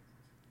 like,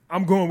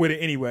 I'm going with it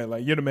anyway.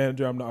 Like, you're the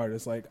manager, I'm the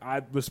artist. Like,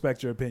 I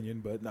respect your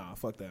opinion, but nah,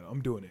 fuck that.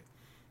 I'm doing it.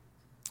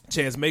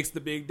 Chance makes the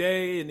big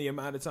day in the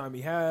amount of time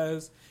he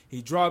has.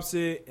 He drops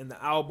it, and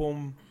the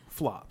album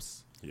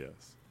flops.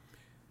 Yes.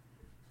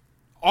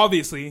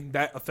 Obviously,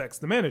 that affects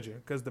the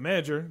manager because the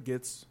manager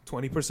gets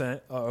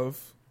 20%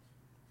 of,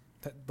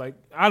 like,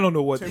 I don't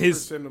know what 10%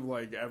 his of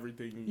like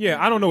everything.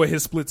 I don't know what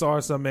his splits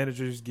are. Some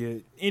managers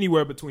get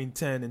anywhere between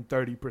 10 and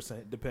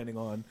 30% depending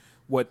on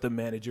what the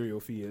managerial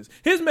fee is.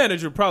 His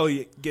manager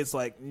probably gets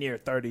like near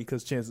 30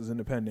 because Chance is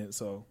independent,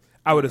 so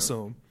I would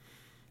assume.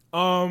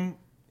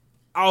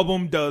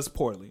 Album does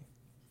poorly,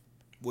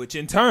 which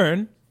in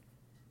turn,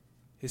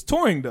 his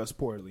touring does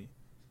poorly.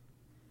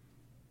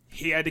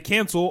 He had to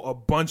cancel a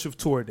bunch of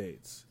tour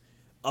dates.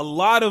 A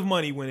lot of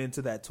money went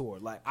into that tour.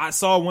 Like, I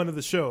saw one of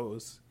the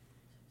shows.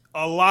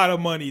 A lot of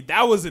money.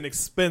 That was an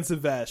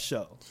expensive ass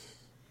show.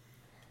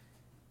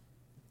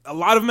 A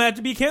lot of them had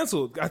to be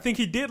canceled. I think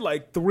he did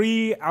like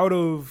 3 out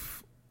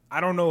of I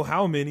don't know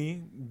how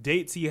many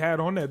dates he had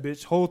on that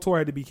bitch. Whole tour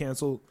had to be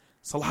canceled.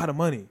 It's a lot of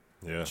money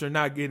that you're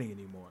not getting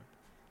anymore.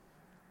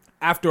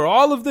 After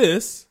all of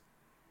this,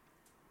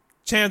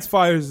 Chance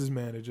fires his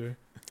manager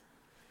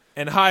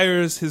and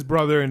hires his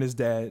brother and his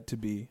dad to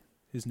be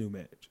his new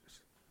managers.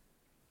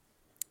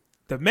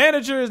 The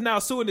manager is now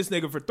suing this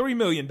nigga for $3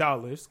 million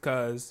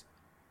because,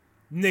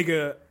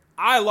 nigga,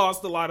 I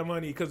lost a lot of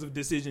money because of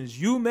decisions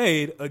you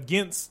made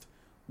against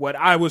what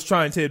I was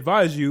trying to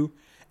advise you,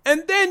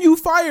 and then you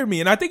fired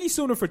me. And I think he's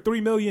suing him for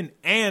 $3 million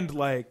and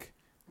like,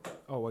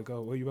 oh my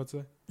God, what are you about to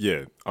say?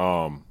 Yeah,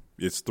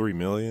 it's $3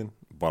 million,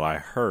 but I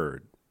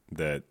heard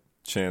that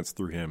Chance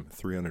threw him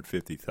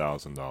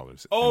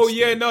 $350,000. Oh instead.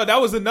 yeah, no,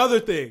 that was another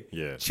thing.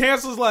 Yeah.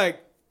 Chance was like,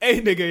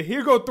 "Hey nigga,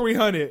 here go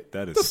 300.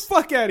 That is- Get the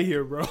fuck out of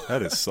here, bro."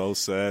 That is so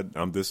sad.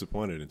 I'm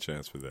disappointed in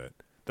Chance for that.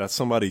 That's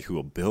somebody who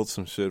will build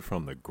some shit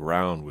from the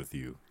ground with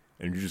you,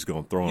 and you're just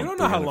gonna throw him. You don't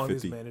know how long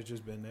this 350.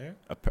 manager's been there.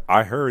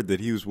 I heard that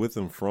he was with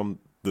him from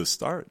the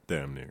start,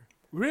 damn near.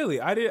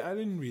 Really, I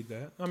didn't read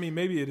that. I mean,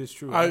 maybe it is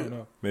true. I don't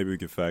know. Maybe we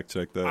can fact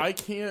check that. I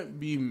can't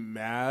be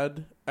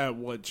mad at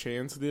what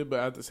Chance did, but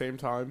at the same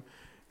time,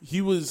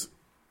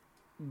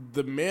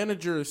 the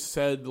manager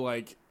said,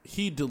 like,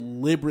 he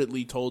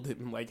deliberately told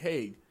him, like,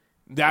 hey,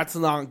 that's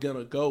not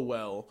gonna go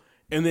well.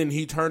 And then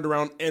he turned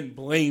around and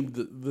blamed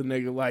the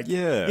nigga, like,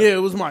 yeah,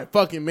 it was my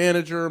fucking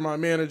manager. My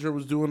manager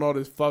was doing all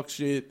this fuck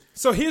shit.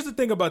 So here's the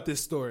thing about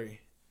this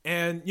story.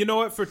 And you know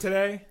what? For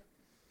today,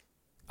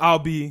 I'll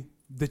be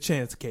the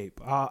Chance cape.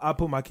 I'll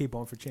put my cape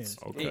on for Chance.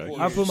 Okay.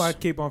 I'll put my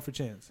cape on for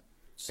Chance.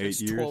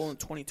 Since 8 years?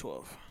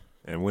 2012.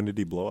 And when did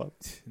he blow up?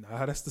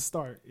 Nah, that's the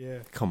start. Yeah.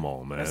 Come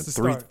on, man. That's the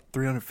start.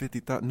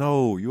 350,000.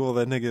 No, you owe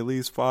that nigga at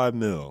least $5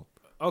 million.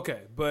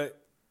 Okay,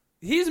 but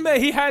he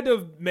had to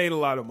have made a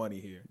lot of money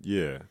here.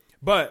 Yeah.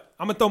 But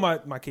I'm going to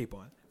throw my cape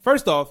on.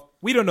 First off,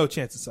 we don't know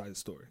Chance's side of the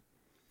story.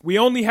 We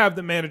only have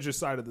the manager's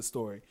side of the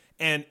story.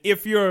 And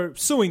if you're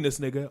suing this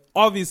nigga,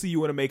 obviously you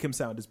want to make him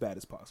sound as bad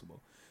as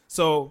possible.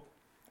 So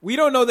we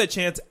don't know that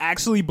Chance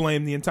actually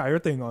blamed the entire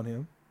thing on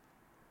him.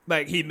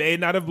 Like, he may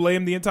not have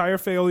blamed the entire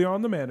failure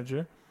on the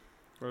manager.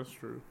 That's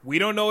true. We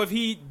don't know if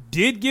he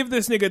did give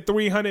this nigga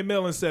 $300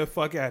 million and said,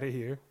 fuck out of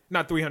here.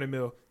 Not $300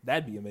 million.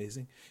 That'd be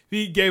amazing. If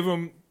he gave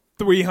him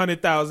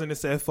 $300,000 and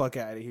said, fuck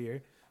out of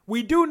here.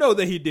 We do know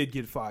that he did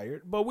get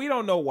fired, but we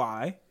don't know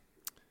why.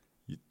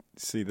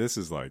 See, this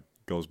is like,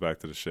 goes back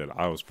to the shit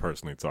I was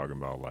personally talking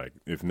about. Like,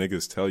 if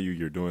niggas tell you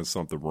you're doing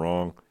something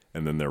wrong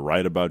and then they're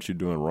right about you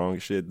doing wrong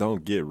shit,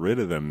 don't get rid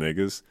of them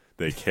niggas.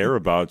 They care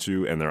about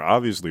you and they're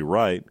obviously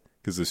right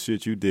because the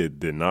shit you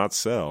did not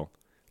sell.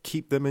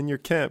 Keep them in your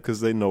camp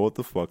because they know what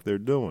the fuck they're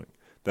doing.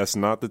 That's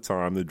not the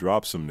time to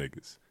drop some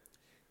niggas.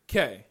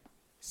 Okay,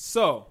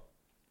 so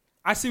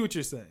I see what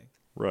you're saying.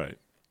 Right.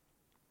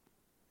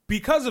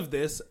 Because of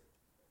this,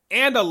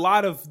 and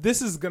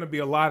this is going to be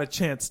a lot of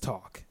Chance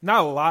talk. Not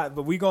a lot,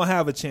 but we're going to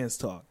have a Chance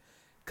talk.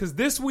 Because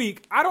this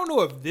week, I don't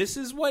know if this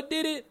is what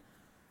did it,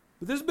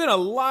 but there's been a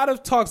lot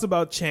of talks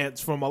about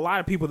Chance from a lot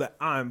of people that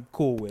I'm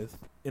cool with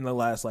in the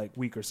last like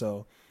week or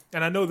so.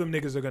 And I know them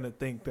niggas are going to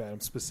think that I'm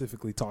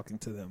specifically talking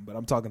to them, but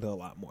I'm talking to a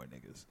lot more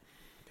niggas.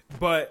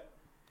 But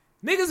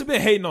niggas have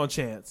been hating on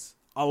Chance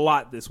a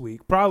lot this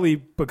week, probably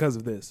because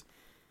of this.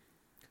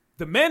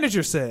 The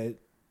manager said,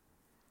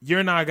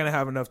 you're not going to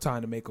have enough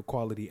time to make a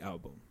quality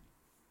album.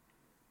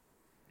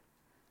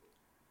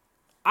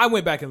 I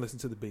went back and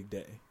listened to The Big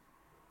Day,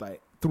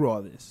 like, through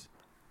all this.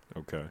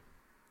 Okay.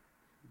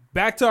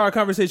 Back to our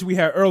conversation we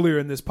had earlier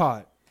in this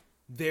pod.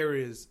 There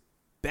is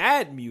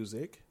bad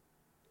music,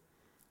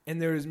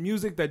 and there is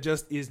music that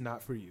just is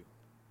not for you.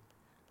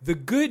 The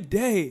Big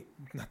Day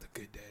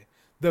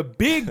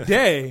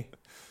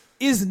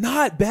is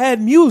not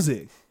bad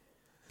music.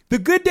 The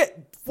Good Day,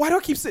 why do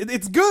I keep saying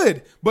it's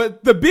good?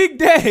 But The Big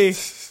Day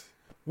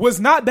was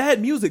not bad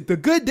music. The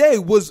Good Day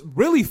was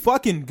really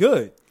fucking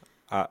good.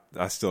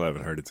 I still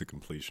haven't heard it to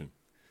completion.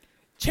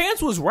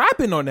 Chance was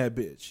rapping on that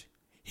bitch.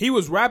 He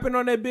was rapping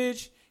on that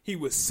bitch. He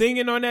was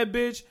singing on that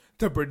bitch.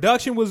 The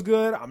production was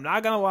good. I'm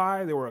not going to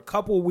lie. There were a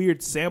couple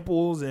weird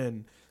samples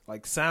and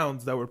like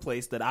sounds that were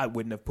placed that I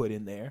wouldn't have put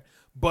in there.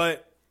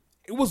 But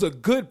it was a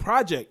good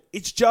project.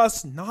 It's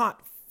just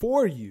not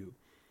for you.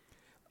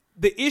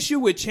 The issue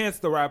with Chance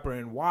the Rapper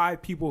and why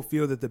people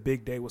feel that The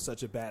Big Day was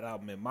such a bad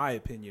album, in my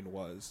opinion,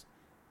 was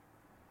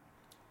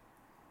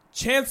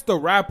Chance the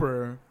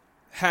Rapper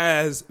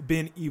has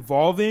been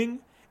evolving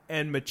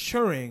and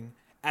maturing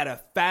at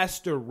a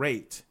faster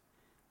rate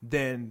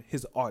than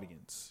his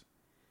audience.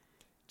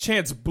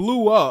 Chance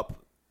blew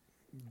up,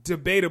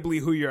 debatably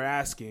who you're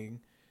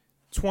asking,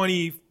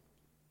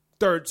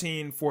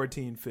 2013,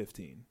 14,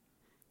 15.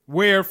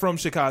 We're from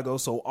Chicago,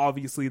 so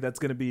obviously that's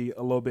going to be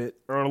a little bit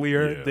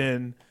earlier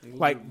than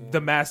like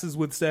the masses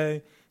would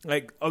say.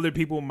 Like other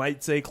people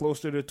might say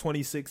closer to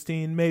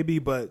 2016 maybe,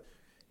 but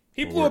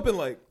he blew up in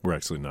like... We're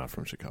actually not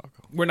from Chicago.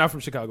 We're not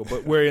from Chicago,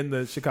 but we're in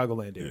the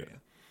Chicagoland area. Yeah.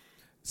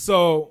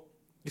 So,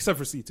 except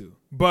for C2.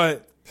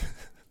 But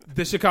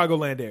the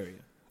Chicagoland area.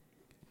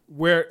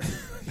 Where...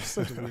 You're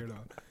such a weirdo.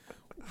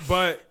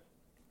 But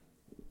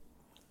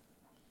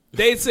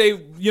they'd say,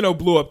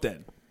 blew up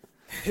then.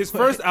 His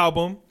first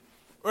album...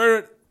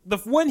 Or the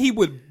one he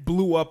would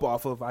blew up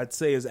off of, I'd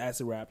say, is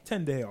Acid Rap.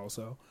 10 Day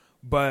also.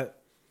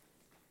 But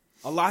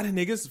a lot of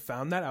niggas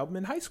found that album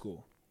in high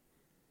school.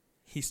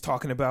 He's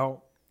talking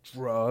about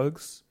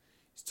drugs.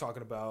 He's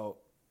talking about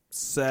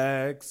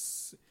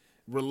sex,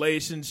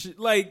 relationship.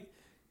 Like,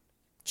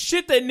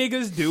 shit that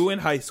niggas do in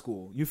high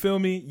school. You feel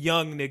me?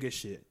 Young nigga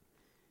shit.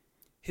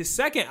 His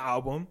second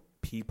album,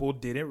 people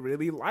didn't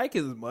really like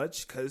as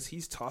much because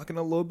he's talking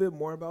a little bit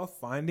more about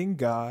finding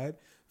God,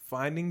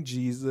 finding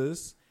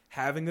Jesus,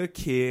 having a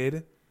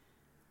kid,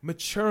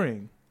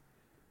 maturing.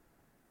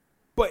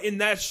 But in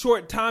that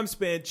short time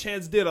span,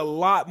 Chance did a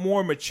lot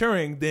more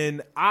maturing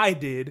than I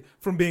did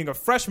from being a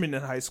freshman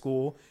in high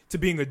school to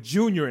being a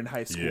junior in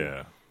high school.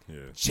 Yeah.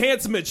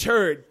 Chance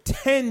matured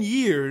 10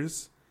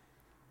 years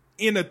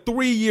in a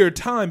 3-year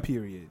time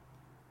period.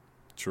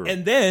 True.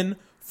 And then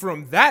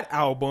from that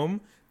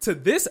album to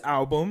this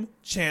album,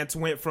 Chance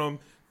went from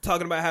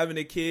talking about having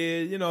a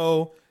kid,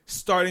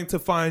 starting to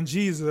find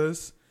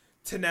Jesus,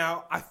 to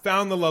now, I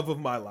found the love of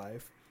my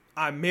life.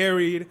 I'm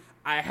married.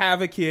 I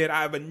have a kid.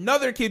 I have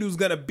another kid who's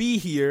going to be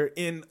here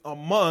in a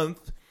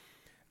month.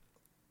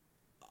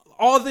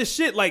 All this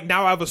shit, like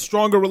now I have a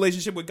stronger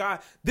relationship with God.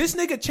 This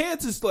nigga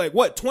Chance is like,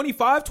 what,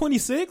 25,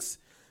 26?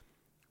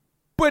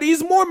 But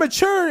he's more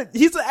mature.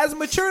 He's as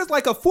mature as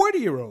like a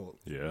 40-year-old.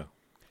 Yeah.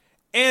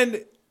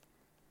 And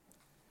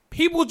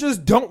people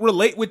just don't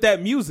relate with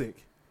that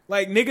music.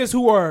 Like niggas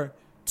who are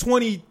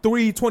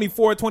 23,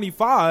 24,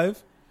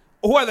 25...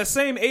 who are the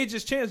same age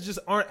as Chance just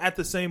aren't at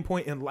the same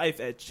point in life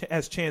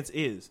as Chance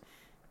is.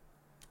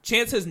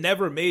 Chance has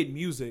never made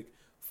music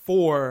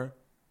for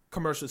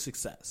commercial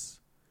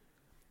success.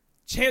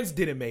 Chance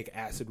didn't make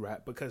Acid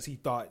Rap because he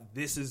thought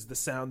this is the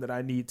sound that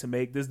I need to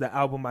make. This is the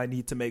album I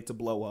need to make to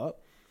blow up.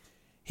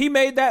 He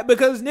made that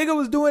because nigga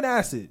was doing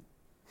acid.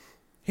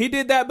 He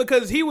did that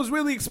because he was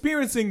really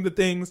experiencing the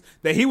things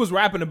that he was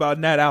rapping about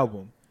in that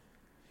album.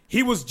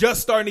 He was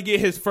just starting to get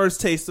his first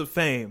taste of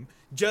fame.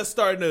 Just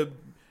starting to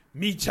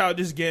meet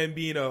Childish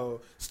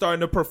Gambino, starting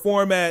to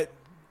perform at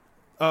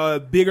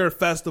bigger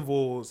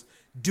festivals,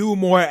 do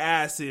more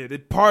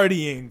acid,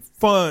 partying,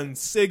 fun,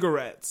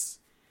 cigarettes.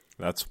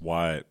 That's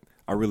why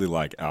I really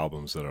like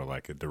albums that are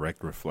like a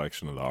direct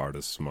reflection of the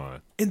artist's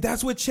mind. And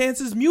that's what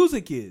Chance's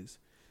music is.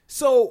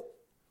 So,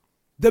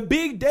 The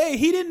Big Day,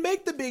 he didn't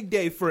make The Big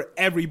Day for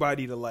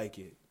everybody to like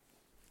it.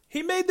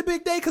 He made The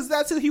Big Day because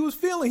that's what he was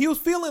feeling. He was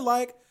feeling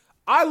like,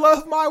 I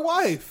love my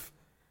wife.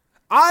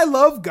 I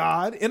love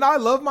God, and I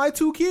love my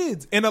 2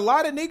 kids. And a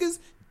lot of niggas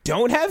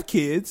don't have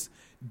kids,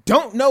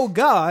 don't know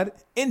God,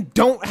 and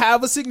don't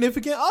have a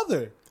significant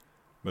other.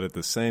 But at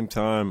the same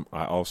time,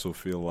 I also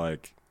feel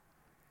like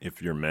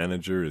if your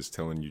manager is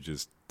telling you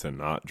just to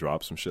not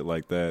drop some shit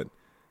like that,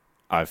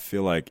 I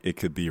feel like it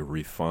could be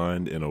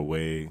refined in a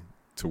way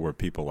to where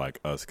people like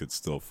us could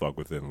still fuck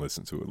with it and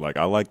listen to it. Like,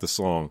 I like the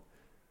song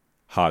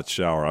Hot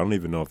Shower. I don't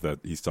even know if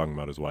that he's talking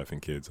about his wife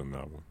and kids on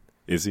that one.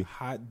 Is he?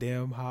 Hot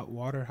damn, hot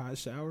water, hot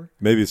shower?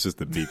 Maybe it's just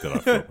the beat that I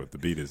fuck with. The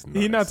beat is nice.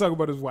 He's not talking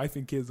about his wife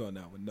and kids on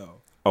that one,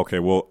 no. Okay,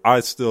 well,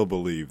 I still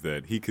believe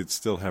that he could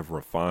still have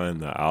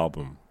refined the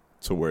album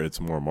to where it's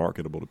more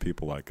marketable to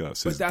people like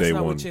us. But that's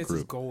not what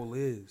Chance's goal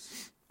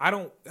is. I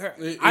don't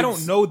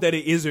know that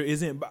it is or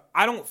isn't, but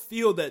I don't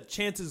feel that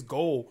Chance's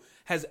goal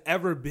has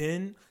ever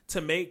been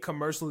to make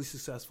commercially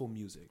successful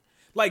music.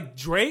 Like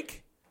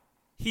Drake,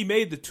 he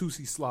made the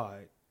Tootsie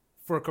Slide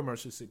for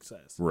commercial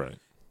success. Right.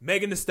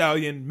 Megan Thee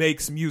Stallion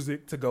makes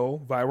music to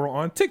go viral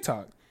on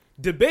TikTok.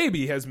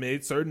 DaBaby has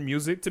made certain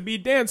music to be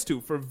danced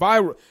to for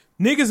viral.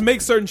 Niggas make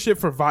certain shit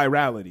for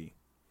virality.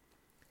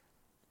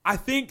 I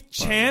think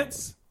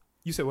Chance...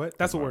 You said what?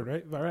 That's a word,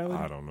 right? Virality?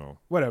 I don't know.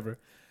 Whatever.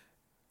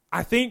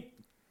 I think...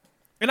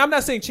 And I'm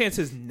not saying Chance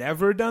has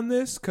never done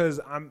this, because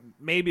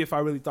maybe if I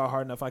really thought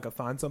hard enough, I could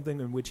find something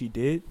in which he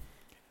did.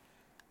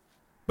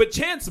 But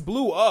Chance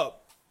blew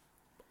up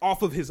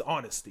off of his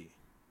honesty.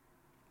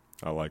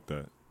 I like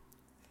that.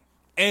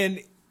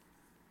 And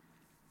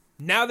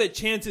now that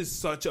Chance is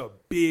such a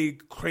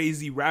big,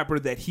 crazy rapper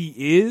that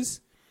he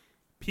is,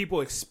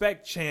 people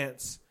expect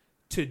Chance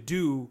to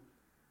do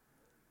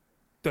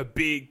the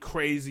big,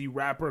 crazy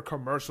rapper,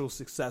 commercial,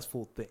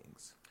 successful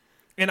things.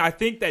 And I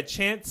think that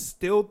Chance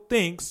still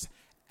thinks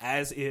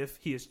as if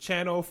he is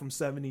Chano from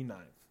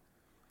 79th.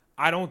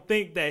 I don't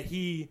think that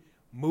he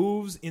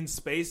moves in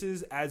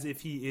spaces as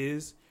if he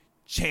is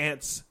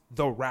Chance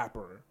the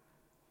rapper.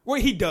 Well,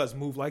 he does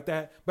move like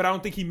that, but I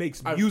don't think he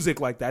makes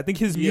music like that. I think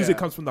his music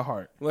comes from the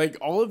heart. Like,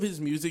 all of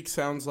his music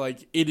sounds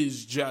like it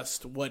is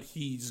just what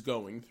he's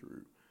going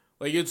through.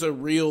 Like, it's a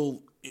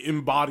real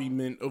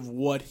embodiment of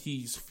what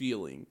he's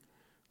feeling.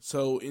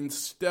 So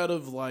instead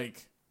of,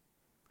 like,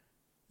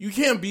 you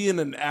can't be in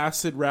an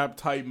acid rap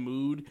type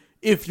mood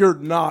if you're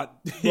not,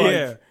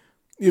 like,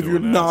 if you're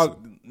not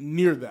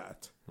near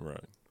that. Right.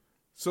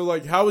 So,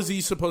 like, how is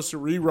he supposed to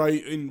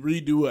rewrite and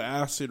redo an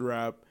acid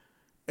rap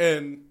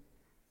and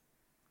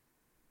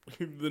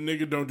the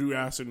nigga don't do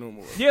acid no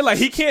more? Yeah, like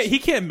he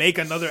can't make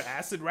another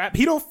acid rap.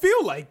 He don't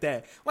feel like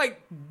that.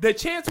 Like, the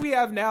Chance we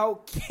have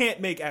now can't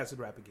make acid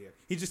rap again.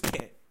 He just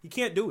can't. He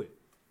can't do it.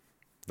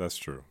 That's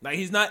true. Like,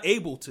 he's not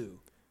able to.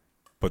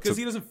 But Because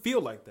he doesn't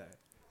feel like that.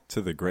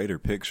 To the greater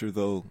picture,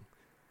 though,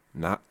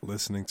 not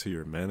listening to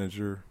your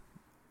manager,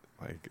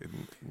 like,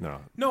 no.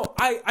 No,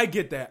 I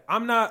get that.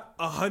 I'm not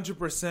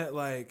 100%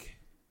 like...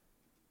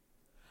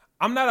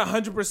 I'm not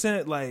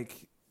 100% like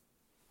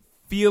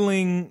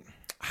feeling...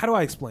 How do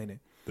I explain it?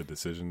 The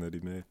decision that he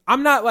made?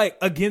 I'm not like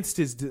against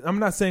his... I'm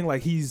not saying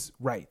like he's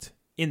right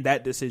in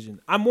that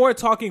decision. I'm more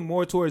talking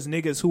more towards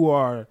niggas who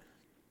are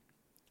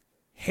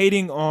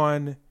hating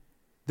on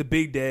the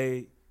Big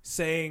Day,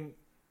 saying...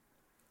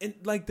 And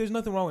like, there's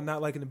nothing wrong with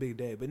not liking the Big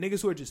Day, but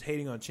niggas who are just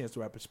hating on Chance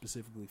the Rapper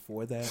specifically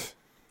for that...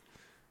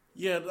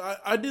 Yeah,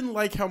 I didn't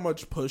like how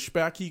much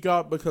pushback he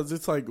got because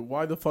it's like,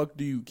 why the fuck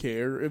do you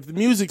care? If the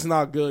music's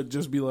not good,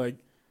 just be like,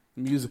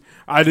 music.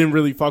 I didn't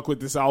really fuck with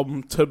this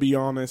album, to be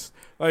honest.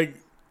 Like,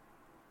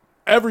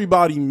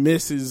 everybody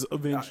misses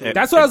eventually.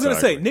 That's what I was going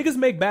to say. Niggas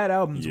make bad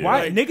albums. Yeah.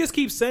 Why? Niggas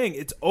keep saying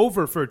it's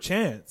over for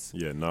Chance.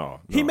 Yeah,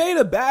 no. He made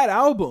a bad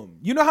album.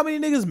 You know how many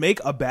niggas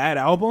make a bad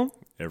album?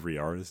 Every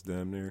artist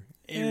damn near.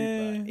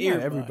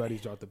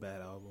 Everybody's dropped a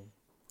bad album.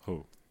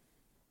 Who?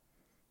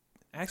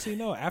 Actually,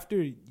 no. After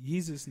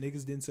Yeezus,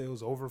 niggas didn't say it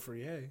was over for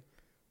Ye.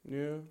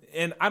 Yeah.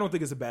 And I don't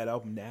think it's a bad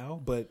album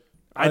now, but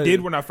I did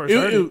when I first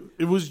heard it.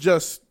 It was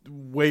just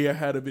way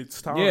ahead of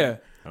its time. Yeah.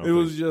 It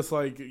was just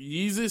like,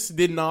 Yeezus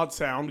did not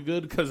sound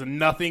good because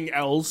nothing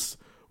else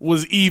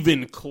was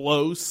even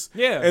close.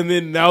 Yeah. And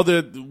then now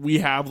that we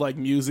have, like,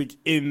 music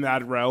in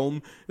that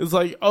realm, it's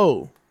like,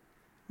 oh,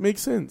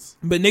 makes sense.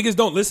 But niggas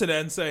don't listen to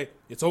that and say,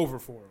 it's over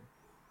for him.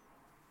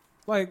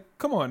 Like,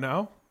 come on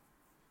now.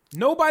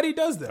 Nobody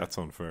does that. That's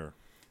unfair.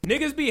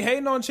 Niggas be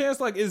hating on Chance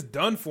like it's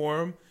done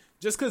for him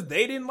just because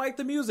they didn't like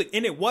the music.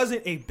 And it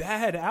wasn't a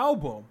bad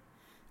album.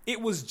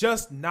 It was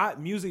just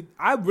not music.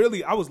 I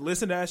was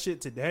listening to that shit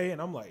today and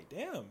I'm like,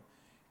 damn,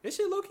 this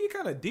shit low-key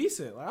kind of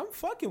decent. Like, I'm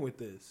fucking with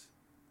this.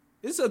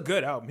 It's a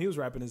good album. He was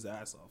rapping his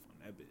ass off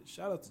on that bitch.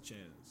 Shout out to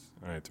Chance.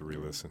 I had to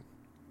re-listen.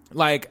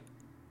 Like,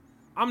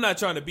 I'm not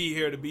trying to be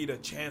here to be the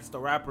Chance the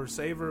Rapper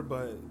saver,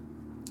 but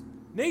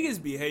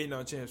niggas be hating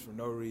on Chance for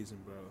no reason,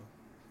 bro.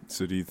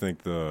 So do you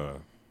think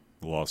the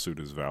lawsuit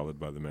is valid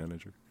by the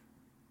manager?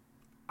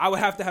 I would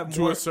have to have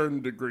To more. a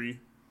certain degree.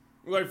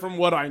 Like, from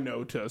what I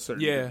know, to a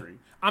certain degree.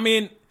 I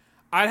mean,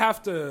 I'd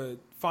have to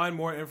find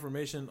more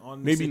information on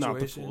the Maybe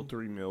situation. not the full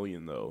 $3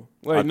 million, though.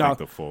 I Like, think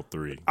the full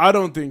 3. I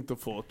don't think the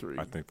full 3.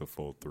 I think the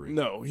full 3.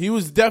 No, he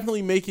was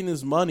definitely making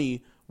his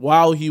money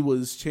while he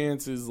was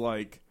Chance's,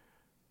 like,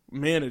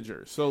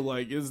 manager. So,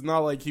 like, it's not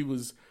like he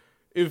was...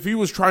 If he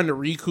was trying to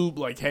recoup,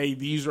 like, hey,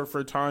 these are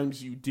for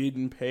times you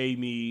didn't pay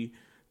me.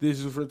 This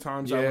is for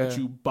times I let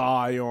you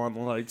buy on,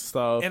 like,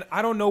 stuff. And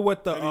I don't know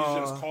what the... And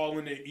he's just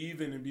calling it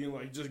even and being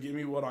like, just give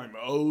me what I'm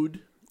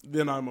owed.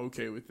 Then I'm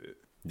okay with it.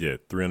 Yeah,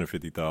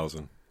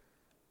 $350,000.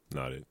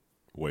 Not it.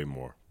 Way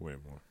more. Way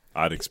more.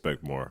 I'd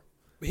expect more.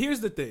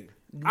 Here's the thing.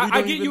 We I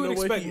don't get even you would know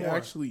what expect he more.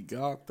 actually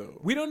got, though.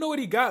 We don't know what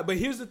he got, but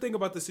here's the thing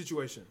about the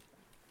situation.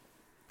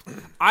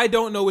 I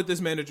don't know what this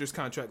manager's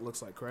contract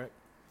looks like, correct?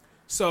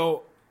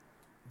 So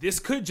this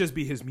could just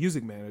be his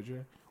music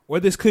manager, or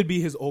this could be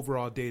his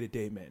overall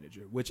day-to-day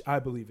manager, which I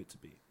believe it to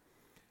be.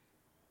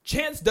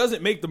 Chance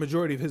doesn't make the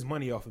majority of his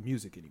money off of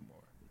music anymore.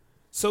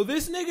 So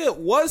this nigga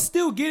was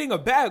still getting a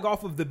bag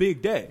off of the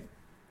Big Day.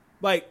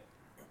 Like,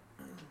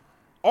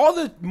 all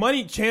the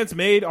money Chance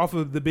made off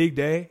of the Big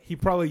Day, he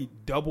probably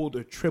doubled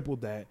or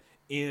tripled that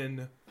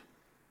in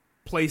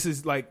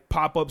places like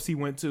pop-ups he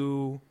went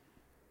to,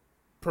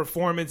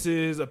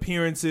 performances,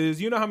 appearances.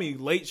 You know how many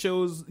late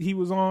shows he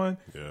was on?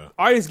 Yeah.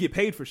 Artists get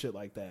paid for shit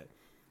like that.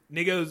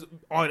 Niggas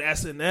on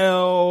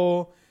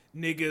SNL,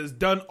 niggas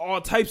done all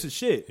types of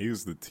shit. He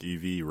was the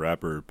TV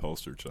rapper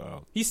poster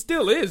child. He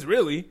still is,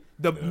 really.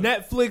 The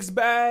Netflix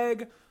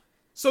bag.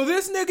 So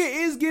this nigga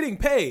is getting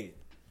paid.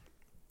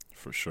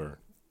 For sure.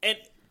 And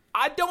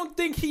I don't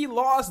think he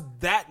lost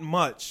that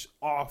much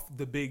off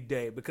the Big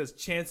Day because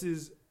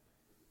chances,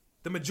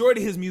 the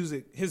majority of his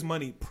music, his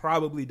money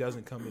probably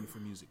doesn't come in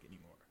from music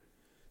anymore.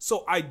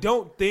 So I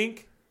don't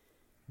think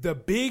the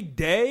big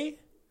day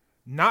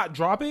not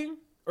dropping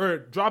or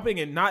dropping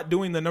and not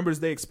doing the numbers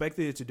they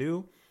expected it to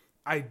do,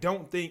 I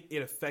don't think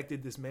it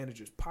affected this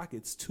manager's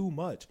pockets too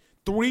much.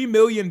 $3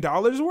 million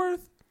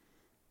worth?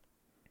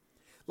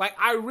 Like,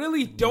 I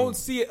really don't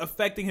see it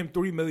affecting him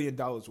 $3 million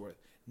worth.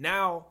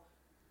 Now,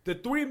 the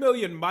 $3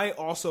 million might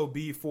also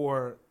be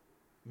for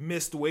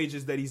missed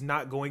wages that he's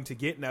not going to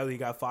get now that he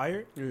got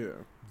fired. Yeah.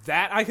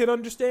 That I could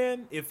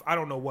understand if, I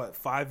don't know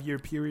what, 5-year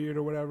period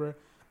or whatever.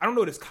 I don't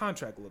know what his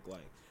contract looked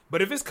like.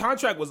 But if his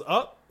contract was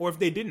up or if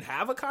they didn't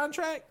have a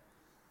contract,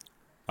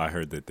 I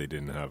heard that they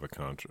didn't have a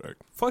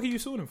contract. fuck are you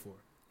suing him for?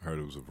 I heard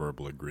it was a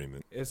verbal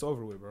agreement. It's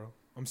over with, bro.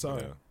 I'm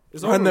sorry. Yeah.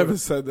 It's over I never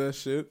with. said that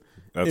shit.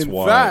 That's In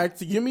why.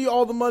 fact, give me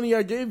all the money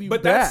I gave you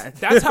But back.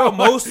 that's how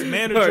most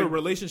manager Like-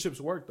 relationships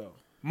work, though.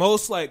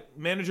 Most like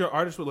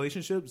manager-artist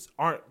relationships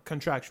aren't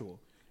contractual.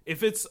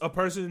 If it's a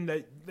person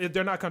that if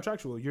they're not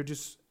contractual, you're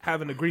just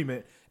have an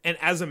agreement. And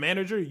as a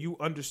manager, you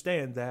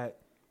understand that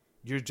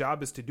your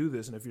job is to do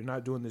this, and if you're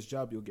not doing this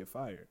job, you'll get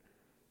fired.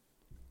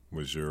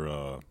 Was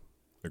your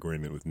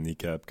agreement with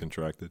Kneecap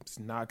contracted? It's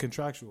not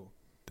contractual.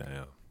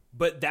 Damn.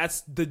 But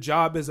that's the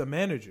job as a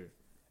manager.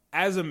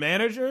 As a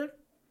manager,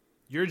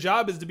 your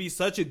job is to be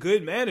such a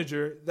good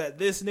manager that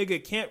this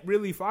nigga can't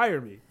really fire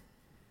me.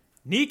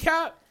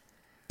 Kneecap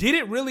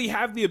didn't really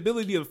have the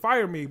ability to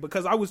fire me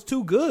because I was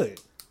too good.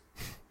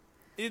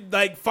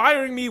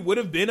 Firing me would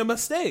have been a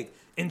mistake.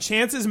 And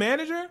Chance's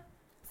manager,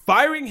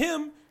 firing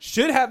him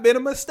should have been a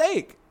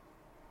mistake.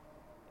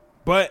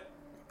 But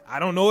I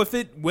don't know if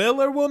it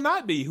will or will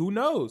not be. Who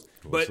knows?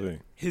 We'll but see.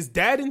 his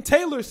dad and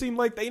Taylor seem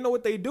like they know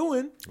what they're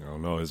doing. I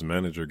don't know. His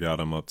manager got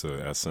him up to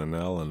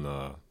SNL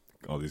and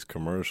all these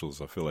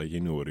commercials. I feel like he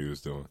knew what he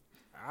was doing.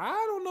 I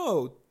don't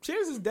know.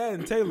 Chance's dad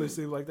and Taylor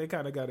seem like they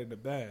kind of got in the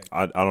bag.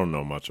 I don't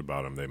know much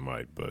about him. They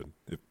might, but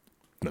if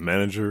the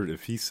manager,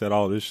 if he set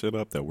all this shit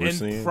up that we're And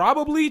seeing,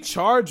 probably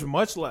charge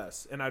much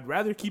less. And I'd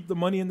rather keep the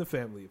money in the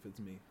family if it's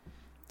me.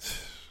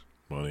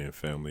 money and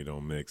family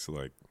don't mix.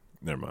 Like,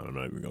 never mind. I'm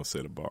not even gonna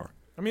say the bar.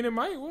 I mean, it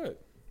might.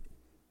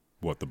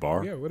 What, the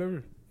bar? Yeah,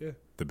 whatever. Yeah.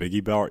 The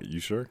Biggie bar? You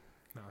sure?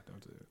 No,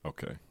 don't do it.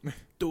 Okay.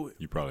 Do it.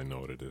 You probably know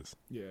what it is.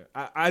 Yeah.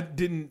 I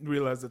didn't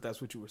realize that that's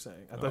what you were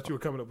saying. I thought you were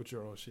coming up with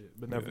your own shit,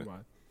 but never Yeah.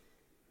 mind.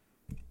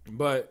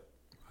 But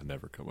I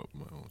never come up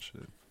with my own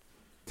shit.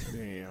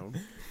 Damn.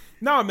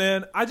 nah,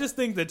 man, I just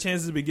think that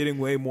Chance has been getting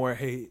way more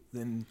hate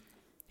than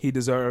he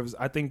deserves.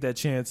 I think that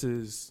Chance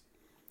is,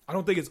 I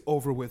don't think it's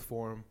over with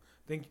for him.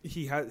 I think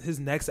he has his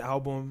next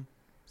album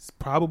is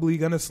probably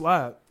gonna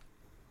slap.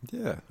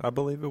 Yeah, I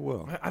believe it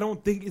will. I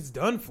don't think it's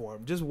done for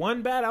him. Just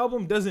one bad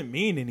album doesn't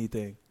mean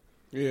anything.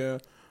 Yeah.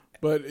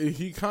 But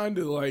he kind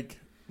of like,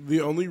 the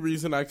only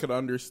reason I could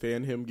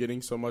understand him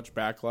getting so much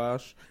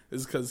backlash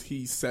is because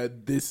he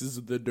said, this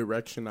is the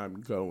direction I'm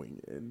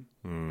going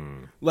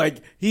in.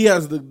 Like, he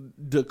has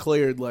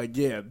declared, like,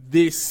 yeah,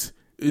 this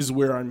is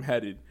where I'm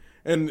headed.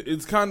 And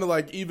it's kind of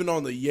like, even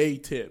on the Ye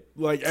tip,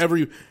 like,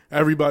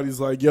 everybody's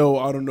like, yo,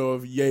 I don't know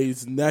if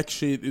Ye's next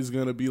shit is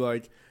going to be,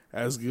 like,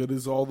 as good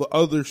as all the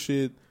other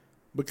shit,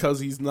 because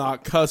he's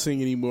not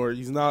cussing anymore.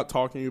 He's not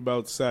talking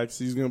about sex.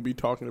 He's going to be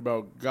talking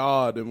about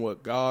God and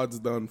what God's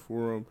done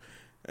for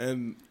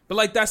him. But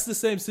like, that's the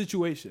same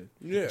situation.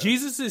 Yeah.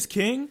 Jesus is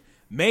King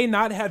may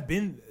not have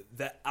been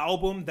the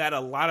album that a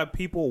lot of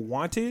people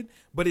wanted,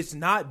 but it's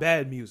not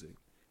bad music.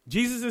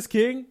 Jesus is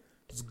King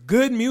is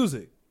good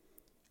music.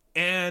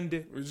 And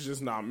It's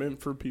just not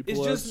meant for people.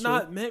 it's just shit.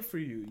 not meant for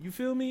you. You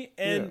feel me?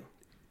 And Yeah.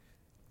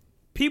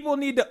 people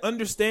need to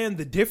understand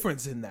the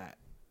difference in that.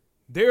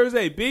 There's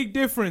a big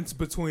difference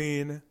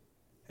between,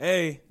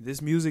 hey,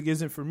 this music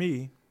isn't for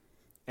me,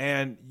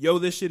 and yo,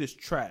 this shit is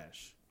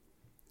trash.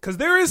 Because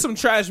there is some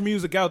trash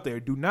music out there.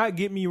 Do not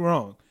get me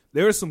wrong.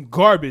 There is some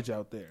garbage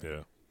out there.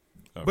 Yeah.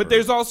 I've But heard.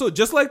 there's also,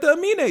 just like the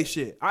Amine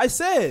shit, I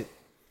said,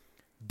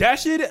 that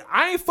shit,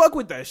 I ain't fuck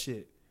with that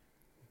shit.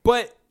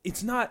 But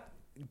it's not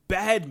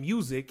bad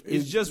music.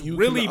 It's just You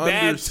really can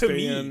bad to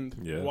me. understand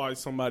Yeah. why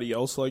somebody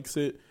else likes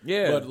it.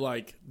 Yeah. But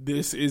like,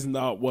 this is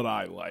not what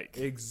I like.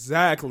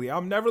 Exactly.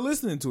 I'm never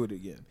listening to it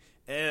again.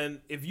 And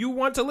if you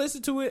want to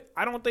listen to it,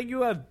 I don't think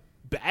you have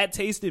bad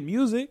taste in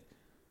music.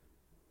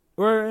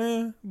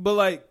 But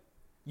like,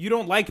 you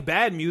don't like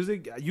bad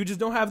music. You just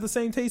don't have the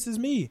same taste as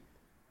me.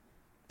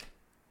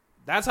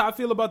 That's how I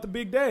feel about The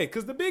Big Day.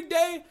 Because The Big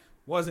Day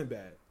wasn't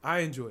bad. I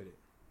enjoyed it.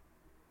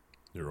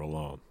 You're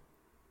alone.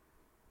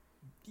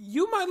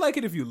 You might like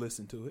it if you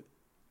listen to it.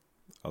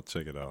 I'll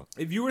check it out.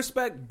 If you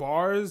respect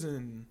bars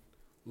and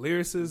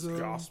lyricism.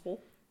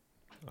 Gospel.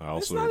 I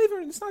It's also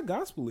not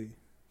gospel-y.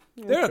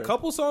 There are a Okay.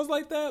 couple songs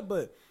like that,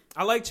 but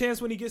I like Chance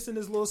when he gets in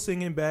his little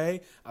singing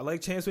bag. I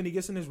like Chance when he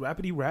gets in his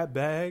rapidy rap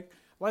bag.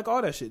 I like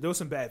all that shit. There was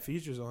some bad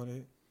features on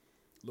it.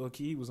 Lil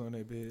Key was on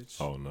that bitch.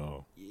 Oh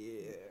no.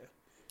 Yeah.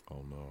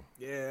 Oh no.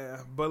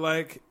 Yeah. But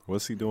like,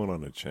 What's he doing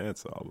on the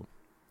Chance album?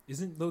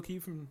 isn't Lil Key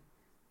from...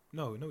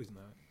 No, he's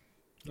not.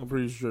 I'm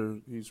pretty sure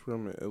he's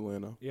from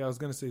Atlanta. Yeah, I was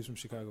going to say he's from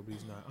Chicago, but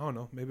he's not. I don't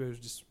know. Maybe it was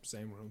just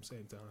same room,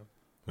 same time.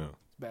 Yeah.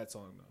 It's a bad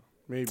song, though.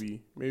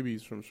 Maybe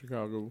he's from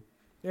Chicago.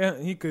 Yeah,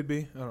 he could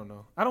be. I don't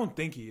know. I don't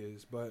think he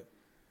is, but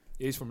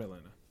Yeah, he's from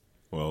Atlanta.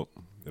 Well,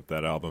 if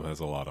that album has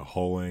a lot of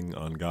hoeing,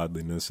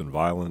 ungodliness, and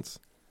violence,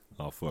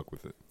 I'll fuck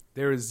with it.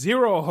 There is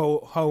zero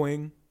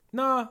hoeing.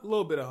 Nah, a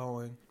little bit of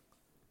hoeing.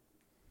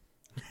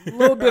 A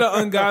little bit of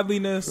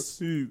ungodliness.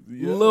 A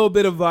little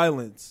bit of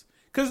violence.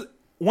 Because,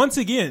 once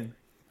again,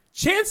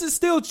 Chance is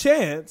still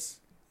Chance.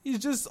 He's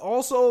just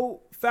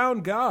also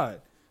found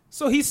God.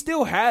 So he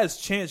still has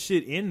Chance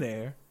shit in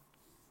there.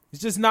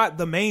 It's just not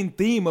the main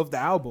theme of the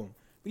album.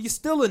 But he's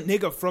still a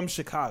nigga from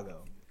Chicago.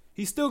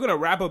 He's still going to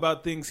rap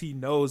about things he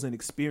knows and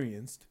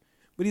experienced.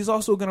 But he's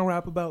also going to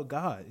rap about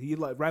God. He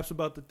raps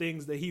about the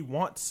things that he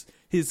wants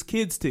his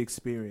kids to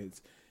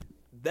experience.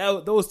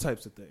 Those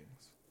types of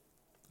things.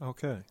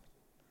 Okay.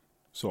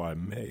 So I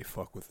may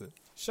fuck with it.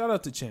 Shout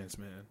out to Chance,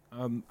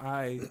 man.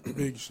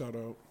 Big shout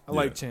out. I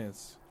like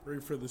Chance.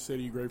 Great for the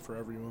city, great for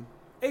everyone.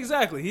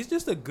 Exactly. He's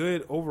just a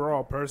good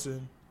overall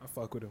person. I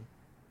fuck with him.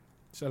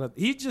 Shout out.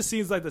 He just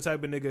seems like the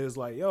type of nigga is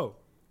like, yo,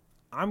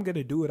 I'm going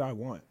to do what I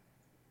want.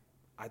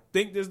 I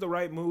think this is the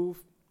right move.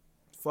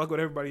 Fuck what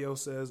everybody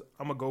else says.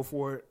 I'm going to go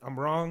for it. I'm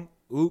wrong.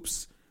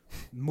 Oops.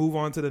 Move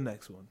on to the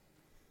next one.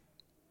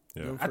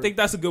 Yeah. I think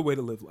that's a good way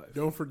to live life.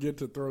 Don't forget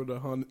to throw the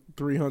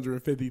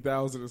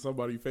 $350,000 in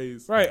somebody's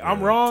face. Right. Yeah.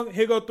 I'm wrong.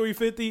 Here go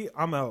 350.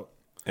 I'm out.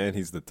 And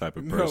he's the type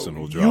of No, person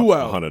who'll you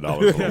drop out. $100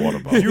 on a water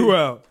bottle. You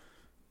out.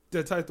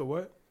 The type of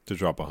what? To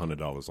drop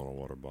 $100 on a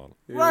water bottle.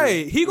 Yeah.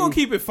 Right. He going to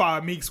keep it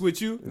 5 Meeks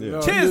with you. Yeah.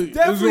 No, Chance it's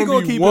definitely gonna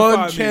going to be keep one it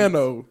 5 Meeks.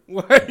 channel.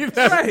 Like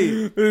that. Right.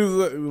 It's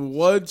like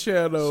one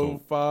channel,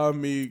 So- 5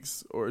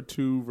 Meeks, or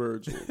 2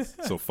 Virgils.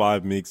 So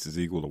 5 Meeks is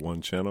equal to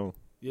 1 channel.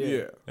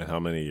 Yeah. And how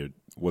many?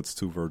 What's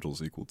 2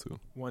 Virgils equal to?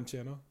 One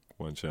channel.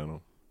 1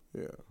 channel.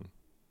 Yeah.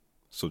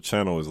 So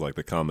channel is like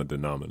the common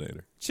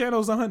denominator.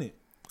 Channel's 100.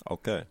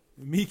 Okay.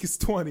 Meek is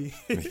 20.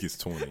 Meek is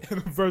 20.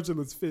 And Virgil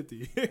is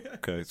 50.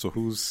 Okay. So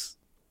who's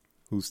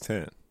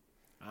 10?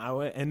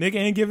 And nigga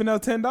ain't giving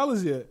out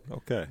 $10 yet.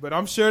 Okay. But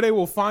I'm sure they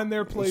will find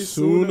their place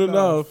Soon soon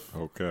enough.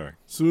 Okay.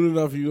 Soon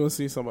enough, you're going to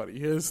see somebody.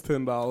 Here's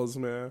 $10,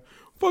 man.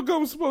 Fuck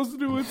I'm supposed to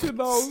do with $10,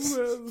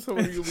 man.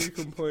 Somebody going to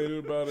be complaining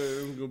about it.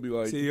 And it's going to be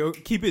like, See, yo,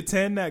 keep it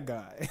 10, that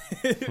guy.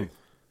 it's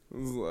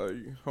like,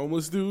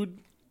 homeless dude,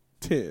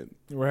 10.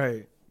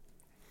 Right.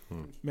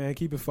 Man,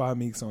 keep it 5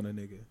 Meeks on a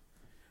nigga.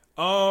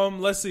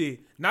 Let's see.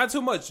 Not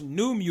too much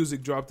new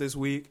music dropped this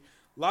week.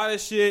 A lot of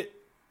shit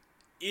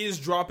is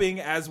dropping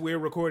as we're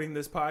recording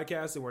this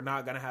podcast, and we're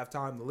not gonna have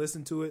time to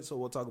listen to it, so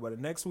we'll talk about it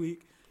next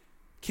week.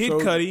 Kid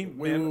Cudi,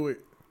 Wait.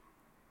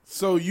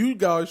 So you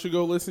guys should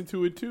go listen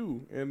to it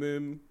too, and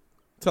then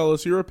tell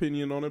us your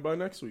opinion on it by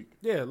next week.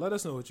 yeah, let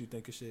us know what you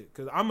think of shit,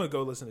 because I'm gonna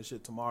go listen to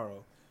shit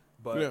tomorrow,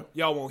 but Yeah.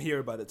 y'all won't hear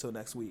about it till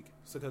next week,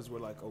 so because we're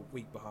like a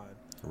week behind.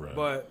 Right.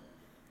 But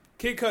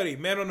Kid Cudi,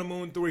 Man on the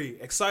Moon 3,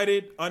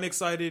 excited,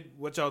 unexcited,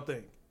 what y'all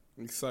think?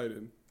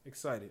 Excited.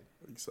 Excited.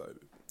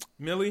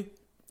 Millie?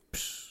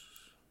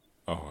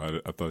 Oh,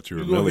 I thought you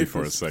were You go Millie ahead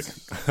for a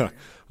first. second.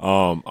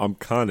 I'm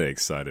kind of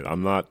excited.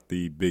 I'm not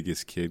the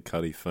biggest Kid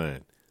Cudi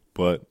fan,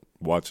 but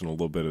watching a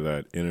little bit of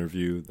that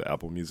interview, the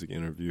Apple Music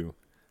interview,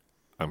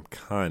 I'm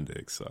kind of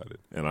excited,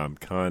 and I'm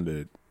kind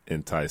of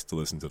enticed to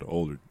listen to the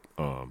older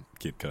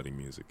Kid Cudi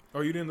music.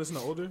 Oh, you didn't listen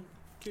to older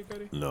Kid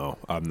Cudi? No,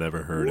 I've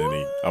never heard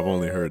any. I've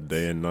only heard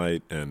Day and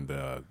Night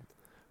and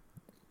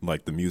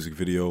like the music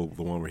video,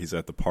 the one where he's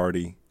at the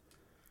party,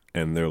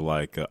 and they're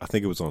like, I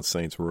think it was on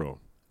Saints Row,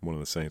 one of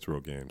the Saints Row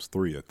games,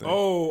 3, I think.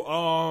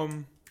 Oh,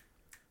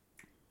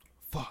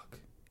 fuck.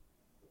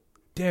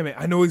 Damn it.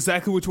 I know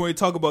exactly which one you're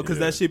talking about because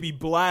Yeah. that shit be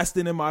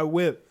blasting in my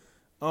whip.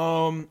 I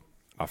Damn.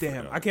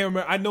 forgot. I can't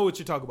remember. I know what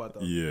you're talking about,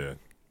 though. Yeah,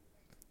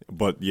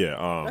 but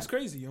yeah, That's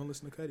crazy. You don't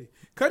listen to Cudi.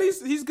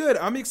 He's good.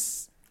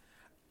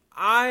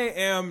 I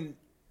am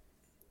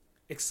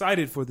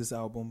excited for this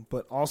album,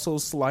 but also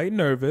slight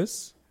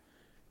nervous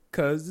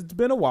because it's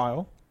been a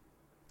while.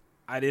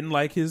 I didn't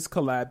like his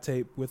collab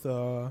tape with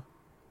I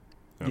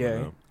don't yeah.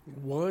 know.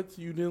 What?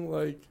 You didn't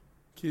like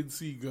Kid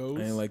See Ghost?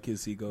 I didn't like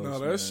his He Goes. No,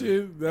 man.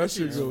 that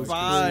shit goes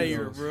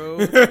Fire, crazy. bro.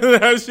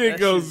 That shit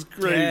goes shit's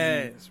crazy.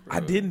 gas, bro. I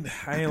didn't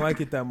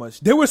like it that much.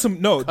 There were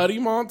some Cuddy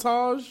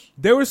montage?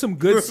 There were some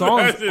good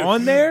songs That shit-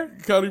 on there,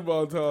 Cuddy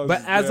montage.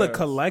 but is as a gas.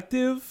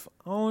 collective,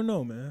 I don't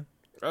know, man.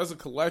 As a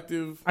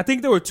collective, I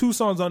think there were 2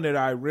 songs on there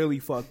that I really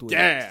fucked with.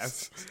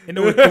 gas. And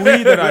there were 3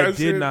 that I That did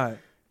shit- not.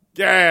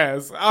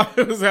 Gas. I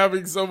was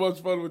having so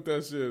much fun with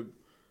that shit.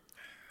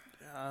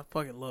 I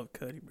fucking love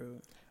Cudi,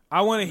 bro.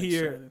 I want to I'm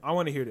hear. excited. I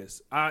want to hear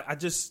this. I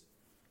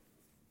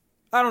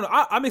don't know.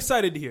 I'm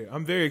excited to hear.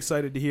 I'm very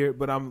excited to hear it,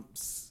 but I'm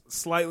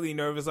slightly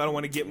nervous. I don't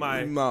want to get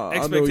my Nah, I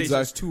know expectations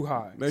exact- too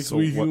high. Next So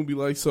week, you're what- going to be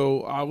like,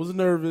 so I was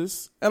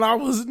nervous, and I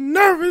was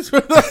nervous for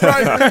the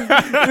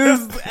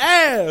his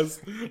ass.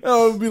 And I'm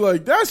going to be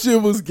like, that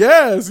shit was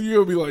gas. And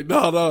you're going to be like,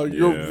 no,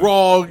 you're Yeah.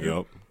 wrong.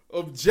 Yep.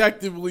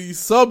 Objectively,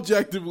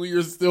 subjectively,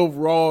 you're still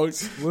wrong.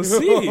 We'll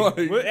see.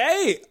 Like, Well,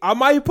 hey, I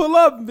might pull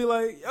up and be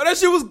like, "Yo, that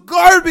shit was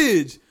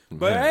garbage."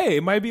 But Man. hey,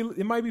 it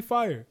might be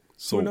fire.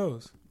 So- Who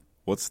knows?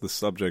 What's the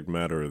subject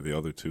matter of the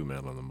other 2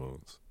 Man on the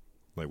Moons?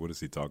 Like, what does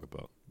he talk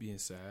about? Being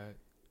sad.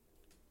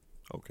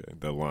 Okay,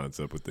 that lines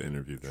up with the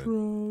interview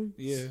then.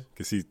 Yeah.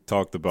 Because he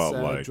talked about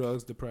Sad, like,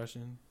 drugs,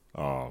 depression.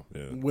 oh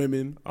yeah,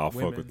 Women. I'll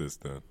fuck Women. with this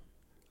then.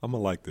 I'm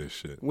gonna like this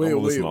shit. Wait, I'ma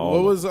wait. listen to all What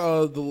of was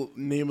the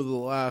name of the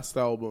last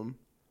album?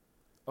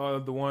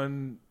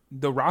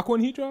 The rock one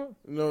he dropped?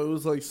 No, it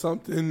was like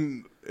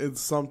something.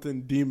 It's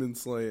something demon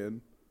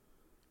slaying.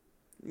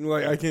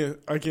 Like I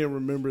can't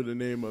remember the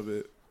name of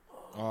it.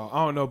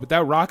 I don't know, but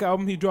that rock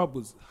album he dropped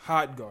was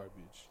hot garbage.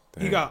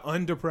 He Damn. got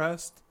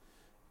undepressed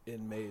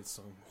and made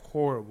some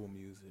horrible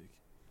music.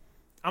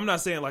 I'm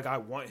not saying like I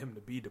want him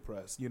to be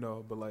depressed, you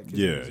know, but like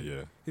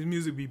his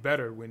music be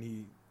better when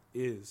he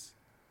is.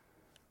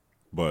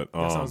 But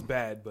That sounds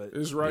bad, but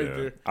It's right yeah.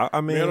 there.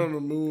 I mean, Man on the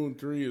Moon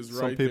 3 is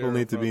right some people there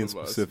need to be in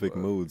front of us, specific but-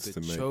 moods The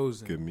to make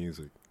Chosen. good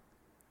music.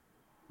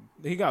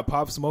 he got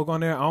Pop Smoke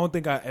on there. I don't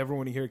think I ever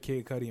want to hear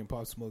Kid Cudi and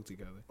Pop Smoke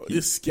together. It's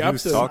he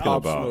was Skepta and talking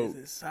Pop about- Smoke.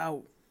 It's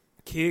out.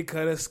 Kid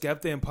Cudi,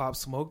 Skepta, and Pop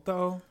Smoke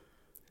though.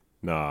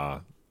 Nah,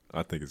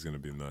 I think it's gonna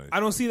be nice.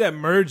 I don't see that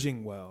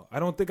merging well. I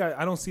don't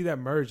see that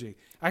merging.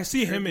 I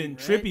see him and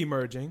Trippy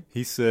merging.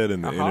 He said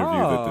in the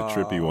interview that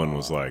the Trippy one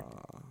was like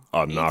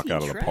a knock 18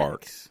 out of the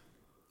park. tracks.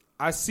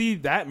 I see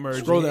that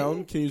merging. Scroll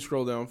down. Can you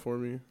scroll down for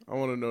me? I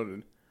want to know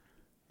that.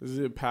 Is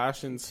it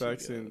Passion,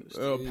 Sex, and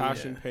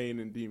Passion, Pain,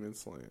 and Demon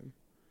Slaying?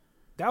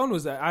 That one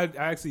was I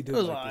actually did It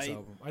was like this aight.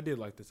 album. I did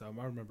like this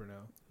album. I remember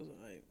now. It was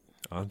like,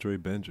 Andre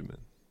Benjamin.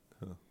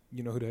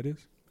 You know who that is?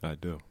 I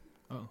do.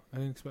 Oh, I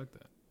didn't expect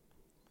that.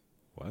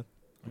 What? I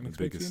I'm didn't the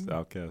expect biggest you to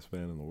know. Outkast fan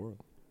in the world.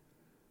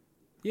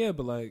 Yeah,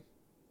 but like,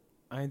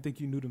 I didn't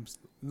think you knew them.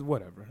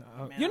 Whatever.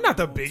 Man You're on not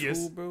the Moon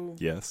biggest. 2, bro.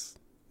 Yes.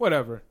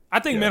 Whatever. I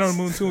think Man on Yes.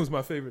 the Moon 2 was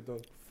my favorite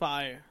though.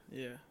 Fire.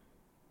 Yeah.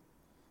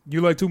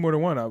 You like 2 more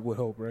than 1, I would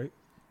hope, right?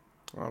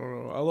 I don't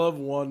know. I love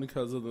one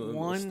because of the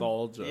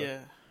nostalgia. Yeah.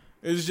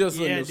 It's just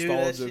Yeah, a dude, that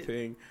nostalgia shit-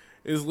 thing.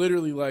 It's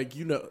literally like,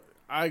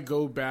 I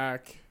go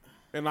back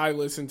and I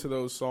listen to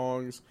those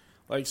songs.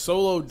 Like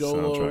Solo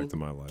Dolo, Soundtrack to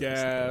my life.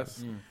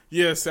 Gas.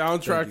 Yeah,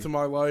 Soundtrack Thank you. to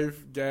My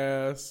Life,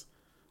 Gas.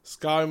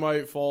 Sky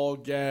Might Fall,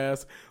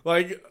 Gas.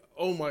 Like,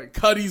 oh my,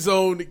 Cuddy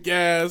Zone,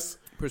 Gas.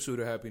 Pursuit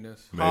of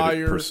Happiness.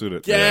 Higher, Pursuit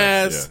of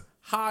Gas. Yeah,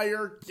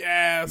 Higher,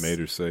 Gas. yeah. Made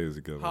her say is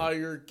a good one.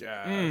 Higher,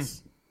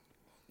 Gas.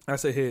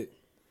 That's a hit.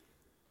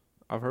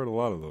 I've heard a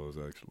lot of those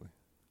actually.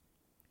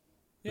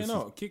 Yeah,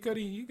 no, Kid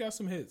Cudi, he got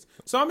some hits.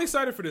 So I'm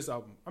excited for this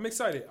album. I'm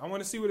excited. I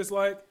want to see what it's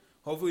like.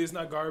 Hopefully it's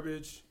not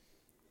garbage.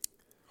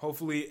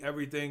 Hopefully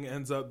everything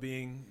ends up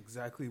being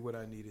exactly what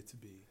I need it to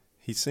be.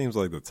 He seems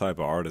like the type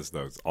of artist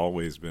that's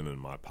always been in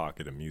my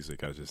pocket of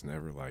music. I just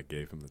never like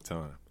gave him the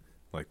time.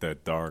 Like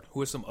that dark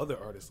Who are some other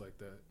artists like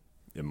that?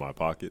 in my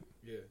pocket.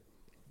 Yeah.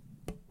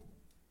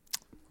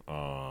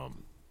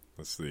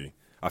 Let's see.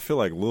 I feel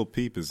like Lil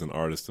Peep is an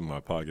artist in my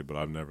pocket, but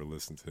I've never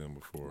listened to him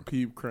before.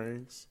 Peep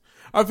cranks.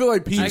 I feel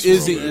like Peep Juice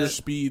isn't WRLD. your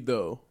speed,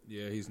 though.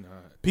 Yeah, he's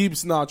not.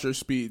 Peep's not your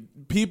speed.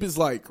 Peep is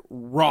like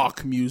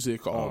rock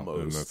music Oh,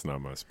 almost. and that's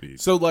not my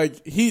speed. So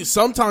like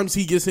sometimes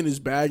he gets in his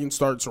bag and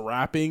starts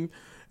rapping,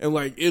 and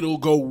like it'll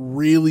go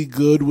really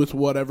good with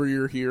whatever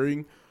you're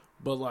hearing,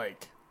 but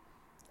like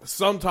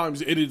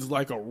sometimes it is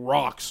like a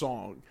rock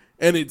song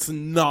and it's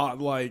not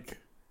like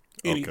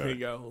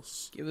anything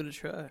else. Give it a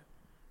try.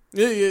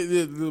 Yeah.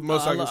 The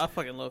most I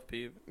fucking love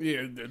Peep.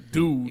 yeah, the He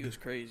dude. was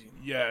crazy.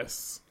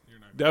 Yes,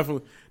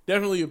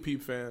 definitely a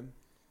Peep fan.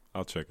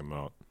 I'll check him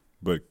out.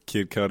 But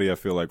Kid Cudi, I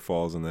feel like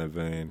falls in that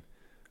vein.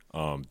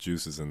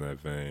 Juice is in that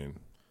vein.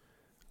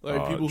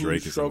 Like people who Drake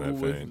is in struggle that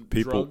with vein.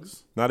 People,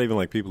 drugs. not even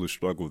like people who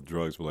struggle with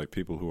drugs, but like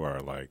people who are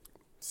like,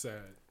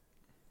 Sad.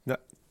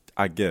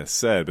 I guess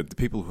sad, but the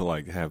people who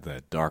like have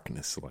that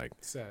darkness, like,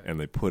 Sad. and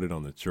they put it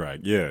on the track.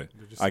 Yeah,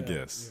 They're just I sad.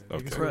 guess. Yeah,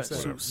 Okay, niggas who are Right. sad.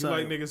 whatever. You Sad.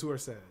 like niggas who are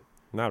sad.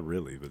 Not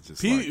really, but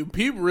just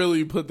Peep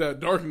really put that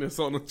darkness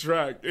on the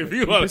track. If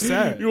you want,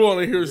 sad. you want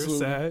to hear You're some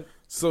sad.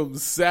 some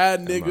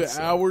sad not nigga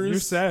sad. hours. You're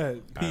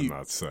sad. I'm Peep.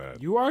 not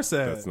sad. You are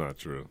sad. That's not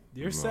true.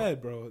 You're No,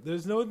 sad, bro.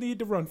 There's no need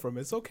to run from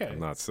it. It's okay. I'm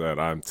not sad.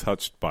 I'm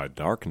touched by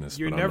darkness,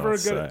 You're but never I'm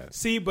not gonna sad.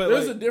 see, but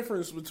There's like, a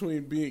difference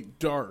between being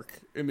dark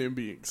and then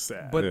being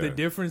sad. but the Yeah.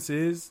 difference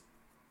is,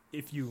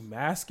 if you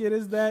mask it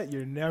as that,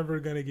 you're never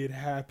gonna get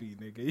happy,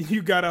 nigga.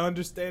 You gotta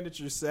understand that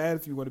you're sad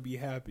if you want to be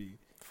happy.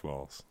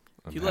 False.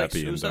 I'm You like happy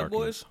in Suicide darkness.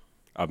 Boys?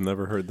 I've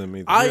never heard them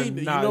either. I- You're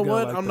you not know gonna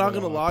what? like I'm them not at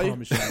gonna all. lie. I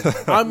promise you. you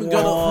won't. I'm gonna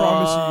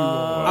promise you. You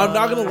won't. I'm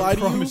not gonna lie to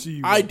promise you.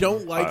 you I won't.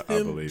 don't like I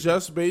them believe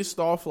just based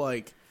off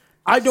like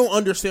I don't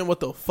understand what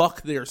the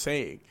fuck they're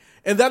saying.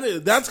 And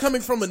that's coming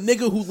from a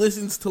nigga who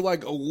listens to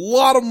like a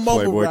lot of mumble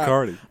Playboy rap.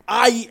 Cardi.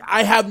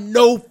 I have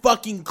no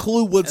fucking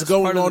clue what's That's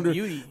going part of on. the there.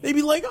 beauty. They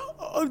be like,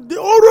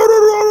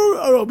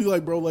 I'll be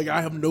like, bro, like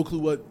I have no clue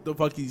what the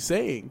fuck he's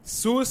saying.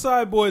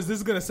 Suicide Boys, this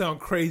is going to sound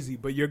crazy,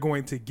 but you're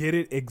going to get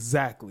it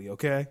exactly,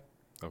 okay?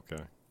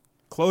 Okay.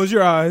 Close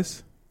your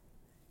eyes.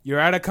 You're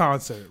at a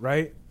concert,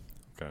 right?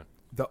 Okay.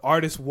 The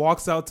artist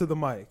walks out to the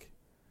mic.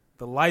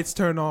 The lights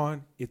turn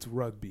on. It's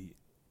Rugbeat.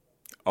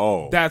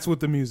 Oh, That's what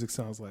the music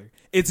sounds like.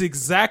 It's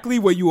exactly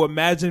what you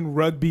imagine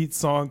Rugbeat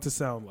song to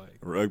sound like.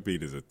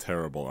 Rugbeat is a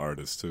terrible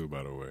artist too,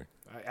 by the way.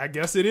 I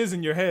guess it is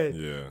in your head.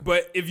 Yeah.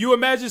 But if you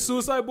imagine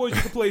Suicide Boys,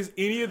 you could place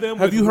any of them.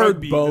 Have with you heard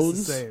rugby, Bones?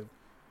 It's the same.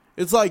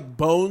 It's like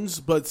Bones,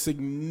 but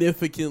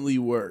significantly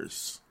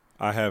worse.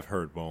 I have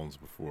heard Bones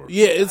before.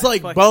 Yeah, it's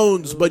like fucking-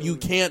 Bones, but you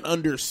can't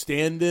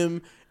understand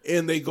them,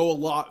 and they go a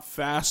lot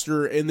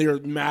faster, and they're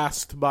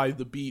masked by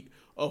the beat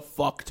a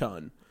fuck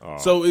ton.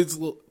 So it's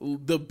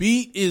the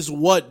beat is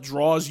what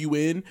draws you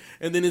in,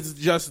 and then it's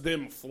just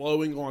them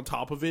flowing on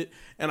top of it.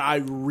 And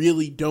I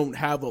really don't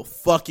have a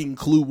fucking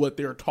clue what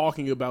they're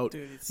talking about.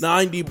 Dude, it's-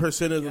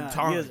 90% of the God,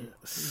 time. he is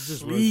It's just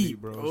sleep,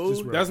 rugby, bro. bro. It's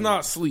just That's rugby.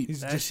 not sleep.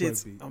 He's That just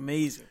shit's rugby.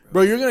 amazing, bro.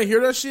 Bro, you're gonna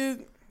hear that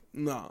shit?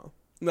 No.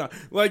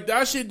 Like,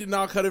 that shit did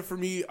not cut it for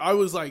me. I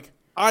was like,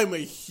 I'm a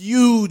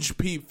huge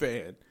Peep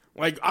fan.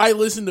 Like, I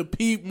listen to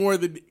Peep more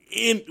than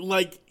And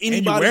you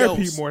anybody wear else.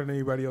 Pete more than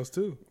anybody else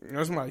too.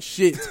 That's my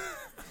shit.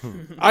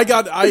 I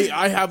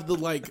have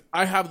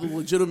the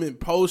legitimate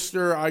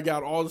poster. I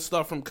got all the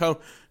stuff from Come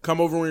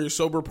Over When You're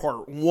Sober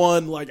Part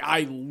 1. Like,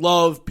 I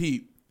love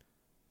Peep.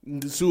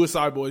 The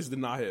Suicide Boys did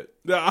not hit.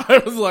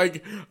 I was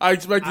like, I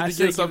expected I to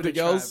say get something give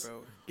it a else. try,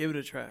 bro. Give it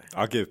a try,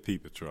 I'll give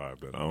Peep a try,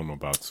 but I don't know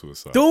about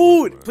Suicide.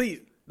 dude. Boys, Please,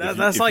 man.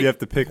 that's if like you have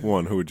to pick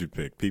one, who would you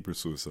pick? Peep or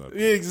Suicide?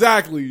 Yeah,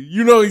 exactly.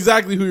 You know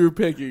exactly who you're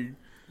picking.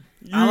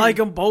 I like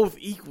them both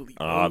equally.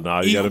 Oh, bro.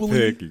 no, you gotta Equally?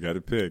 pick. You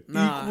gotta pick.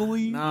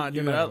 equally? Nah, You're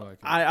dude. not I, gonna like it.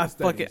 I It's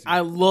that fucking easy. I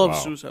love Wow.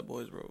 Suicide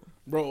Boys, bro.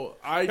 Bro,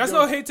 That's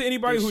no hate to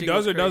anybody This who shit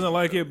does was or doesn't crazy,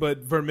 like bro. it, but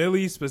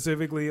Vermilly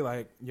specifically,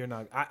 like you're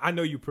not. I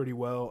know you pretty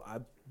well. I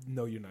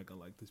know you're not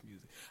gonna like this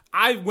music.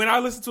 When I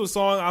listen to a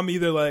song, I'm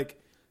either like,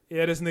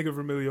 yeah, this nigga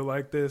Vermilly will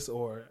like this,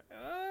 or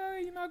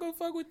you're not gonna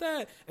fuck with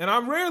that. And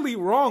I'm rarely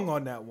wrong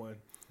on that one.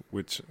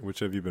 Which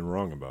have you been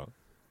wrong about?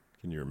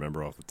 Can you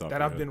remember off the top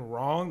That of I've your been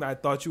wrong. That I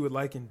thought you would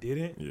like and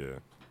didn't. head?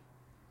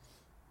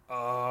 Yeah.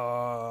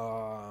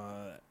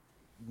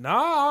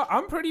 Nah,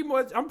 I'm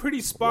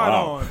pretty spot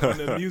Wow. on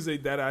the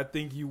music that I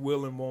think you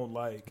will and won't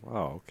like.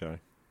 Wow, okay.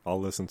 I'll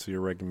listen to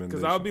your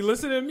recommendations. Because I'll be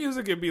listening to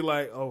music and be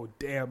like, oh,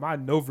 damn, I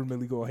know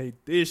Vermilly gonna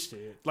hate this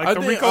shit. Like I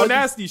the think- Rico I-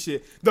 Nasty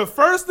shit. The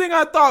first thing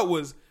I thought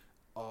was,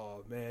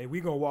 oh, man, we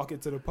gonna walk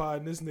into the pod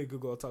and this nigga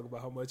gonna talk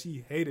about how much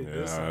he hated Yeah,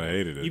 this song. I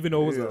hated it. Even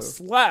though it was Yeah. a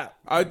slap.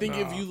 I think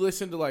if you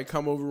listen to like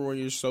Come Over When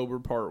You're Sober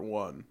Part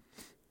 1,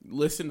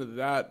 listen to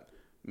that.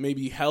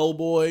 Maybe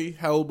Hellboy.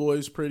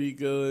 Hellboy's pretty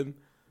good.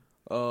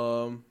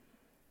 Yeah,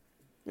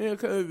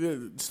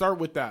 start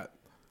with that.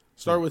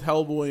 Start with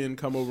Hellboy and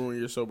Come Over When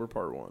You're Sober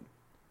Part 1.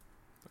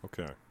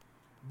 Okay.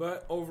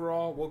 But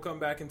overall, we'll come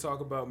back and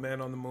talk about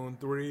Man on the Moon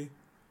 3.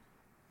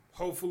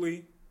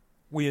 Hopefully,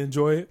 we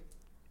enjoy it.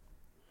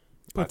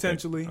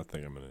 Potentially, I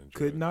think I'm gonna enjoy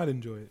could it. not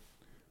enjoy it.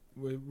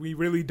 We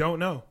really don't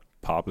know.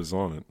 Pop is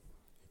on it.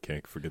 You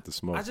can't forget the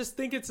smoke. I just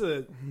think it's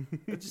gonna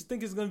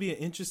be an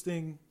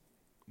interesting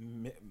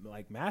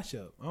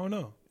mashup. I don't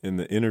know. In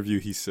the interview,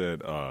 he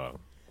said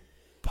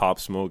Pop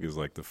Smoke is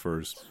like the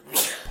first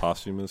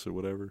posthumous or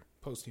whatever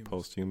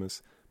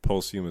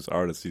posthumous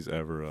artist he's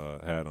ever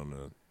had on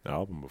an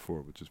album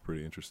before, which is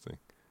pretty interesting.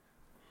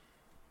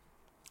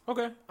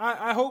 Okay,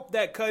 I hope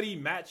that Cudi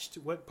matched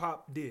what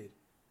Pop did.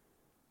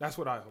 That's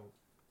what I hope.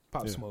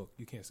 Pop Yeah. Smoke.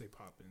 You can't say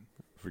Pop in.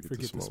 Forget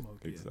Forget the the smoke. smoke,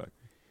 yeah. Exactly.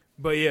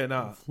 But yeah,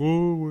 nah.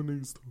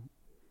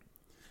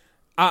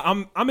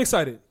 I'm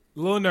excited. A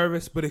little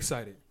nervous, but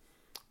excited.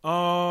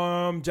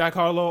 Jack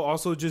Harlow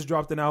also just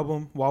dropped an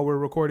album while we're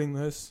recording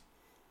this.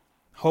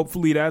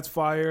 Hopefully that's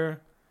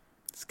fire.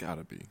 It's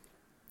gotta be.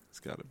 It's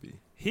gotta be.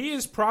 He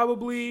is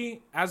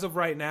probably, as of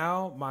right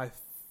now, my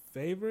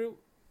favorite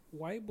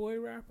white boy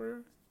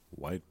rapper.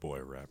 White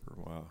boy rapper.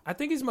 Wow. I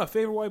think he's my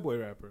favorite white boy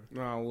rapper.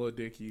 Nah, Lil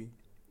Dicky.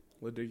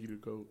 Lil Dicky the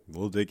GOAT.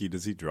 Lil Dicky,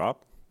 does he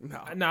drop?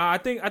 Nah, I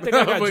think I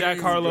got But Jack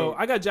he's Harlow. good.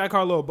 I got Jack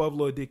Harlow above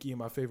Lil Dicky in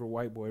my favorite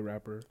white boy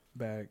rapper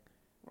bag.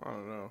 I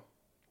don't know.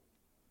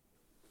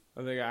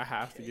 I think I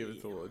have to give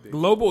it to Lil Dicky.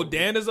 Global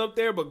Dan is up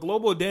there, but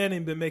Global Dan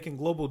ain't been making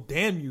Global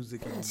Dan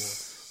music anymore.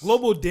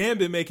 Global Dan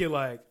been making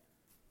like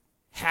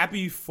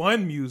happy,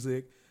 fun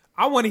music.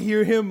 I want to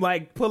hear him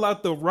like pull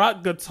out the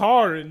rock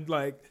guitar and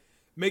like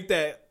make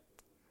that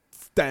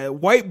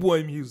white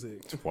boy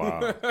music. Wow.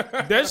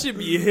 That should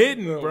be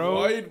hitting, bro.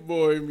 White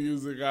boy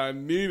music, I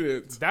need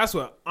it. That's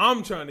what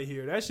I'm trying to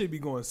hear. That should be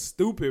going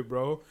stupid,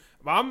 bro.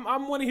 I'm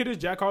want to hear this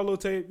Jack Harlow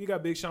tape. You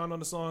got Big Sean on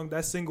the song.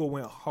 That single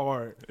went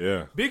hard.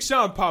 Yeah. Big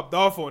Sean popped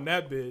off on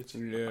that bitch.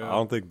 I Yeah.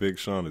 don't think Big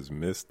Sean has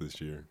missed this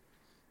year.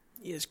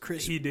 Yes,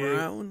 Chris He did.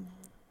 Brown,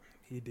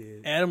 He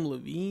did. Adam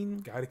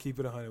Levine. Got to keep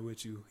it 100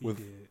 with you. He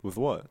did. With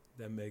what?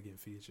 That Megan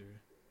feature.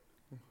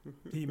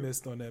 He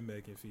missed on that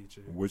Megan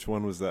feature. Which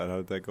one was that? How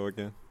did that go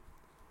again?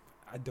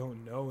 I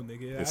don't know,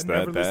 nigga. It's I that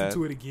never listened bad?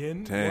 to it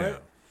again. Damn.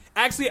 What?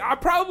 Actually, I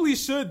probably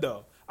should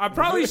though. I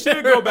probably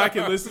should go back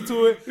and listen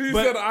to it. He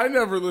but said I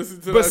never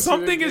listened to but that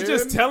something shit is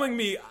just again." telling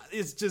me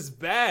it's just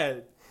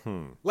bad.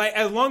 Like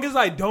as long as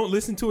I don't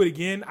listen to it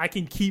again, I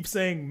can keep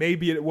saying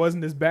maybe it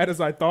wasn't as bad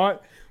as I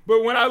thought.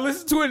 But when I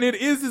listen to it and it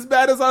is as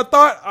bad as I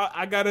thought,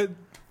 I gotta.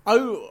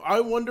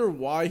 I wonder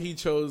why he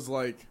chose,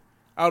 like,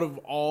 out of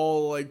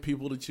all like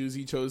people to choose,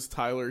 he chose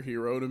Tyler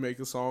Hero to make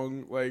a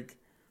song like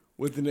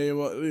with the name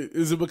of,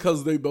 is it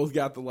because they both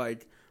got the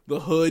the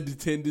hood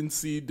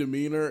tendency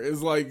demeanor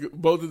is like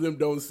both of them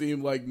don't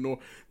seem like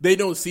they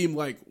don't seem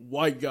like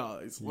white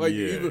guys. Like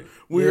even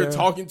when you're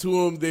talking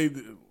to them,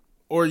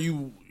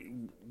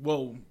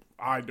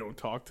 I don't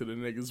talk to the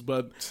niggas,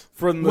 but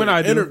from the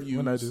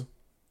interviews,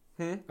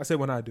 I say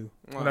when I do.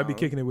 When I be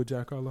kicking it with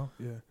Jack Harlow.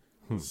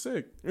 Yeah.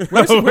 Sick.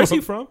 Where's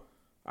he from?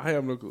 I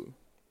have no clue.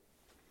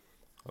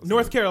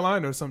 North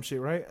Carolina or some shit,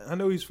 right? I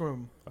know he's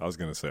from. I was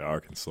gonna say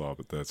Arkansas,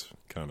 but that's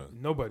kind of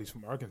Nobody's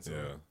from Arkansas.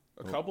 yeah.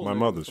 A couple. My niggas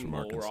mother's from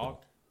Little Arkansas.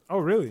 Rock. Oh,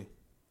 really?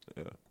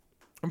 Yeah,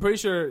 I'm pretty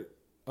sure.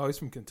 Oh, he's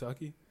from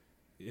Kentucky.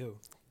 Ew.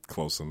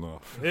 close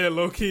enough. Yeah,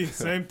 low key,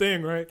 same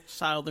thing, right?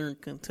 Southern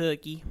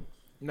Kentucky.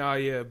 Nah,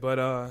 yeah,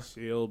 but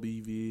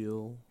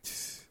Shelbyville.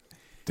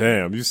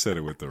 Damn, you said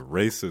it with the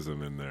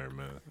racism in there,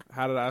 man.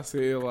 How did I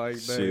say it like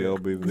that?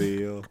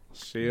 Shelbyville.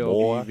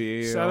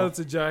 Shelbyville. shout out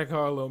to Jack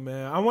Harlow,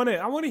 man. I want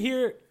to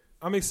hear it.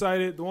 I'm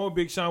excited. The one with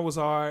Big Sean was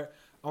hard.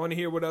 I want to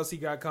hear what else he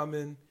got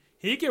coming.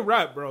 He can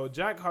rap, bro.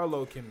 Jack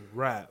Harlow can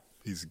rap.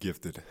 He's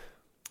gifted.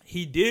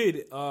 He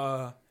did.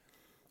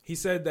 He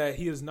said that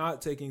he is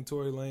not taking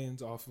Tory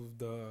Lanez off of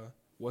the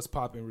What's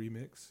Poppin'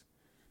 remix.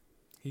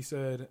 He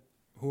said,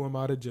 "Who am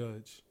I to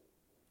judge?"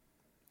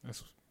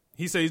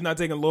 He said he's not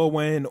taking Lil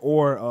Wayne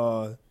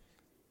or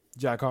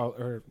Jack Harlow.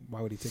 Or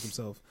why would he take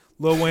himself?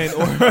 Lil Wayne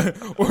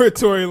or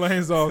Tory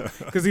Lanez off,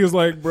 because he was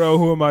like, "Bro,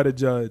 who am I to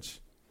judge?"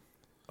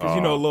 Because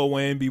you know Lil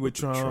Wayne be with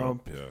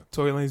Trump. Yeah.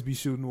 Tory Lanez be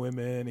shooting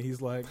women, and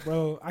he's like,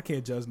 "Bro, I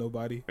can't judge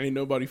nobody." Ain't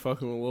nobody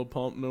fucking with Lil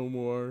Pump no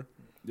more.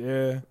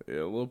 Yeah.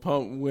 Lil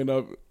Pump went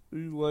up.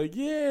 He's like,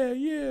 yeah.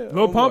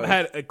 Lil Pump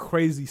had a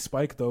crazy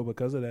spike though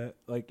because of that.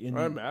 Like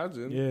I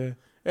imagine. Yeah.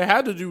 It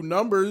had to do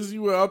numbers.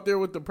 You were up there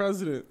with the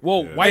president.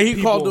 Well, Yeah. white He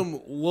people called him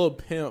Lil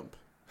Pimp.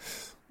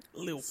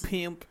 Lil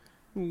Pimp.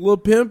 Lil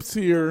Pimp's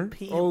here.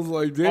 Pimp. I was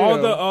like, damn. all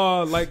the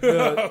all the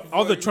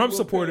Like, Trump Lil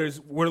supporters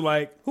were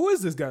like, "Who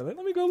is this guy? Like,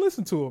 let me go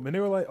listen to him." And they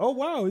were like, "Oh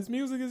wow, his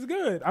music is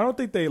good." I don't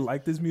think they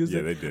liked his music.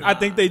 Yeah, they did. I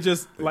think they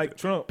just liked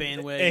Trump,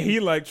 Bandwagon. and he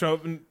liked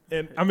Trump,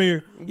 and I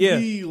mean, yeah,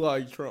 We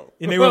like Trump.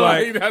 And they were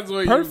like, that's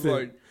what perfect. he was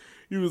like.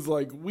 He was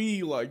like,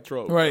 we like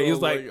Trump. right. I He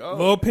was like, oh.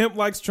 Lil Pimp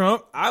likes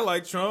Trump. I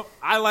like Trump.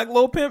 I like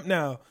Lil Pimp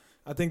now.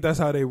 I think that's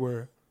how they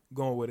were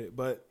going with it.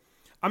 But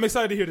I'm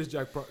excited to hear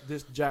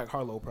this Jack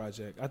Harlow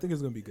project. I think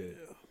it's gonna be good.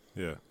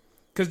 Yeah.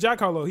 Because Jack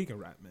Harlow, he can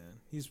rap, man.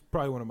 He's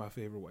probably one of my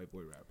favorite white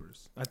boy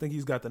rappers. I think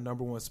he's got the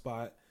 #1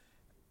 spot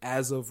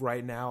as of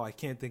right now. I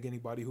can't think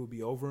anybody who'd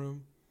be over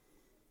him.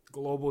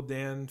 Global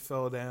Dan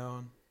fell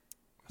down.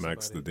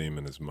 Max the Somebody.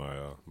 Demon is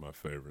my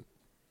favorite.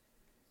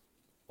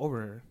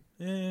 Over.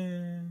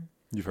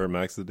 You've heard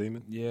Max the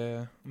Demon?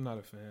 Yeah, I'm not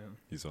a fan.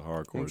 He's a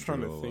hardcore. I'm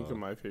trying drill, to think of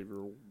my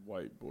favorite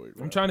white boy.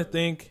 I'm trying to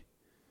think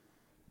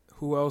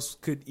who else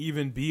could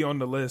even be on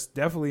the list.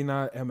 Definitely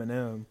not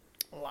Eminem.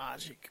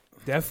 Logic.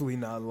 Definitely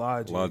not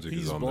Logic. Logic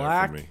He's is on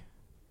black. there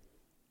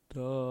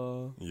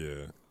for me.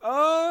 Yeah.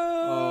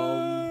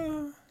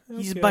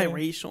 He's Okay.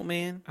 biracial,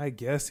 man. I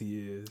guess he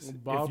is.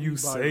 Bobby if you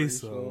say biracial.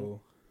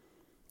 so.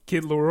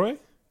 Kid Leroy?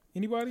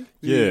 Anybody?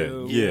 Yeah.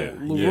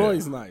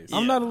 Leroy's nice.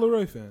 I'm not a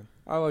Leroy fan.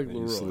 I like You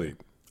Leroy.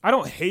 sleep. I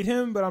don't hate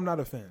him, but I'm not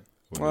a fan.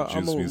 When the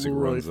I'm juice a music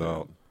Leroy runs fan.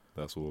 out,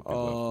 that's what we'll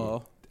be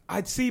left with.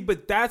 I'd see,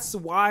 but that's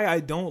why I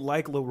don't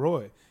like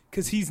Leroy.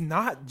 Because he's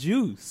not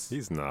Juice.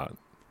 He's not.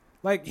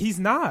 Like, he's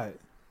not.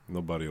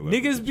 Nobody will ever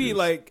Niggas be Juice.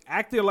 like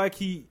acting like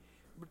he.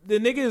 The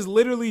nigga is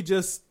literally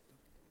just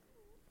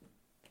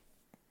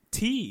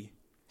T.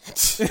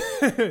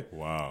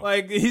 Wow.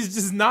 Like, he's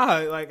just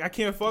not. Like, I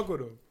can't fuck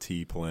with him.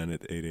 T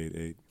Planet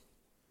 888.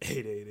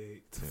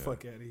 888. The Yeah.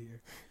 fuck out of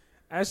here.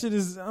 That shit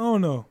is. I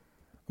don't know.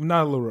 I'm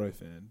not a Leroy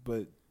fan,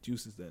 but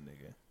Juice is that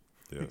nigga.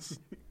 Yes.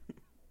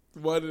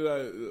 Why did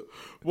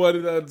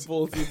that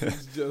bullshit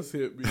just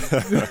hit me?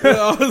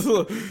 I was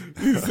like,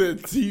 he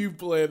said T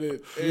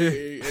Planet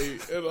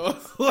 888, and I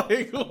was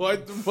like,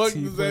 what the fuck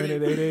T does that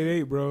Planet mean?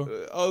 888,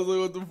 bro. I was like,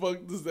 what the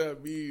fuck does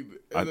that mean?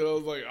 And then I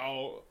was like,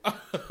 oh.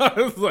 I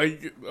was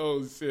like,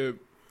 oh shit.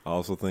 I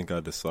also think I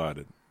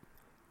decided.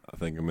 I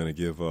think I'm going to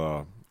give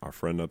our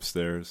friend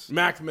upstairs.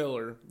 Mac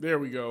Miller. There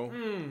we go.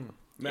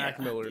 Mac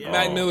Yeah. Miller. Yeah.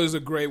 Mac Miller's a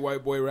great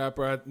white boy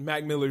rapper.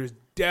 Mac Miller is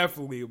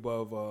definitely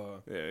above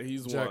Yeah,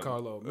 he's Jack one.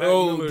 Harlow. Mac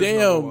Oh, Miller is number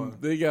damn. one.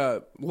 They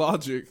got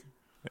Logic.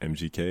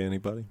 MGK,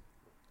 anybody?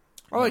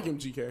 I like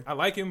MGK. I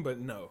like him, but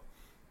no.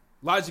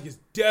 Logic is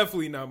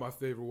definitely not my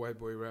favorite white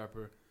boy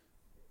rapper.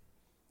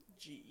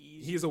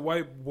 Jeez. He's a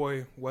white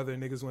boy, whether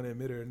niggas want to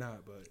admit it or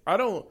not. But I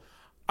don't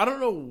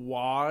know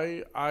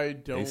why I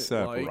don't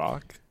ASAP like.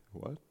 Rock?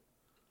 What?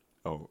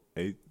 Oh,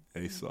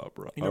 ASAP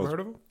Rock. you never heard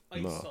of him?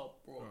 Like No.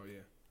 salt, bro. Oh yeah.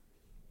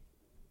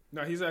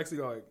 No, he's actually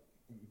like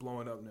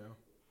blowing up now.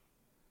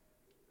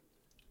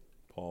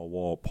 Paul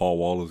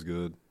Wall is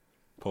good.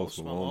 Post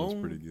Post Malone is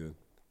Malone? pretty good.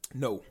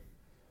 No,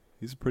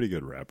 He's a pretty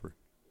good rapper.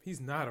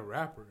 he's not a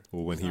rapper.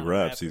 Well, when He's he not a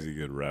raps, rapper. he's a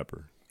good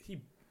rapper.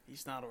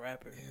 He's not a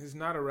rapper. He's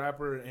not a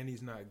rapper, and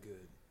he's not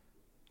good.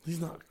 He's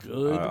not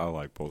good. I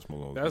like Post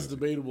Malone. That's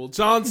debatable.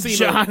 John Cena,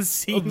 John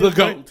Cena. the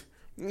GOAT.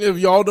 If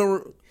y'all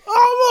don't,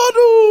 I'm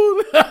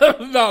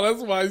dude. No,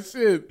 that's my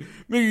shit.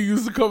 Nigga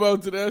used to come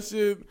out to that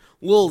shit.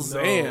 Lil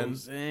Xan.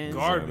 Xan,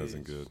 Garbage. That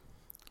isn't good.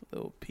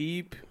 Lil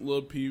Peep.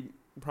 Lil Peep,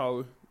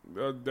 probably.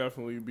 That'd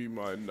definitely be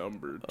my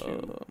number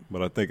 2.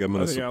 But I think I'm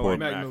gonna I think I support.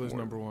 like Mac Miller's more.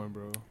 number 1,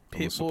 bro.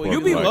 Pitbull. support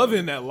You be Like-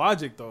 loving that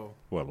Logic though.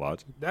 What,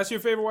 Logic? That's your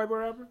favorite white boy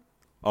rapper?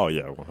 Oh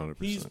yeah, 100%.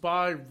 He's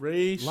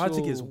biracial.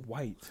 Logic is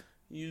white.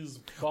 He's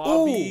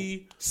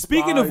Bobby.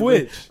 Speaking of Bobby.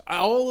 which,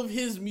 All of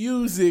his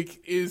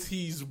music is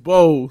he's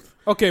both.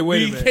 okay,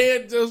 wait a He minute.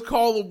 can't just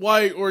call him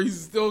white or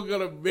he's still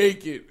gonna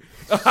make it.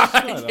 I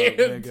can't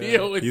nigga.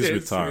 deal with He's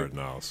this retired shit.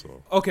 now,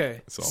 so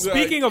Okay. It's all-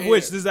 Speaking of Yeah.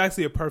 which, this is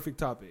actually a perfect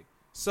topic.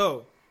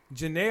 So,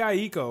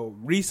 Janae Aiko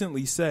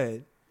recently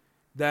said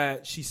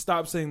that she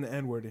stopped saying the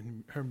N-word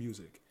in her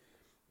music.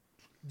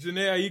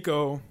 Janae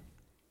Aiko,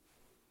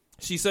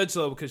 she said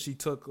so because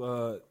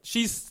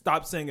she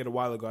stopped saying it a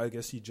while ago. I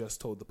guess she just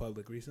told the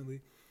public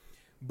recently.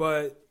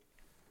 But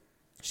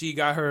she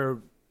got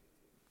her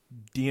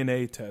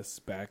DNA tests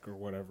back or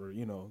whatever,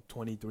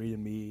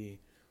 23andMe.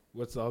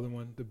 What's the other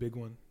one? The big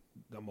one?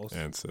 The most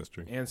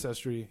Ancestry.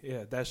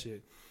 Yeah, that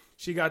shit.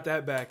 She got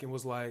that back and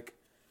was like,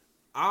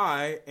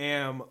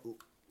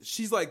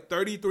 she's like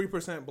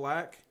 33%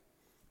 black,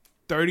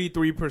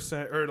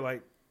 33% or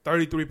like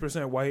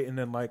 33% white, and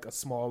then like a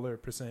smaller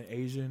percent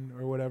Asian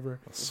or whatever.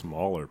 a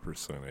smaller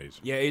percentage.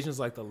 Yeah, Asian's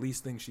like the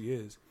least thing she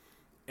is.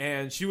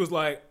 And she was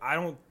like, I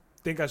don't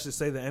think I should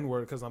say the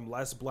N-word because I'm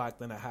less black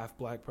than a half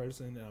black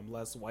person and I'm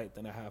less white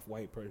than a half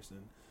white person.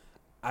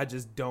 I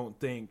just don't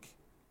think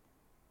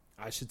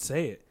I should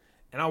say it.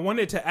 And I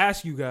wanted to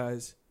ask you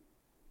guys,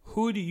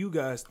 who do you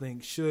guys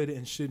think should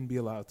and shouldn't be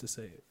allowed to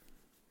say it?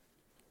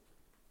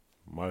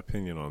 My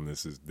opinion on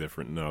this is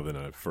different now than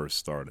I first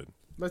started.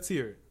 Let's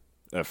hear it.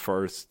 At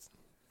first,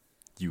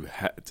 you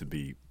had to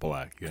be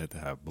black. You had to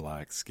have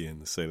black skin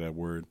to say that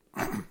word.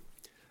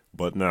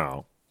 But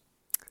now,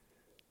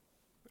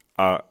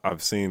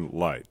 I've seen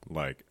light.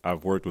 Like,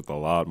 I've worked with a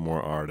lot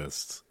more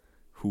artists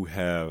who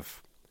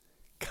have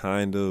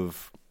kind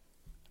of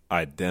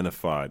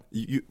identified.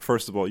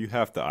 First of all, you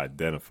have to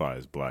identify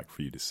as black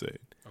for you to say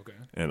it. Okay.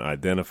 And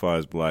identify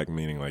as black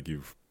meaning like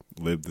you've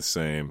lived the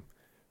same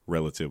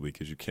relatively,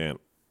 because you can't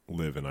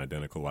live an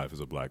identical life as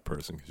a black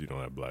person because you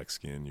don't have black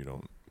skin. You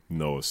don't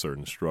know a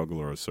certain struggle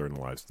or a certain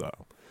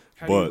lifestyle.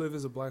 How do you But- live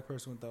as a black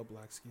person without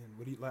black skin?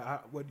 What do you like?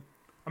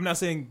 I'm not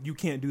saying you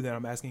can't do that.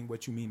 I'm asking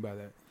what you mean by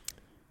that.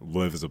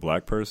 Live as a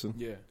black person?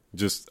 Yeah.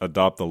 Just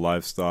adopt the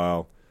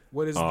lifestyle.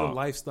 What is the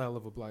lifestyle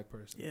of a black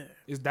person?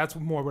 Yeah. That's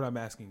more what I'm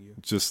asking you.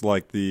 Just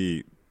like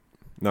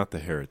not the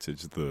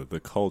heritage, the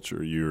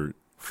culture. You're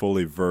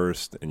fully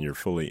versed and you're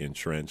fully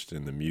entrenched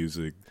in the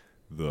music,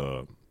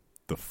 the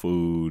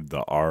food,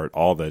 the art,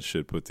 all that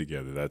shit put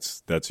together.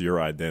 That's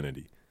your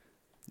identity.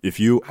 If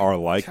you are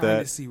like Kinda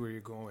that, see where you're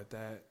going with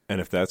that.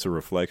 and if that's a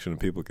reflection and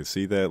people can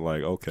see that,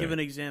 like, okay. Give an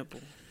example.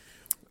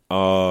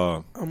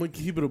 I'm gonna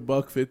keep it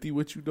 $150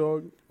 with you,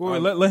 dog. Well,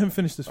 let him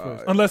finish this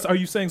first. Unless, are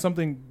you saying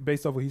something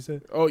based off what he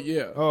said? Oh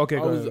yeah. Oh, okay,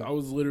 go ahead. I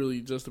was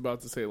literally just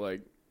about to say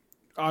like,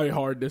 I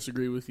hard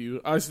disagree with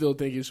you. I still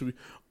think it should be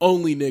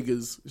only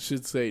niggas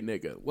should say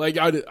nigga. Like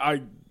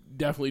I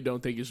definitely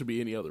don't think it should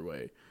be any other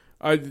way.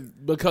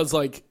 Because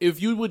like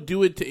if you would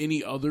do it to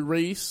any other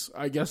race,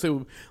 I guess it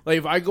would. Like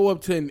if I go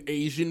up to an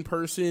Asian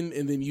person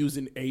and then use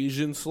an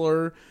Asian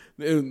slur,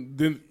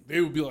 then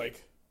they would be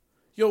like,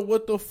 "Yo,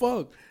 what the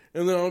fuck?"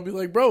 And then I'll be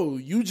like, "Bro,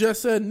 you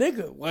just said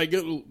nigga." Like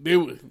they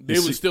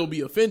would still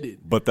be offended.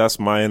 But that's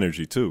my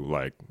energy too.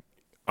 Like,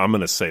 I'm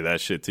gonna say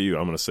that shit to you.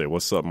 I'm gonna say,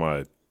 "What's up,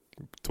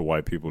 to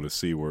white people, the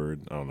C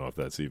word." I don't know if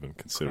that's even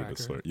considered Cracker.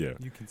 a slur. Yeah.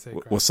 You can say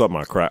What's up,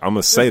 my crack? I'm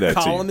gonna say that to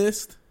you.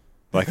 Colonist.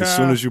 Like as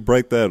soon as you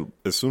break that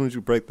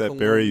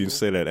barrier, you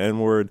say that N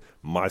word,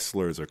 my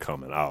slurs are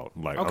coming out.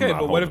 Like, I'm Okay,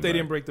 not but what if holding they back.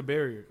 didn't break the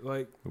barrier?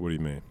 Like, What do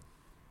you mean?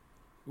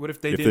 what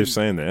if they If didn't? they're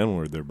saying the N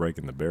word, they're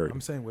breaking the barrier. I'm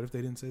saying, what if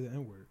they didn't say the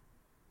N word?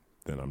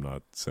 Then I'm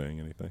not saying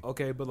anything.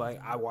 Okay, but like,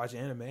 I watch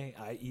anime,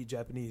 I eat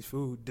Japanese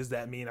food. Does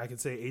that mean I can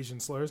say Asian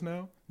slurs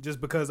now?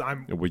 Just because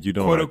I'm Well, you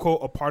don't. quote unquote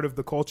a part of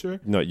the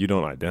culture? No, you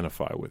don't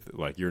identify with it.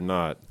 Like, you're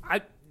not.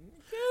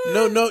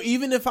 No.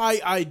 Even if I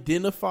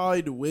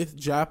identified with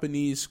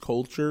Japanese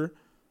culture,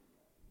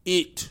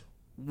 it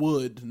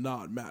would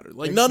not matter.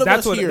 Like none of That's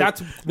us what- here.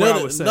 that's what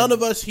I was saying. None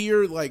of us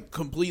here like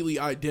completely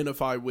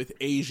identify with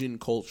Asian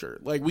culture.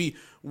 Like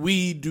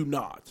we do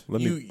not.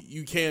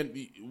 You can't.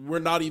 We're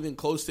not even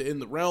close to in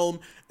the realm.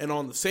 And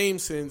on the same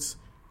sense,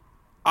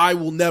 I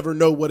will never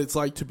know what it's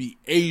like to be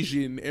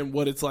Asian and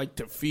what it's like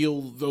to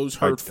feel those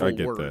hurtful I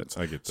get words.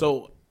 that. I get that.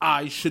 So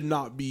I should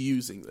not be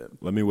using them.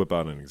 Let me whip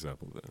out an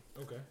example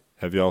then. Okay.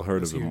 Have y'all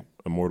heard Let's of hear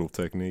Immortal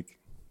Technique?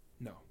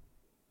 No.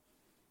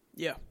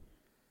 Yeah.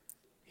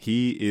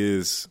 He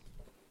is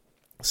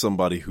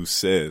somebody who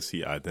says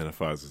he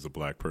identifies as a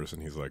black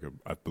person. He's like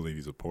I believe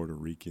he's a Puerto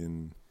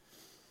Rican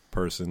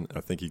person.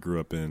 I think he grew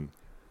up in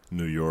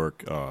New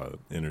York,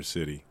 inner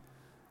city.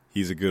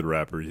 He's a good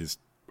rapper.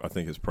 I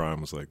think his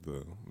prime was like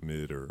the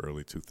mid or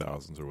early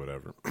 2000s or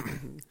whatever.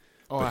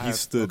 Oh, But I he have.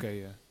 stood-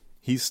 Okay, yeah.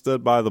 He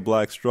stood by the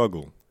black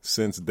struggle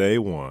since day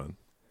one,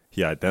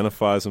 He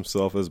identifies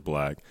himself as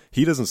black.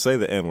 He doesn't say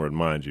the N-word,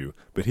 mind you,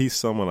 but he's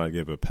someone I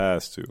give a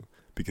pass to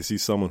because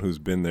he's someone who's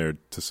been there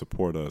to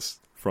support us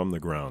from the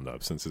ground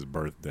up since his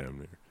birth, damn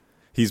near.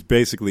 He's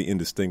basically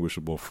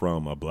indistinguishable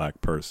from a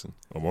black person.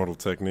 Immortal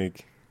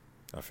Technique,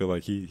 I feel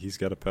like he's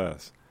got a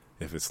pass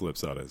if it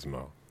slips out of his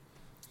mouth.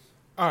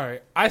 All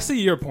right, I see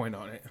your point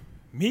on it.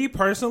 Me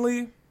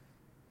personally,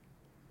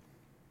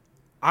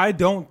 I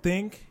don't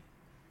think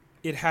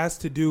it has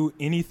to do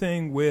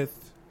anything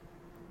with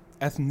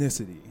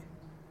ethnicity.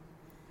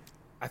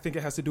 I think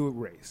it has to do with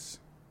race.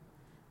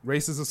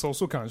 Race is a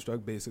social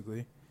construct,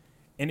 basically.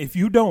 And if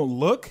you don't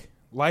look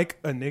like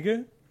a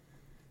nigga,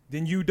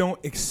 then you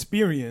don't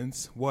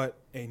experience what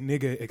a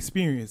nigga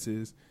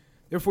experiences.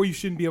 Therefore, you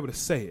shouldn't be able to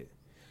say it.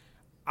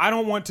 I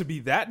don't want to be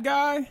that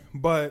guy,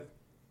 but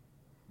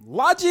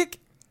Logic,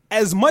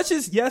 as much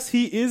as, yes,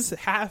 he is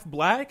half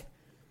black,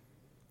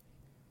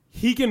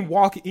 he can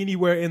walk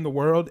anywhere in the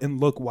world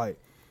and look white.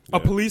 Yeah. A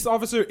police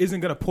officer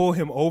isn't going to pull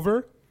him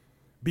over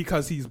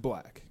because he's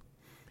black.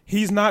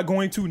 He's not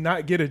going to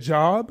not get a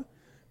job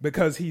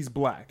because he's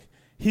black.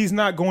 He's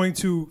not going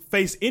to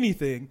face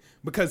anything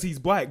because he's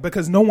black,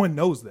 because no one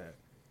knows that.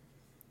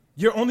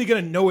 You're only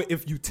going to know it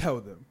if you tell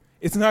them.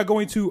 It's not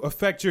going to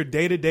affect your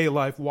day-to-day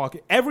life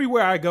walking.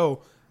 Everywhere I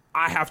go,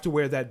 I have to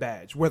wear that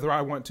badge, whether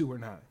I want to or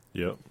not.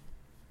 Yep.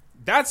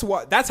 That's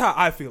how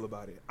I feel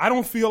about it. I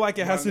don't feel like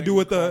it has to do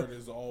with the...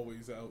 is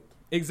always out.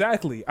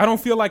 Exactly. I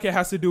don't feel like it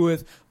has to do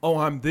with, oh,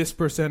 I'm this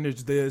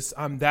percentage this,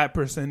 I'm that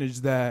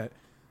percentage that.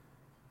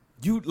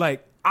 You,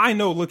 like, I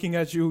know looking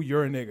at you,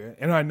 you're a nigga,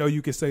 and I know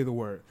you can say the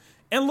word.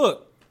 And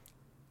look,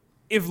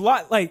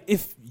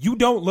 if you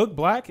don't look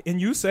black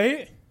and you say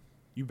it,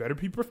 you better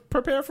be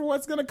prepared for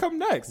what's going to come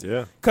next.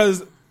 Yeah.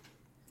 Because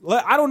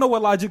I don't know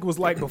what Logic was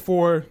like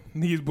before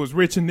he was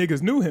rich and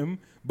niggas knew him,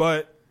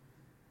 but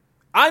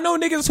I know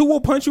niggas who will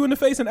punch you in the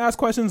face and ask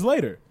questions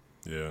later.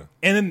 Yeah.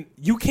 And then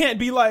you can't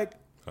be like,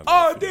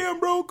 oh,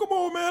 damn, bro, come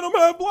on, man, I'm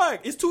half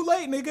black. It's too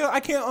late, nigga. I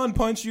can't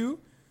unpunch you.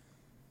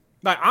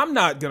 Like, I'm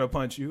not going to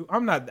punch you.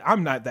 I'm not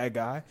that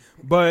guy.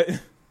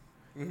 But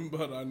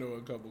But I know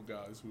a couple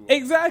guys who are.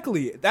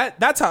 Exactly.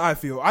 That's how I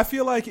feel. I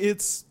feel like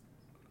it's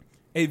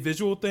a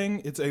visual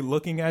thing. It's a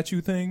looking at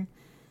you thing.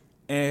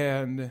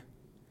 And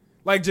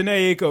like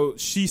Janae Aiko,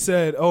 she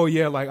said, oh,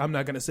 yeah, like, I'm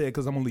not going to say it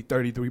because I'm only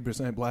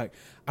 33% black.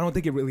 I don't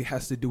think it really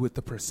has to do with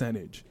the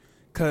percentage,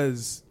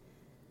 because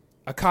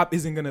a cop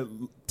isn't going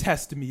to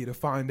test me to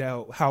find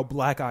out how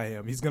black I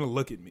am. He's going to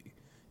look at me,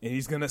 and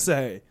he's going to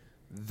say,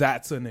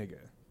 that's a nigga.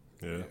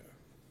 Yeah.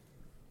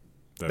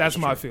 That's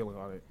my feeling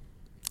on it.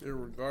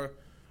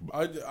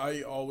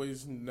 I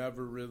always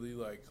never really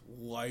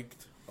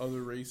liked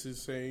other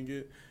races saying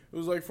it. It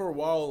was like for a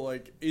while,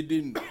 like it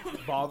didn't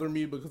bother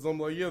me because I'm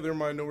like, yeah, they're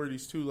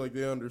minorities too. Like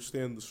they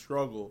understand the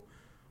struggle,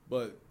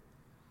 but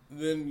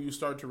then you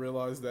start to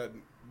realize that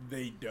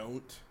they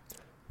don't.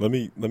 Let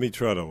me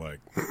try to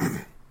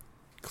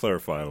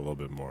clarify it a little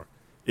bit more.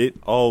 It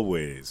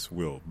always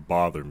will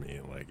bother me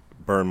and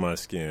burn my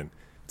skin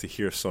to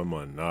hear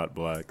someone not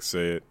black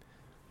say it,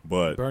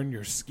 but burn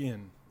your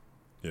skin.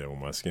 Yeah, well,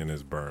 my skin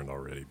is burned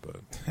already,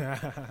 but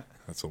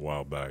that's a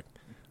while back.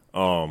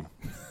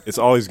 It's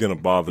always gonna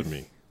bother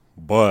me,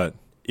 but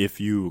if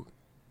you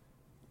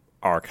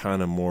are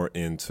kind of more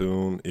in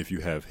tune, if you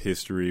have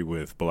history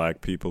with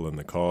black people and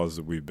the cause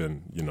that we've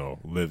been,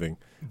 living,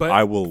 but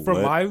I will.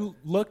 From my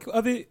look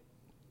of it,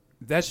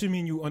 that should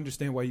mean you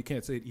understand why you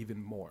can't say it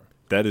even more.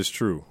 That is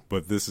true,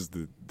 but this is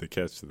the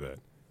catch to that.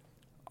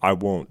 I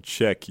won't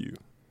check you.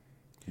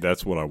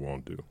 That's what I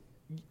won't do.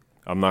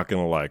 I'm not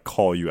gonna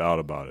call you out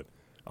about it.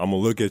 I'm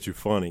gonna look at you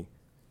funny.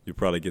 You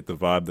probably get the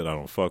vibe that I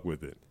don't fuck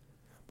with it,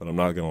 but I'm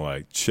not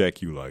gonna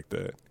check you like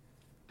that.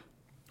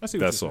 I see.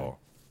 That's all.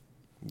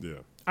 Yeah.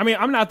 I mean,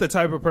 I'm not the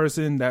type of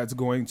person that's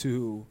going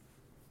to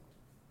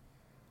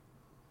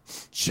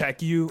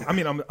check you. I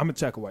mean, I'm a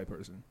check a white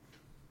person,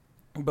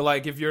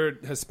 but if you're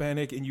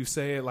Hispanic and you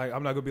say it,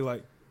 I'm not gonna be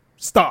like,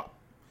 stop.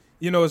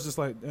 It's just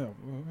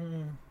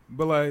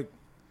but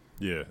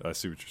yeah, I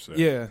see what you're saying.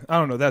 Yeah, I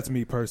don't know. That's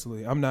me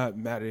personally. I'm not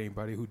mad at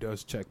anybody who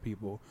does check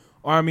people.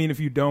 Or, I mean, if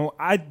you don't,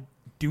 I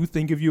do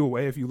think of you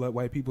away if you let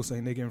white people say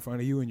nigga in front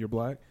of you and you're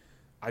black.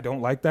 I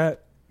don't like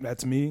that.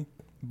 That's me.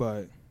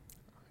 But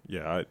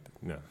yeah,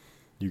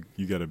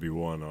 you got to be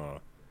one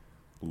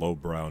low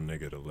brow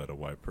nigga to let a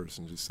white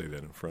person just say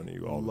that in front of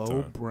you all the time.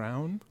 Low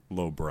brown?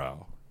 Low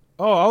brow.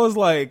 Oh, I was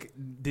like,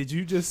 did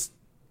you just...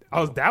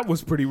 that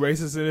was pretty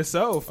racist in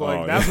itself.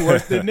 That's yeah.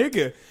 worse than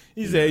nigga.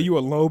 He said, you a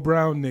low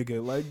brown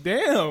nigga.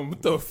 Damn,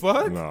 what the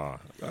fuck? Nah.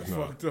 That's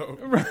fucked up.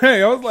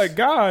 Right. I was like,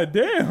 God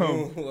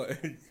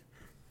damn.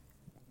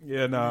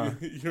 Yeah, nah.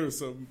 You're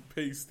some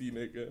pasty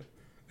nigga.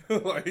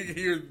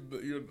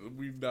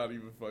 We're not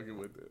even fucking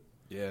with it.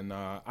 Yeah,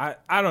 nah.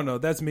 I don't know.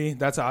 That's me.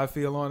 That's how I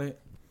feel on it.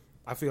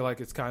 I feel like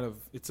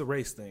it's a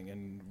race thing,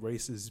 and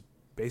race is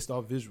based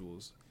off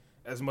visuals.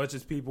 As much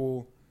as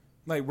people,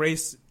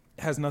 race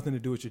has nothing to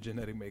do with your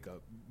genetic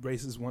makeup.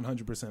 Race is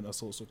 100% a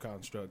social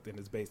construct, and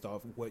it's based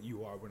off what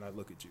you are when I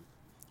look at you.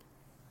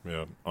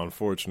 Yeah,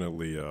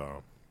 unfortunately,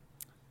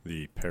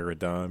 the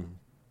paradigm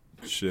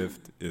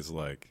shift is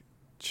like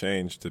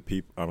changed to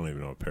people. I don't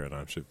even know if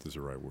paradigm shift is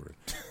the right word,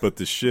 but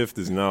the shift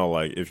is now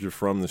like if you're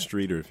from the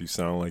street or if you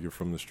sound like you're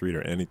from the street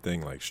or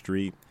anything like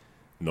street,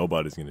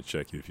 nobody's gonna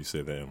check you if you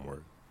say the N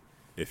word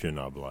if you're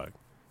not black.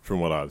 From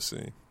what I've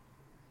seen,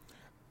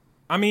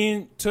 I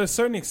mean, to a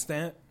certain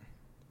extent,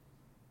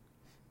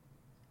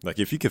 like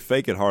if you can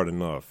fake it hard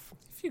enough,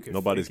 if you could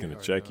nobody's fake it gonna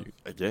hard check enough.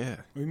 you. Yeah,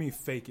 What do you mean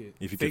fake it?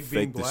 if you Fake can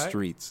being fake the black?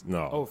 streets,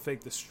 no. Oh,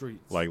 fake the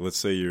streets. Like let's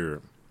say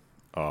you're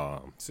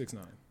 6'9".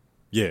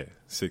 Yeah,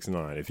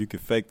 6'9". If you can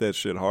fake that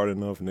shit hard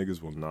enough,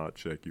 niggas will not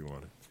check you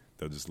on it.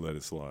 They'll just let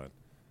it slide.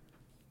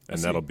 And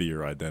see. that'll be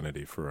your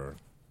identity for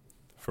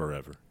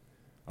forever.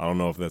 I don't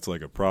know if that's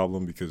like a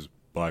problem because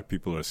black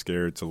people are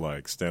scared to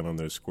like stand on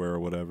their square or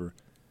whatever.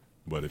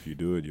 But if you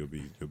do it, you'll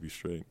be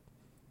straight.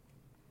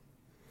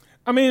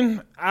 I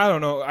mean, I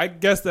don't know. I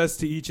guess that's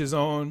to each his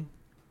own.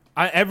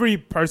 Every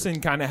person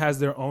kind of has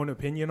their own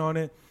opinion on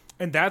it.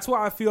 And that's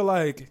why I feel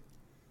like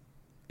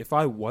if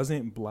I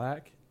wasn't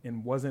black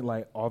and wasn't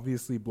like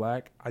obviously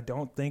black, I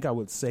don't think I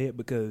would say it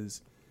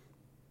because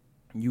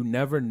you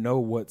never know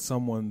what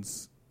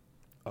someone's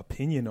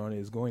opinion on it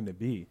is going to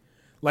be.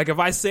 Like if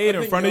I say it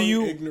in front of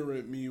you,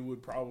 ignorant me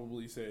would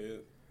probably say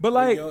it. but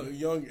like,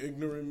 young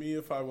ignorant me,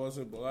 if I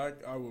wasn't black,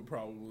 I would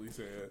probably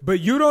say it. but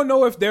you don't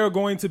know if they're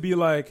going to be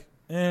like,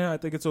 I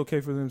think it's okay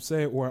for them to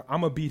say it, or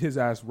I'm gonna beat his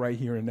ass right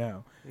here and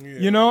now. Yeah.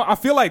 You know, I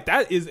feel like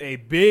that is a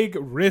big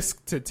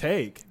risk to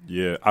take.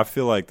 Yeah, I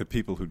feel like the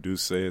people who do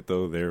say it,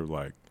 though, they're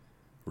like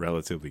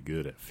relatively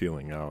good at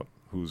feeling out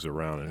who's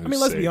around and who's I mean,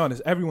 let's safe. be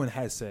honest. Everyone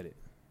has said it.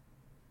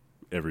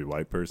 Every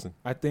white person.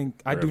 I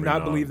think I Or do every not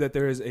non. believe that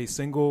there is a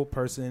single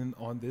person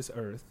on this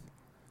earth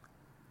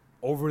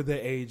over the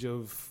age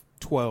of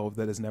 12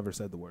 that has never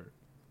said the word.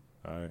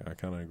 I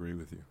kind of agree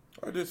with you.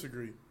 I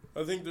disagree.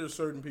 I think there's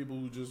certain people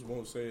who just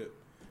won't say it.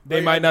 They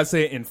Like, might not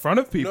say it in front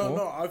of people.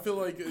 No, I feel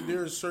like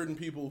there's certain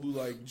people who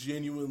like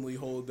genuinely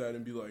hold that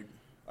and be like,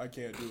 I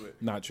can't do it.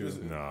 Not true.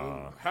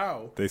 Nah.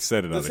 How? They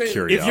said it The out of same- if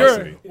you're-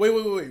 curiosity.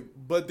 Wait.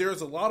 But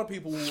there's a lot of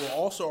people who will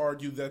also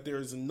argue that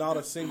there's not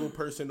a single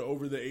person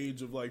over the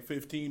age of like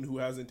 15 who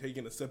hasn't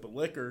taken a sip of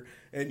liquor,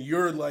 and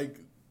you're like,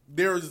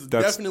 there's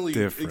That's definitely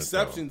different,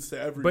 exceptions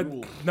to every But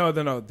rule.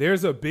 no.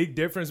 There's a big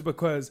difference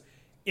because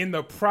in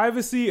the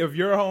privacy of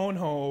your own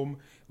home,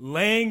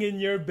 laying in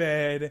your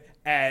bed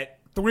at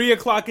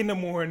 3:00 in the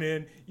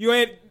morning,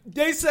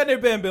 they sat in their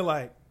bed and been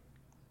like,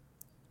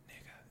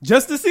 nigga,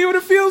 just to see what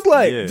it feels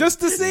like, Yeah. just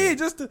to see it,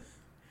 just to,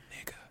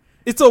 nigga.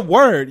 It's a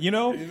word, You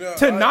know,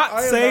 to not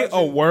I say a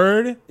imagine-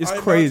 word is I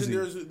imagine crazy.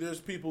 There's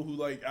people who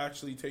like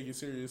actually take it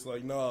serious.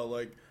 Like, nah,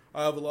 like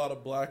I have a lot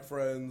of black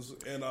friends,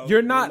 and You're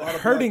a not lot of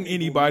black hurting people-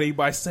 anybody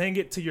by saying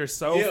it to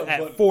yourself Yeah, at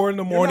but 4 in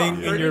the you're morning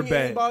not in your hurting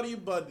bed. Anybody,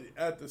 but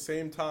at the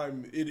same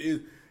time, it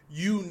is.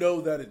 You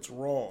know that it's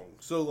wrong.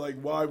 So like,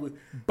 why would?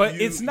 But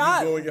you, it's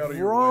not going out of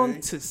your wrong way?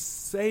 to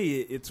say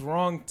it. It's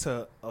wrong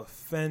to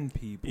offend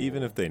people.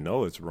 Even if they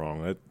know it's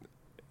wrong,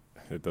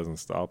 it doesn't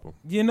stop them.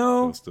 you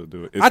know, They'll still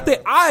do it.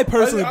 I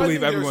personally I believe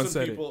think there's everyone some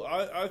said people,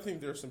 I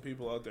think there's some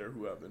people out there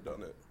who haven't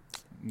done it.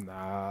 it.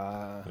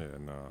 Nah, Yeah,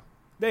 nah.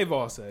 they've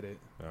all said it.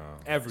 nah.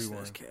 Everyone,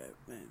 That's cap,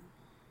 man.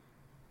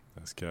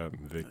 That's Cap.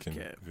 Vic That's can,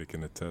 cap. Vic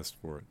can attest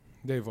for it.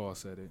 they've all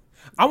said it.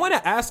 I want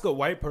to ask a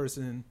white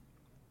person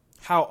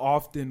how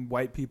often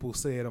white people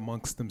say it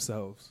amongst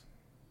themselves.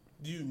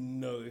 You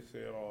know they say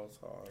it all the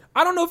time.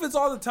 I don't know if it's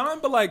all the time,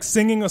 but like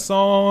singing a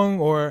song,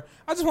 or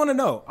I just want to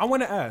know. I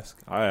want to ask.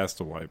 I asked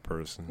a white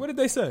person What did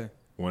they say?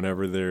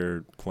 whenever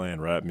they're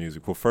playing rap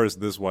music. Well, first,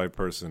 this white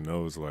person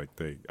knows like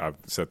I've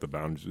set the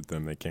boundaries with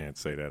them. They can't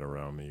say that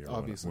around me or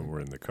Obviously. when we're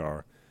in the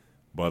car.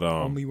 But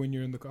Only when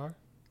you're in the car.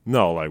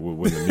 no, like when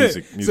the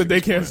music. So they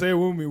is can't playing. say it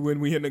with me when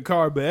we in the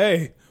car, but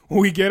hey, when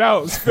we get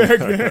out, it's fair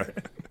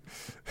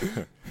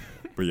game.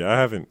 But yeah, I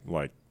haven't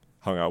like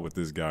hung out with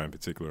this guy in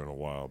particular in a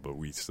while. But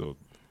we still.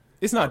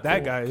 It's not that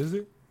Cool. guy, is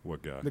it?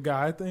 What guy? The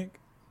guy I think.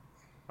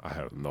 I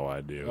have no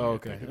idea. Oh,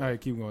 okay. All right,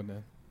 keep going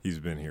then. He's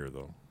been here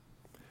though.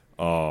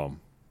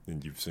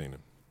 And you've seen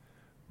him.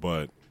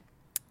 But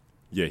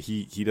yeah,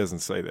 he doesn't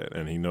say that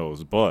and he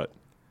knows, but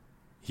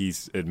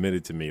he's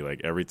admitted to me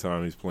like every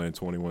time he's playing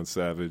 21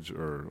 Savage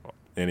or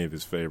any of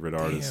his favorite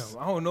artists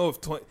Damn, I don't know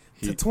if to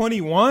He-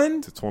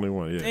 21. to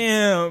 21, yeah.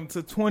 Damn,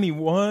 to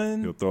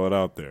 21. He'll throw it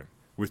out there,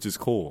 which is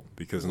cool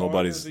because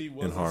nobody's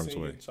in harm's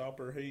way.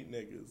 Chopper hate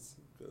niggas.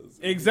 'cause-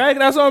 Exactly,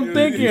 that's what I'm He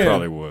thinking. He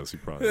probably was.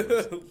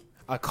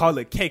 I call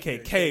it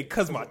KKK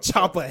because my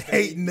chopper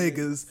hate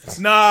niggas.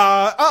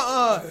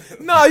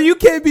 Nah, you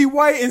can't be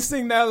white and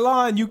sing that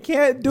line. You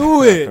can't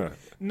do it.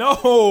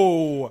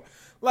 No.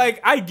 Like,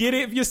 I get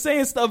it. If you're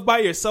saying stuff by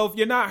yourself,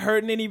 you're not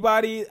hurting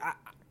anybody.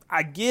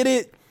 I get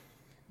it.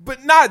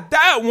 But not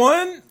that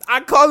one. I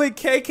call it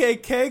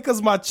KKK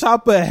because my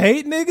chopper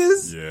hate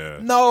niggas? Yeah.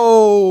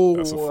 No.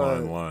 That's a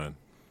fine line.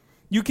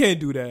 You can't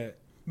do that.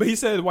 But he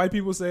said white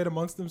people say it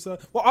amongst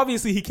themselves. Well,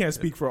 obviously he can't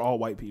speak for all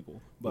white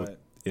people. But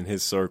In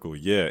his circle,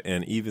 yeah,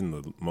 and even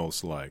the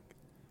most like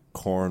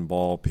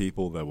cornball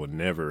people that would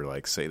never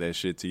like say that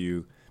shit to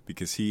you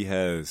because he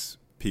has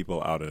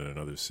people out in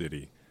another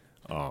city,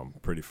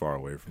 pretty far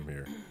away from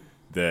here,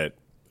 that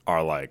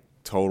are like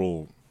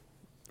total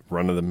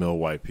run-of-the-mill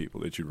white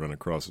people that you run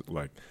across,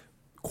 like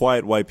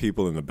quiet white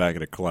people in the back of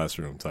the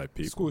classroom type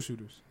people. School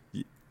shooters.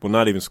 Well,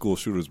 not even school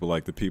shooters, but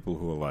like the people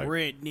who are like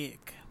Redneck.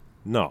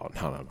 no,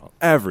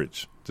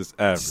 average, just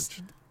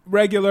average.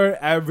 Regular,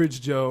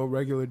 average Joe,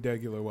 regular,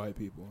 degular white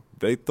people.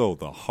 They throw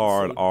the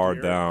hard So R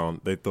dare.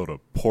 down. They throw the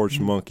porch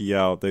monkey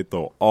out. They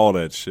throw all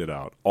that shit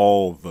out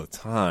all the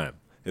time.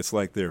 It's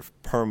like they're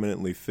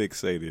permanently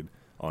fixated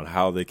on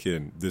how they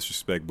can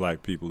disrespect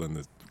black people in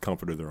the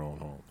comfort of their own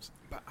homes.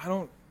 But I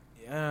don't.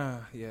 Yeah.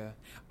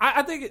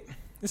 I think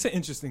it's an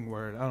interesting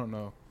word. I don't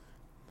know.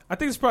 I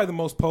think it's probably the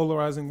most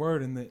polarizing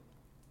word in that.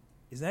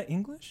 Is that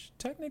English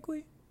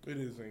technically? It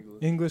is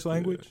English. English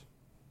language.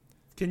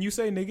 Can you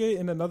say nigga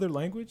in another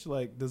language?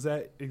 Like, does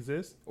that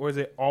exist, or is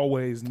it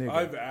always nigga?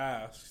 I've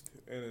asked,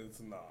 and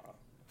it's nah.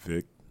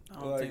 Vic, I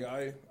don't Like think.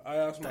 I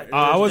asked my. There's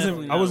I definitely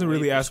wasn't not a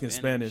really way for asking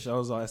Spanish. Spanish. I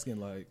was asking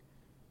like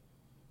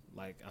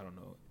I don't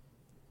know.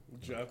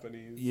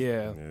 Japanese.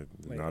 Yeah, yeah,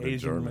 like not in Asian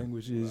German.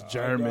 languages, I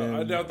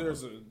German. doubt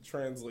there's a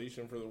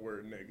translation for the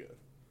word nigga.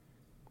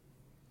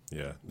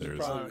 Yeah, there's.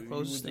 probably- The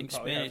closest you thing would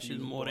probably have Spanish to is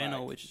use moreno,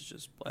 black. which is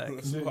just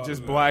black.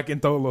 Just black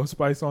and throw a little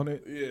spice on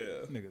it.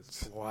 Yeah,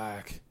 Niggas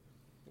black.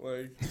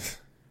 like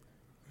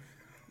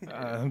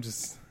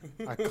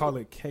I call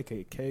it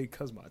KKK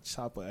because my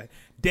chopper.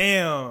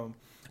 Damn.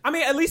 I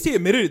mean, at least he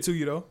admitted it to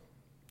you though.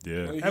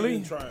 Yeah, he I mean-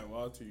 didn't try and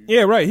lie to you.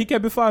 Yeah, right. He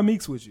kept it 5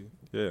 meeks with you.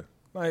 yeah.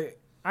 Like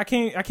I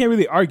can't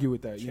really argue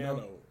with that. You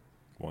Channel.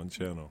 One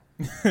channel.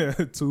 know,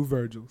 2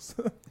 Virgils.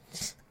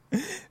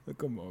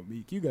 Come on,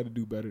 Meek. You got to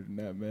do better than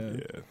that, man.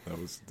 Yeah, that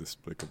was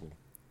despicable.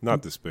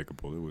 Not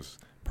despicable. It was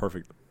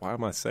perfect. Why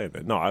am I saying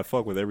that? No, I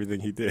fuck with everything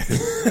he did.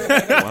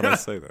 Why did I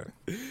say that?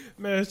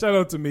 Man, shout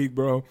out to Meek,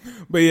 bro.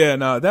 But yeah,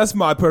 no, that's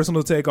my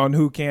personal take on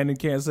who can and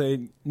can't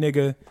say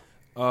nigga.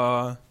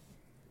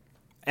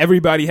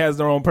 Everybody has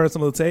their own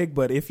personal take,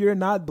 but if you're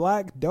not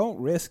black, don't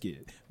risk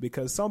it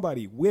because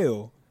somebody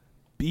will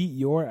beat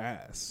your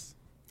ass.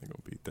 They gonna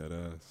beat that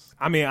ass.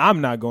 I mean, I'm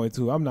not going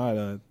to. I'm not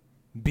a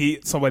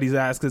beat somebody's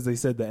ass because they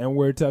said the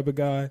N-word type of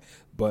guy,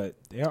 but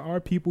there are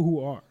people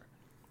who are.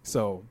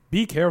 So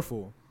be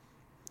careful.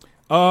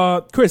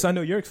 Chris, I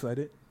know you're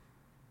excited.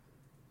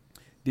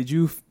 Did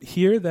you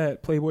hear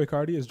that Playboi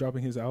Carti is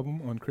dropping his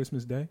album on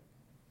Christmas Day?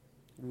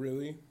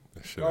 Really?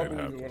 That shit I'll ain't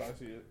believe it happening. when I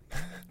see it.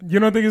 You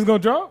don't think it's gonna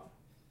drop?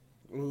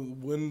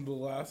 When the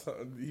last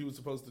time he was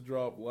supposed to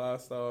drop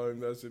last time,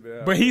 that shit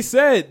happened. But he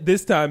said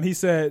this time,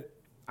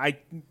 I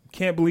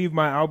can't believe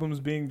my album's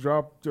being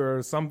dropped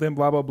or something,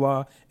 blah, blah,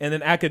 blah. And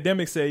then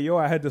academics say, yo,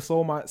 I had to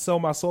sell my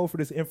soul for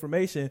this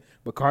information,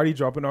 but Cardi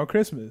dropping on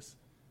Christmas.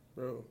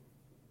 Bro,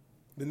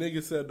 the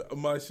nigga said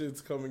my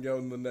shit's coming out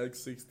in the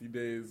next 60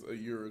 days a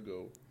year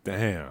ago.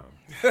 Damn.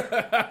 He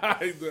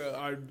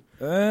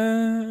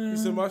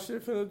said my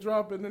shit finna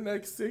drop in the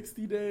next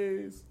 60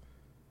 days.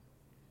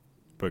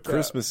 But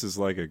Christmas is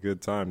like a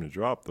good time to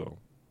drop, though.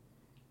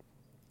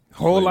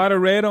 Whole Like- lot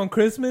of red on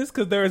Christmas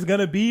because there is going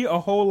to be a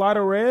whole lot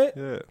of red.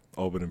 Yeah.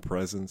 Opening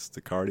presents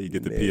to Cardi. You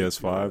get the Nigga.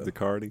 PS5 to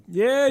Cardi.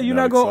 Yeah, you're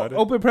Not not going to excited?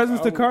 open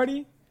presents to I would-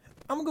 Cardi?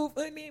 I'm going to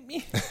go fuck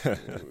me.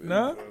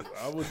 No?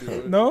 I would do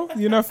it. No?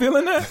 You're not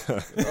feeling that?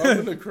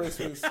 Other than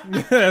Christmas.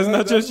 That's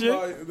not your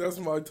shit? That's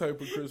my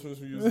type of Christmas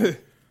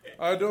music.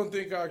 I don't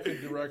think I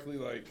could directly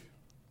I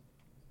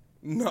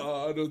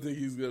don't think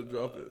he's gonna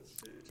drop it.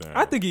 Damn.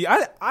 I think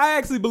I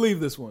actually believe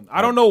this one.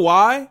 I don't know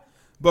why,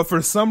 but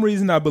for some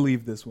reason I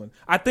believe this one.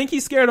 I think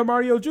he's scared of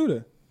Mario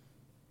Judah.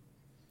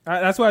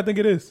 That's what I think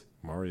it is.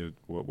 Mario,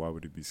 why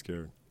would he be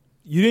scared?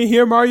 You didn't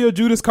hear Mario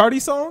Judah's Cardi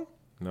song?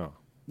 No.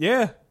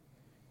 Yeah.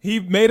 He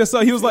made a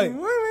song. He was like,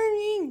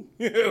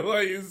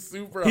 Like it's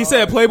super. he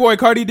said Playboi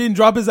Carti didn't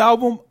drop his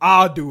album.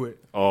 I'll do it.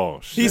 Oh,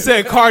 shit. He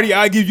said, Cardi,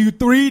 I give you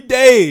 3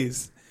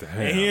 days. Damn.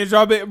 And he didn't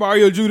drop it.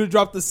 Mario Judah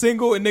dropped the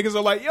single, and niggas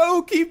are like,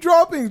 yo, keep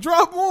dropping.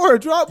 Drop more.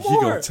 Drop He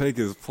more. gonna take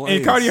his place.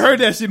 And Cardi heard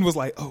that shit and was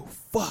like, oh,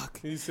 fuck.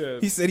 He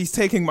said. He said he's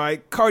taking my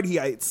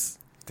Cardiites.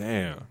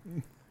 Damn.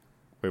 Wait,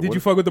 Did what?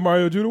 you fuck with the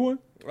Mario Judah one?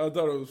 I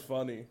thought it was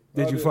funny.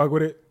 Did I you didn't- fuck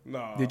with it?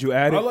 Nah. Did you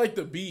add it? I like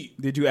the beat.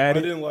 Did you add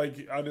I it? didn't like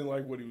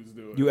what he was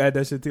doing. You add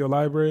that shit to your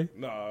library?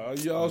 Nah,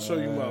 yeah, I'll show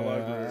you my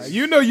library.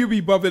 You know you be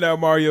bumping out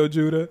Mario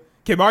Judah.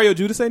 Can Mario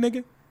Judah say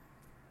nigga?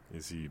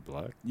 Is he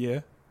black?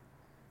 Yeah.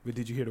 But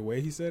did you hear the way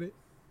he said it?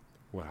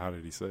 Well, how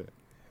did he say it?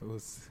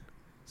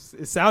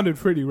 It sounded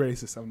pretty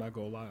racist, I'm not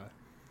gonna lie.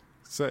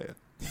 Say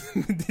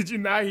it. Did you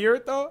not hear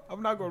it though?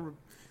 I'm not gonna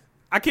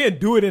I can't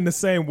do it in the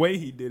same way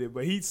he did it,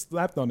 but he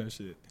slapped on that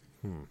shit.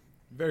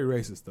 Very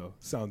racist though.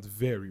 Sounds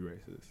very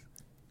racist.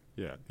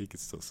 Yeah, he could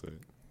still say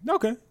it.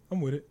 Okay, I'm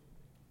with it.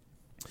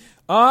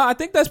 I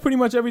think that's pretty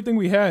much everything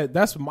we had.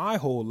 That's my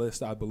whole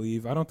list, I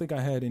believe. I don't think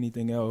I had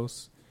anything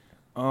else.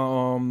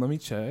 Let me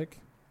check.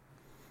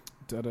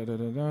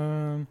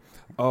 Da-da-da-da-da.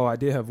 Oh, I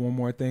did have one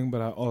more thing, but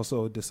I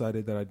also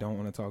decided that I don't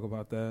want to talk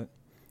about that.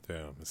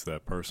 Damn, is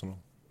that personal?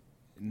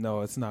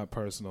 No, it's not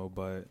personal,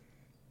 but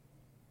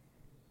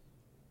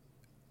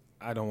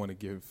I don't want to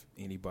give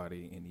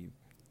anybody any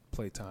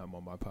playtime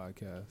on my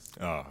podcast.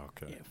 Oh,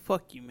 okay. Yeah,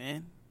 fuck you,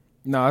 man.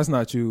 No, it's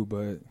not you,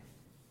 but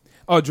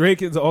Oh,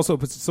 Drake is also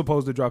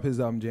supposed to drop his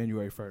album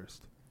January 1st.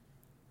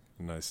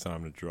 Nice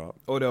time to drop.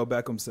 Odell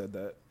Beckham said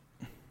that.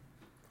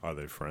 Are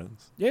they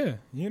friends? Yeah,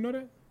 you know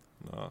that?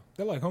 No.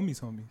 They're like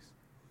homies.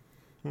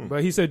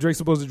 But he said Drake's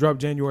supposed to drop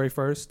January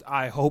 1st.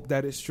 I hope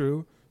that is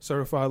true.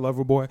 Certified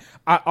Lover Boy.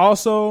 I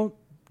also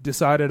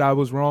decided I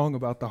was wrong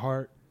about the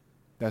heart.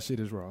 That shit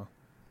is raw.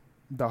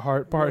 The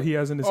heart part he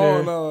has in his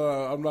hair. No,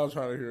 I'm not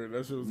trying to hear it.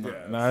 That shit was gas.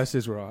 Nah, that's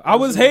just raw. I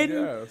was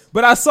hating,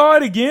 but I saw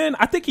it again.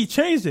 I think he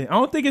changed it. I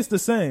don't think it's the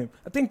same.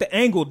 I think the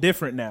angle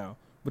different now.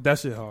 But that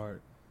shit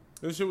hard.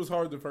 This shit was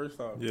hard the first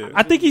time. Yeah.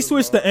 I think he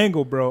switched the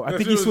angle, bro. I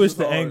think he switched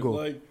the angle.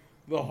 Like,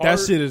 the heart, That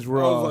shit is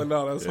raw. I was like,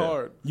 no, that's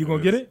hard. You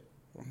gonna get it?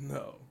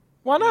 No.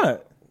 Why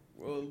not?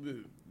 Well,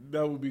 dude,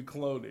 that would be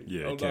cloning.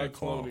 Yeah, I'm you can't not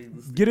cloning.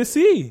 This Get a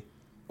C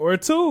or a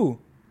 2.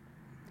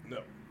 No.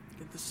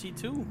 Get the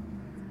C2.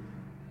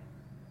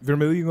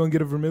 Vermillion, you gonna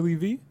get a Vermillion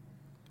V?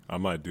 I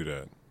might do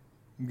that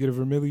You get a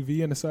Vermillion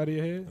V in the side of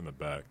your head? in the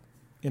back.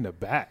 In the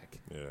back.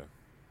 Yeah.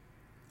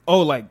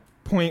 Oh, like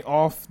point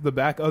off the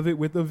back of it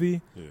with a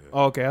V? Yeah.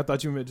 Oh, okay, I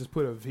thought you meant just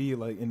put a V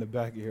like in the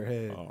back of your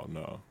head. Oh,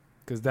 no.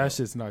 Because that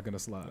shit's not gonna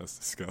slide. That's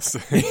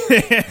disgusting.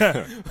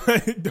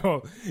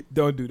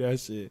 Don't do that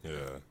shit.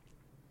 Yeah.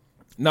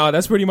 No,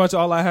 that's pretty much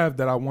all I have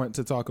that I want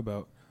to talk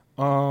about.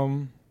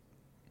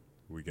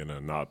 We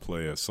gonna not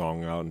play a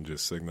song out and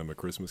just sing them a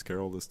Christmas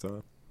carol this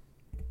time?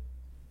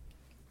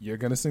 You're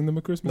gonna sing them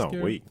a Christmas No,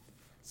 carol? wait.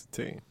 It's a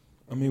team.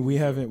 I mean, we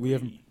haven't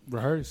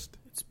rehearsed.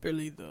 It's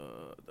barely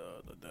the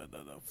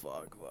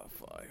fuck.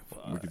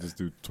 We could just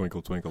do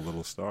Twinkle Twinkle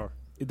Little Star.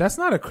 That's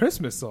not a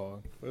Christmas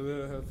song. What does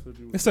that have to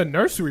do with It's a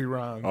nursery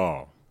rhyme.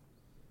 Oh.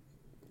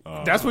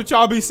 That's what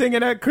y'all be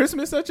singing at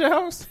Christmas at your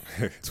house?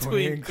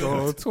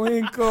 Twinkle.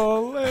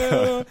 Twinkle,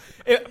 little.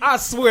 I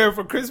swear, if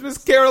a Christmas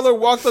caroler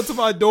walked up to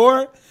my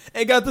door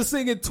and got to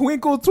singing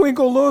Twinkle,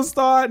 Twinkle, Little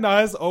Star, nah,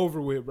 it's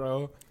over with,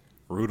 bro.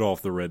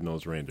 Rudolph the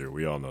Red-Nosed Reindeer.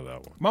 We all know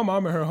that one. My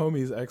mom and her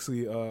homies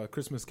actually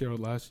Christmas carol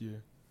last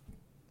year.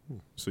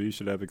 So you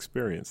should have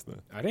experience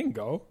then. I didn't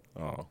go.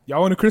 Oh.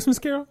 Y'all want a Christmas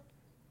carol?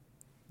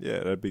 Yeah,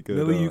 that'd be good.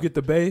 Lily, you get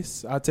the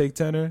bass. I take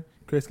tenor.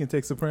 Chris can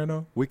take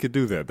soprano. We could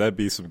do that. That'd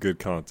be some good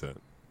content.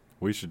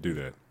 We should do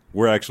that.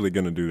 We're actually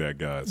going to do that,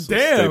 guys. So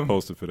Damn. stay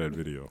posted for that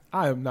video.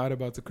 I am not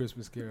about the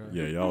Christmas carol.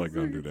 Yeah, y'all are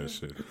going to do that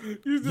shit.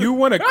 You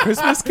want a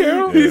Christmas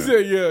carol? Yeah. He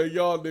said, yeah,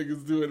 y'all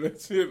niggas doing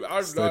that shit.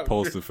 I'm Stay not.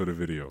 posted for the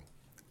video.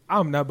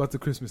 I'm not about the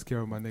Christmas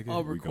carol, my nigga.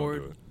 I'll We gonna do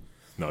record. it.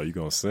 No, you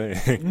going to sing.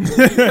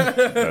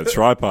 That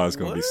tripod's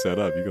going to be set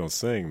up. You going to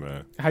sing,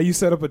 man. How you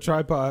set up a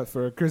tripod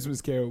for a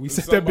Christmas carol? We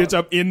set that Somebody- bitch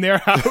up in their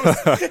house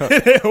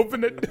and they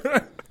open the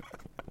door.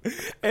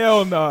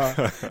 Hell nah.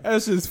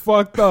 That's just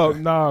fucked up.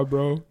 Nah,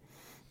 bro.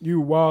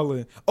 You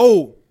wildin'.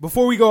 Oh,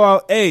 before we go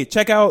out, hey,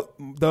 check out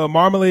the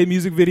Marmalade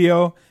music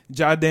video.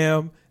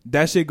 Jadam.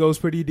 That shit goes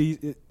pretty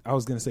decent. I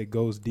was going to say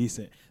goes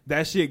decent.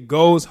 That shit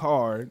goes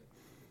hard.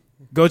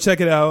 Go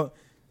check it out.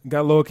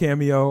 Got a little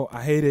cameo.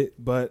 I hate it,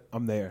 but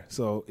I'm there.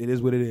 So it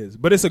is what it is.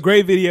 But it's a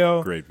great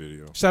video. Great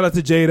video. Shout out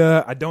to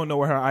Jada. I don't know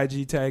where her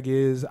IG tag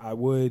is. I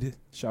would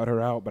shout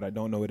her out, but I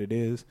don't know what it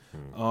is.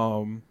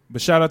 But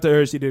shout out to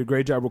her. She did a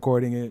great job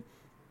recording it.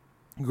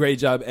 Great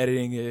job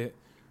editing it.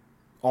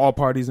 All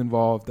parties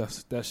involved.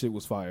 That shit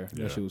was fire.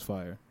 Yeah. That shit was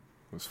fire.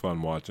 It was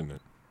fun watching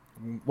it.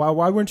 Why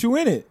weren't you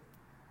in it?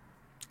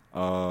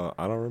 I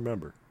don't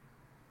remember.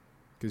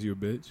 Because you're a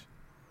bitch.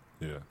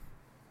 Yeah.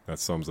 That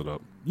sums it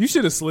up. You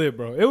should have slid,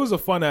 bro. It was a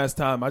fun ass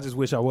time. I just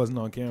wish I wasn't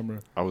on camera.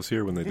 I was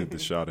here when they did the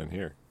shot in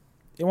here.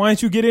 And why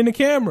didn't you get in the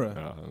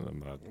camera?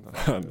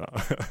 I'm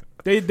not.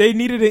 They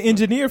needed an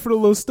engineer for the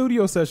little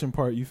studio session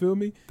part. You feel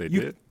me? They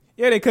did?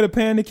 Yeah, they could have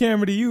panned the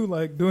camera to you,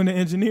 like doing the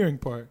engineering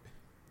part.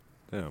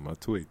 Damn, I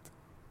tweaked.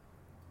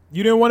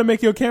 You didn't want to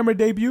make your camera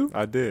debut?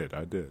 I did.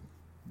 You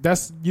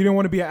didn't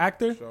want to be an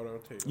actor? Shout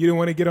out Tatum. You didn't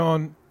want to get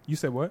on. You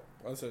said what?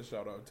 I said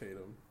shout out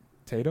Tatum.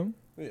 Tatum?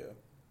 Yeah.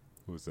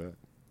 Who's that?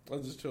 I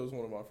just chose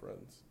one of my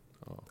friends.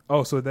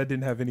 Oh, so that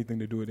didn't have anything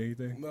to do with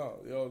anything? No,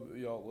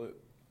 y'all lit.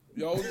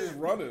 Y'all was just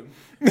running.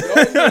 Y'all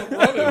was just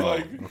running.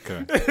 Like,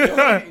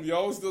 Okay.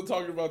 y'all was still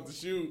talking about the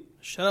shoot.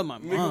 Shut up, my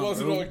Nigga mom.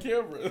 wasn't bro. on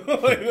camera.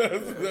 Like,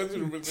 that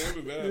should have been the end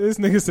of that. This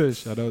nigga said,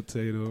 shout out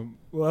Tatum.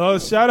 Well,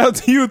 shout out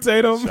to you,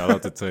 Tatum. Shout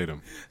out to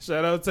Tatum.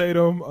 Shout out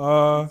Tatum.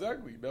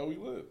 Exactly. Now we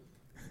lit.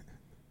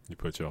 You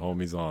put your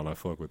homies on. I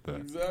fuck with that.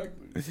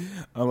 Exactly.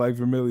 Unlike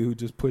Vermillion, who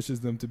just pushes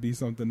them to be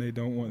something they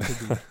don't want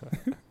to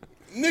be.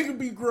 Nigga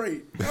be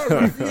great. I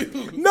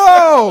refuse.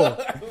 No!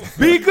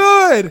 Be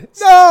good!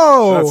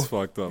 No! That's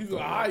fucked up. He's though.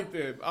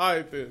 like, all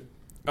right then.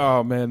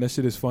 Oh, man, that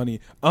shit is funny.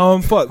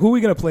 Fuck, who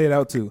we going to play it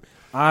out to?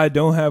 I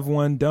don't have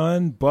one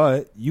done,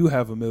 but you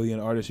have a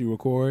million artists you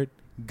record.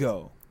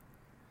 Go.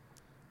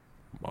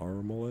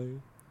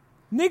 Marmalade?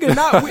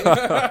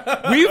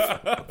 Nigga,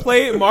 we've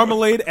played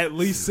Marmalade at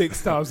least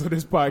 6 times on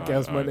this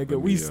podcast, my Alright, nigga.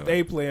 let We me,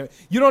 stay playing.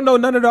 You don't know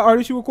none of the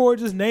artists you record?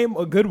 Just name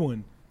a good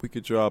one. We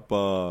could drop.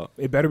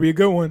 It better be a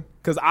good one,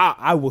 because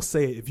I will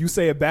say it. If you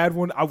say a bad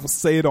one, I will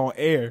say it on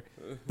air.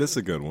 This is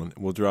a good one.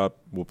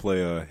 We'll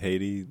play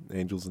Haiti,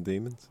 Angels and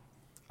Demons.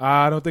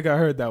 I don't think I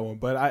heard that one,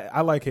 but I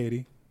like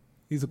Haiti.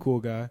 He's a cool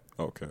guy.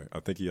 Okay. I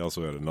think he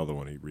also had another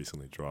one he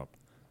recently dropped.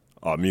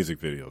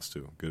 Music videos,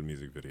 too. Good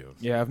music videos.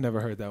 Yeah, I've never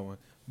heard that one.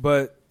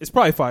 But it's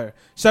probably fire.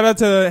 Shout out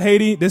to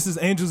Haiti. This is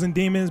Angels and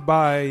Demons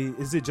by,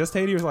 is it just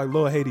Haiti or is it like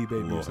Lil Haiti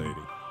Baby? Lil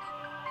Haiti.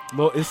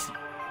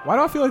 Why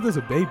do I feel like there's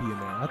a baby in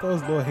there? I thought it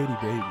was Lil Haiti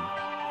Baby.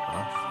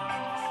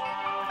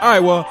 All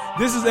right, well,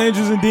 this is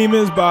Angels and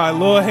Demons by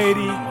Lil Haiti.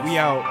 We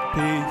out.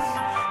 Peace.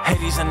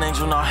 Hades an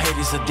angel, now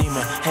Hades a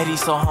demon.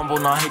 Hades so humble,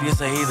 now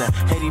Hades a heathen.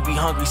 Hades be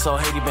hungry, so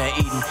Hades been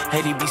eating.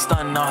 Hades be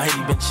stunning, now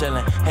Hades been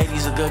chilling.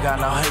 Hades a good guy,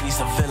 now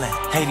Hades a villain.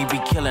 Hades be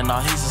killing, now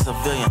he's a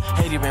civilian.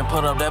 Hades been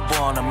put up that boy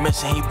on a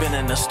mission. He been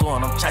in the store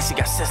and them chassis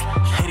got sizzling.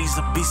 Hades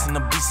a beast and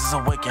the beast is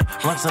awakened.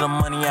 Run to the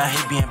money, I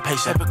hate being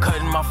patient. Paper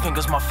cutting my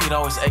fingers, my feet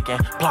always aching.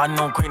 Plotting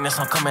on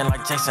greatness, I'm coming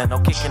like Jason. No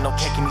kicking, no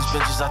caking, these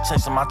bitches I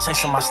chase them. I chase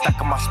them, I stack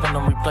them, I spin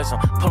them, replace them.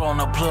 Pull on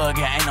the plug,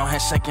 and ain't no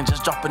handshaking.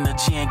 Just dropping the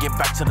G and get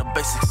back to the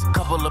basics.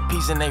 Couple of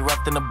peas and they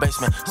wrapped in the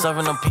basement.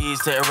 Serving them peas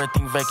to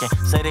everything vacant.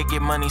 Say they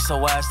get money, so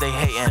ass they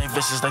hating. They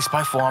vicious, they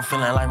spiteful, I'm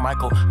feeling like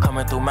Michael.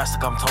 Coming through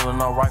massacre, I'm told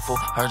no rifle.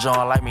 Heard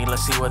y'all like me,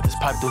 let's see what this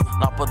pipe do.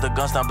 Now put the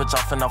guns down, bitch,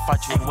 I'm finna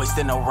fight you. Ain't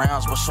wasting no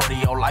rounds, what shorty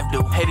your life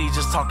do? Haiti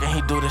just talking,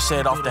 he do this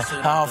shit often.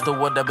 How often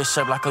would that bitch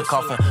shaped like a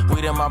coffin?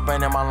 Weed in my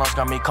brain and my lungs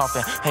got me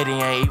coughing. Haiti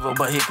ain't evil,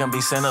 but he can be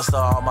sinister.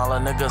 All my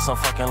little niggas, some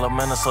fucking little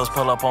ministers.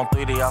 Pull up on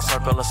 3D, I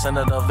circle a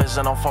senator.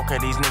 Vision on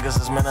 4K, these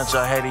niggas is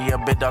miniature. Haiti a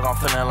big dog, I'm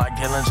feeling like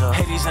Dillinger.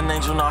 Hades an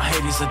angel, now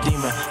Hades a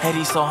demon.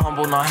 Hades so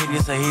humble, now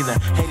Hades a heathen.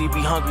 Hades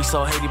be hungry,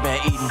 so Hades been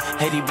eating.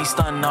 Hades be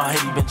stunning, now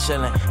Hades been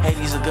chilling.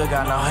 Hades a good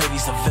guy, now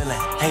Hades a villain.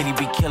 Hades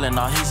be killing,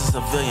 now he's a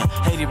civilian.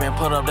 Hades been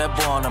put up that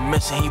boy on a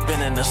mission. He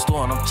been in the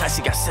store and them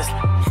chassis got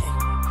sizzling.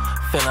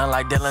 Feeling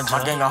like Dillinger.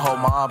 My gang, I hold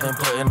mob, been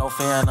putting no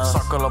fear in us.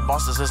 Circle of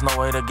bosses, there's no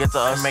way to get to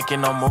us. Ain't making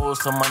no moves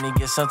till money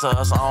get sent to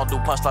us. I don't do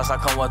punchlines, I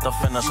come with the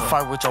finish. You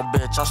fight with your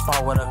bitch, I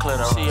spar with a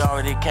clitoris. She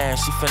already came,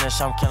 she finished,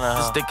 I'm killing her.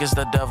 This dick is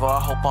the devil, I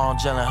hope I don't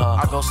gelling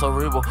her. I go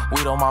cerebral,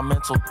 weed on my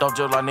mental. Dope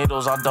drill like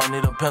needles, I don't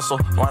need a pencil.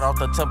 Right off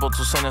the temple,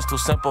 2 sentences too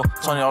simple.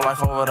 Turn your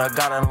life over to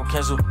God and I'm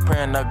Kenzu.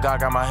 Praying to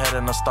God, got my head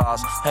in the stars.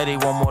 Hedy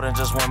want more than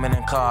just women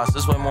and cars.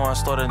 This way more in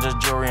store than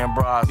just jewelry and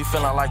bras. He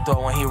feeling like Thor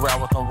when he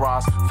ride with them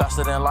rods.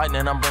 Faster than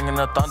lightning, I'm bringing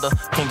the thunder.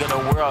 King of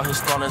the world,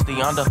 his throne is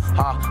the under.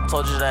 I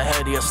told you that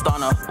Hedy a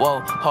stunner. Whoa,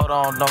 hold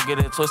on, don't get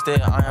it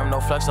twisted. I am no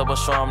flexer, but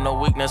show him no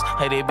weakness.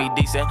 Hey, they be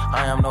decent,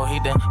 I am no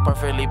heathen.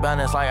 Perfectly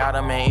balanced like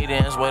Adam and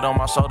Eden's. Weight on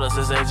my shoulders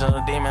is agent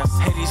of demons.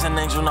 Hades an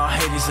angel, now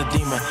Hades a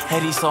demon.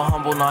 Hades so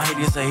humble, now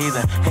Hades a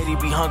heathen.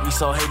 Hades be hungry,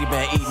 so Hades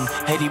been eating.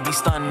 Hades be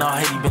stunning, now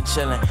Hades been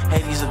chilling.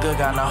 Hades a good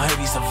guy, now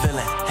Hades a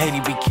villain.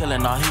 Hades be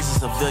killing, now he's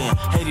a civilian.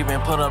 Hades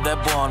been put up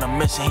that boy on a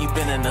mission. He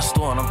been in the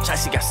store and them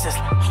chassis got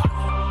sizzling.